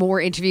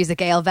more interviews that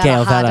Gail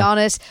Vella had on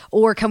it.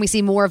 Or can we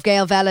see more of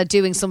Gail Vella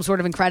doing some sort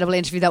of incredible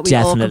interview that we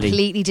all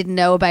completely didn't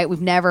know about, we've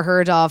never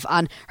heard of,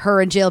 and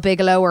her and Jill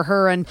Bigelow or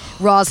her and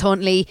Roz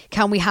Huntley?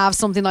 Can we have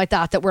something like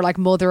that we're like,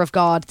 Mother of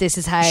God, this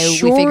is how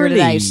we figured it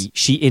out?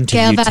 She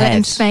interviewed Gail Vella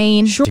in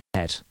Spain.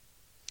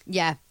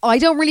 Yeah, I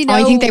don't really know.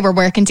 I think they were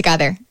working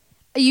together.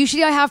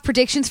 Usually I have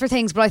predictions for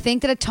things, but I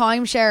think that a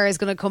timeshare is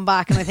going to come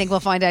back and I think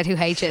we'll find out who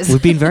H is.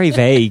 We've been very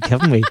vague,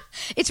 haven't we?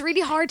 It's really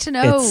hard to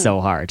know. It's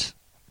so hard.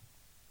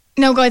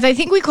 No, guys, I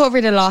think we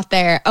covered a lot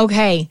there.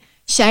 Okay,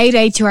 shout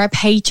out to our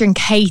patron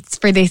Kates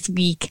for this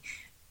week.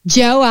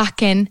 Joe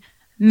Atkin,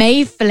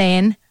 Maeve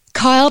Flynn,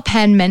 Kyle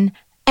Penman,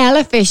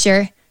 Ella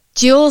Fisher,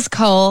 Jules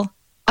Cole,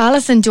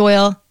 Alison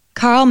Doyle,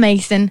 Carl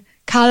Mason,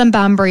 Callum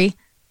Bambury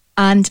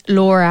and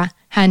Laura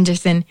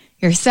Henderson.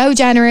 You're so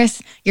generous.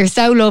 You're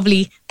so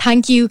lovely.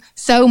 Thank you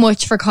so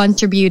much for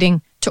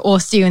contributing to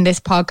us doing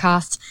this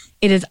podcast.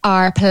 It is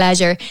our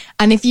pleasure.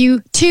 And if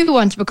you too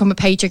want to become a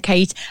patron,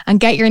 Kate, and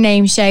get your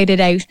name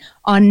shouted out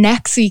on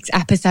next week's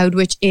episode,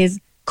 which is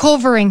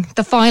covering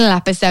the final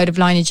episode of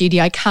Line of Duty,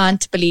 I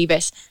can't believe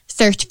it.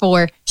 Search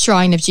for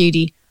Shrine of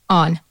Duty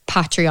on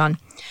Patreon.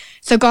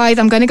 So guys,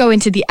 I'm going to go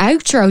into the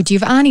outro. Do you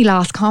have any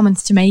last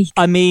comments to make?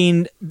 I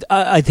mean,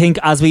 I think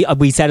as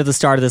we said at the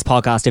start of this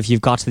podcast, if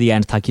you've got to the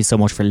end, thank you so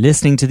much for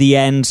listening to the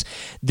end.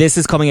 This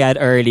is coming out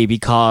early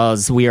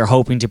because we are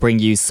hoping to bring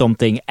you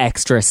something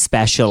extra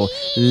special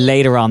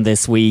later on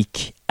this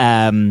week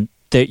that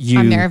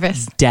you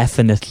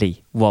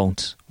definitely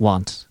won't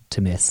want to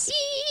miss.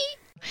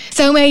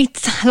 So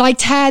mates, like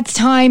Ted's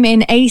time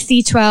in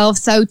AC-12,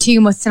 so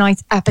too must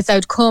tonight's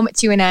episode come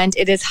to an end.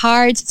 It is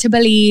hard to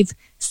believe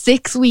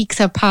 6 weeks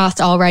have passed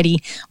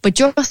already, but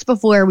just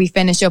before we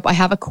finish up, I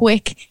have a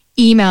quick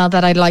email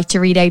that I'd like to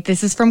read out.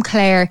 This is from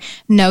Claire,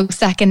 no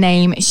second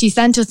name. She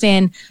sent us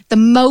in the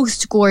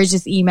most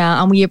gorgeous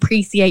email and we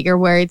appreciate your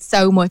words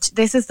so much.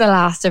 This is the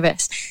last of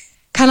it.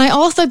 Can I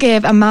also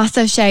give a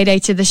massive shout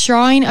out to the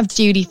Shrine of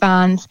Duty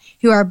fans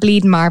who are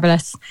bleeding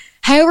marvellous.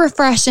 How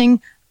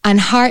refreshing and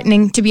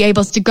heartening to be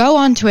able to go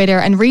on Twitter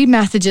and read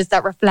messages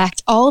that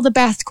reflect all the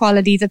best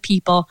qualities of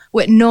people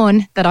with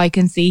none that I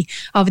can see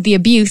of the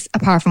abuse,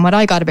 apart from what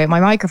I got about my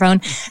microphone,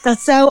 that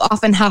so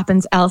often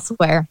happens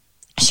elsewhere.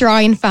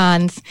 Shrine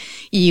fans,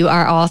 you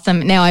are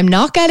awesome. Now, I'm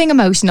not getting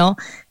emotional.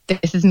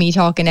 This is me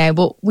talking now,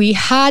 but we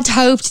had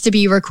hoped to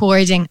be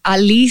recording at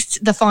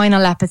least the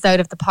final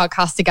episode of the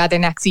podcast together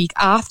next week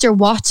after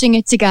watching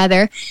it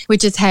together,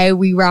 which is how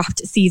we wrapped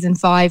season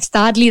 5.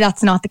 Sadly,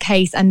 that's not the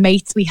case. And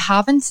mates, we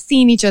haven't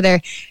seen each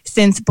other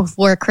since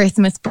before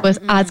Christmas. But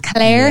as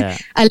Claire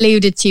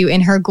alluded to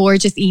in her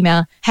gorgeous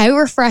email, how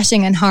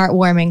refreshing and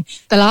heartwarming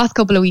the last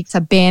couple of weeks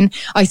have been.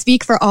 I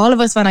speak for all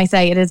of us when I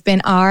say it has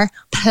been our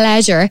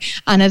pleasure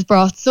and has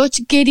brought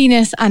such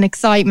giddiness and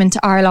excitement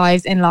to our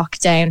lives in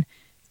lockdown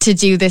to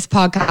do this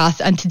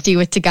podcast and to do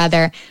it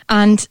together.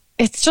 And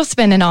it's just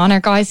been an honour,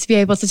 guys, to be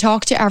able to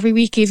talk to you every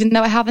week, even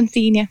though I haven't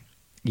seen you.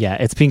 Yeah,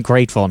 it's been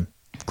great fun.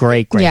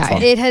 Great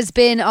fun. It has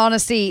been,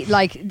 honestly,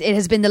 like, it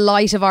has been the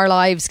light of our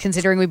lives,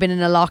 considering we've been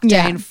in a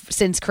lockdown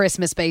since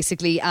Christmas,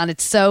 basically. And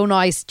it's so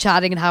nice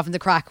chatting and having the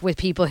crack with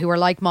people who are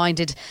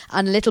like-minded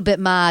and a little bit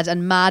mad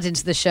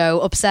into the show,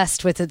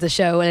 obsessed with the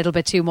show a little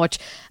bit too much.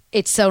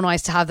 It's so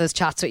nice to have those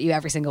chats with you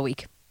every single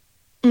week.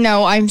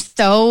 No, I'm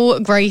so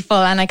grateful,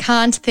 and I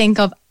can't think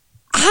of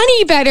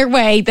any better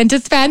way than to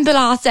spend the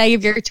last day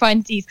of your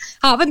 20s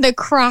having the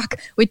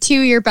crack with 2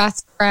 of your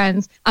best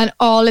friends and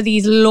all of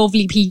these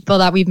lovely people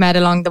that we've met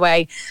along the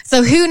way.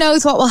 So who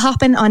knows what will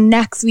happen on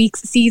next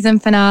week's season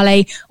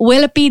finale?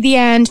 Will it be the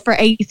end for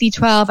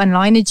AC-12 and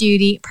Line of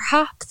Duty?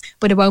 Perhaps,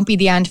 but it won't be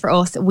the end for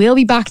us. We'll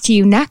be back to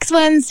you next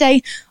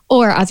Wednesday,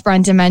 or as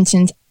Brendan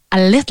mentioned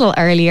a little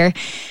earlier,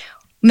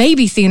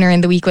 maybe sooner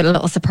in the week with a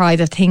little surprise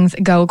if things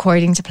go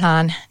according to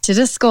plan, to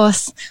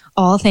discuss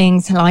all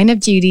things Line of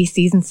Duty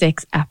Season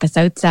 6,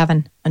 Episode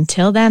 7.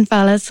 Until then,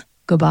 fellas,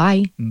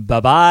 goodbye.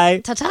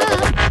 Bye-bye.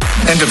 Ta-ta.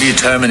 Interview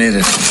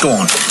terminated. Go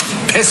on.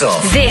 Piss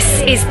off.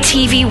 This is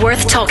TV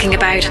worth talking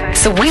about.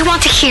 So we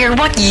want to hear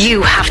what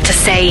you have to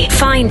say.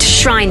 Find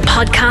Shrine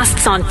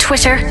Podcasts on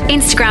Twitter,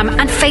 Instagram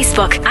and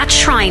Facebook at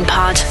Shrine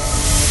Pod.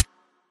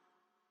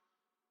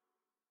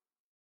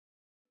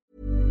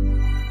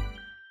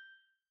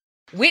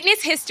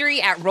 Witness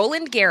history at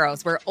Roland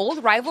Garros, where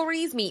old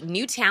rivalries meet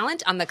new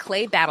talent on the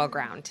clay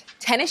battleground.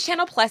 Tennis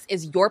Channel Plus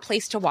is your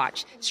place to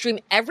watch. Stream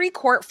every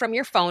court from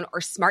your phone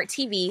or smart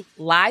TV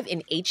live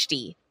in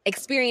HD.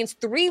 Experience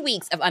 3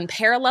 weeks of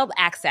unparalleled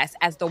access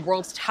as the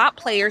world's top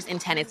players in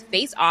tennis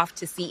face off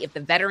to see if the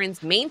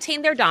veterans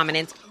maintain their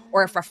dominance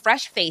or if a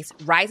fresh face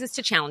rises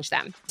to challenge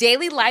them.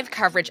 Daily live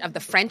coverage of the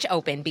French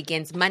Open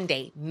begins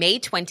Monday, May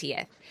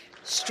 20th.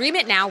 Stream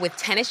it now with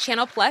Tennis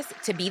Channel Plus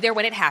to be there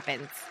when it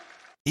happens.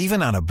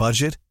 Even on a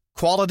budget,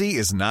 quality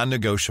is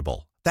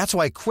non-negotiable. That's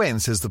why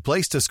Quince is the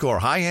place to score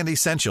high-end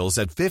essentials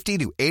at 50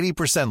 to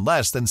 80%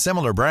 less than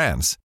similar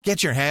brands.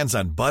 Get your hands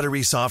on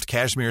buttery soft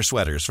cashmere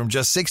sweaters from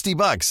just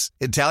 $60,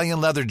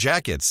 Italian leather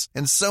jackets,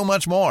 and so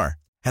much more.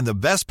 And the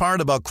best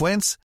part about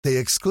Quince, they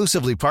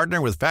exclusively partner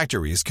with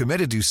factories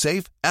committed to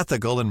safe,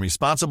 ethical, and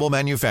responsible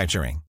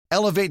manufacturing.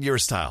 Elevate your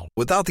style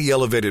without the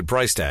elevated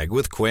price tag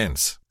with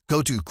Quince.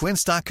 Go to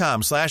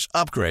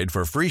quince.com/upgrade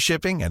for free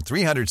shipping and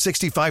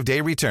 365-day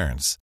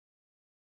returns.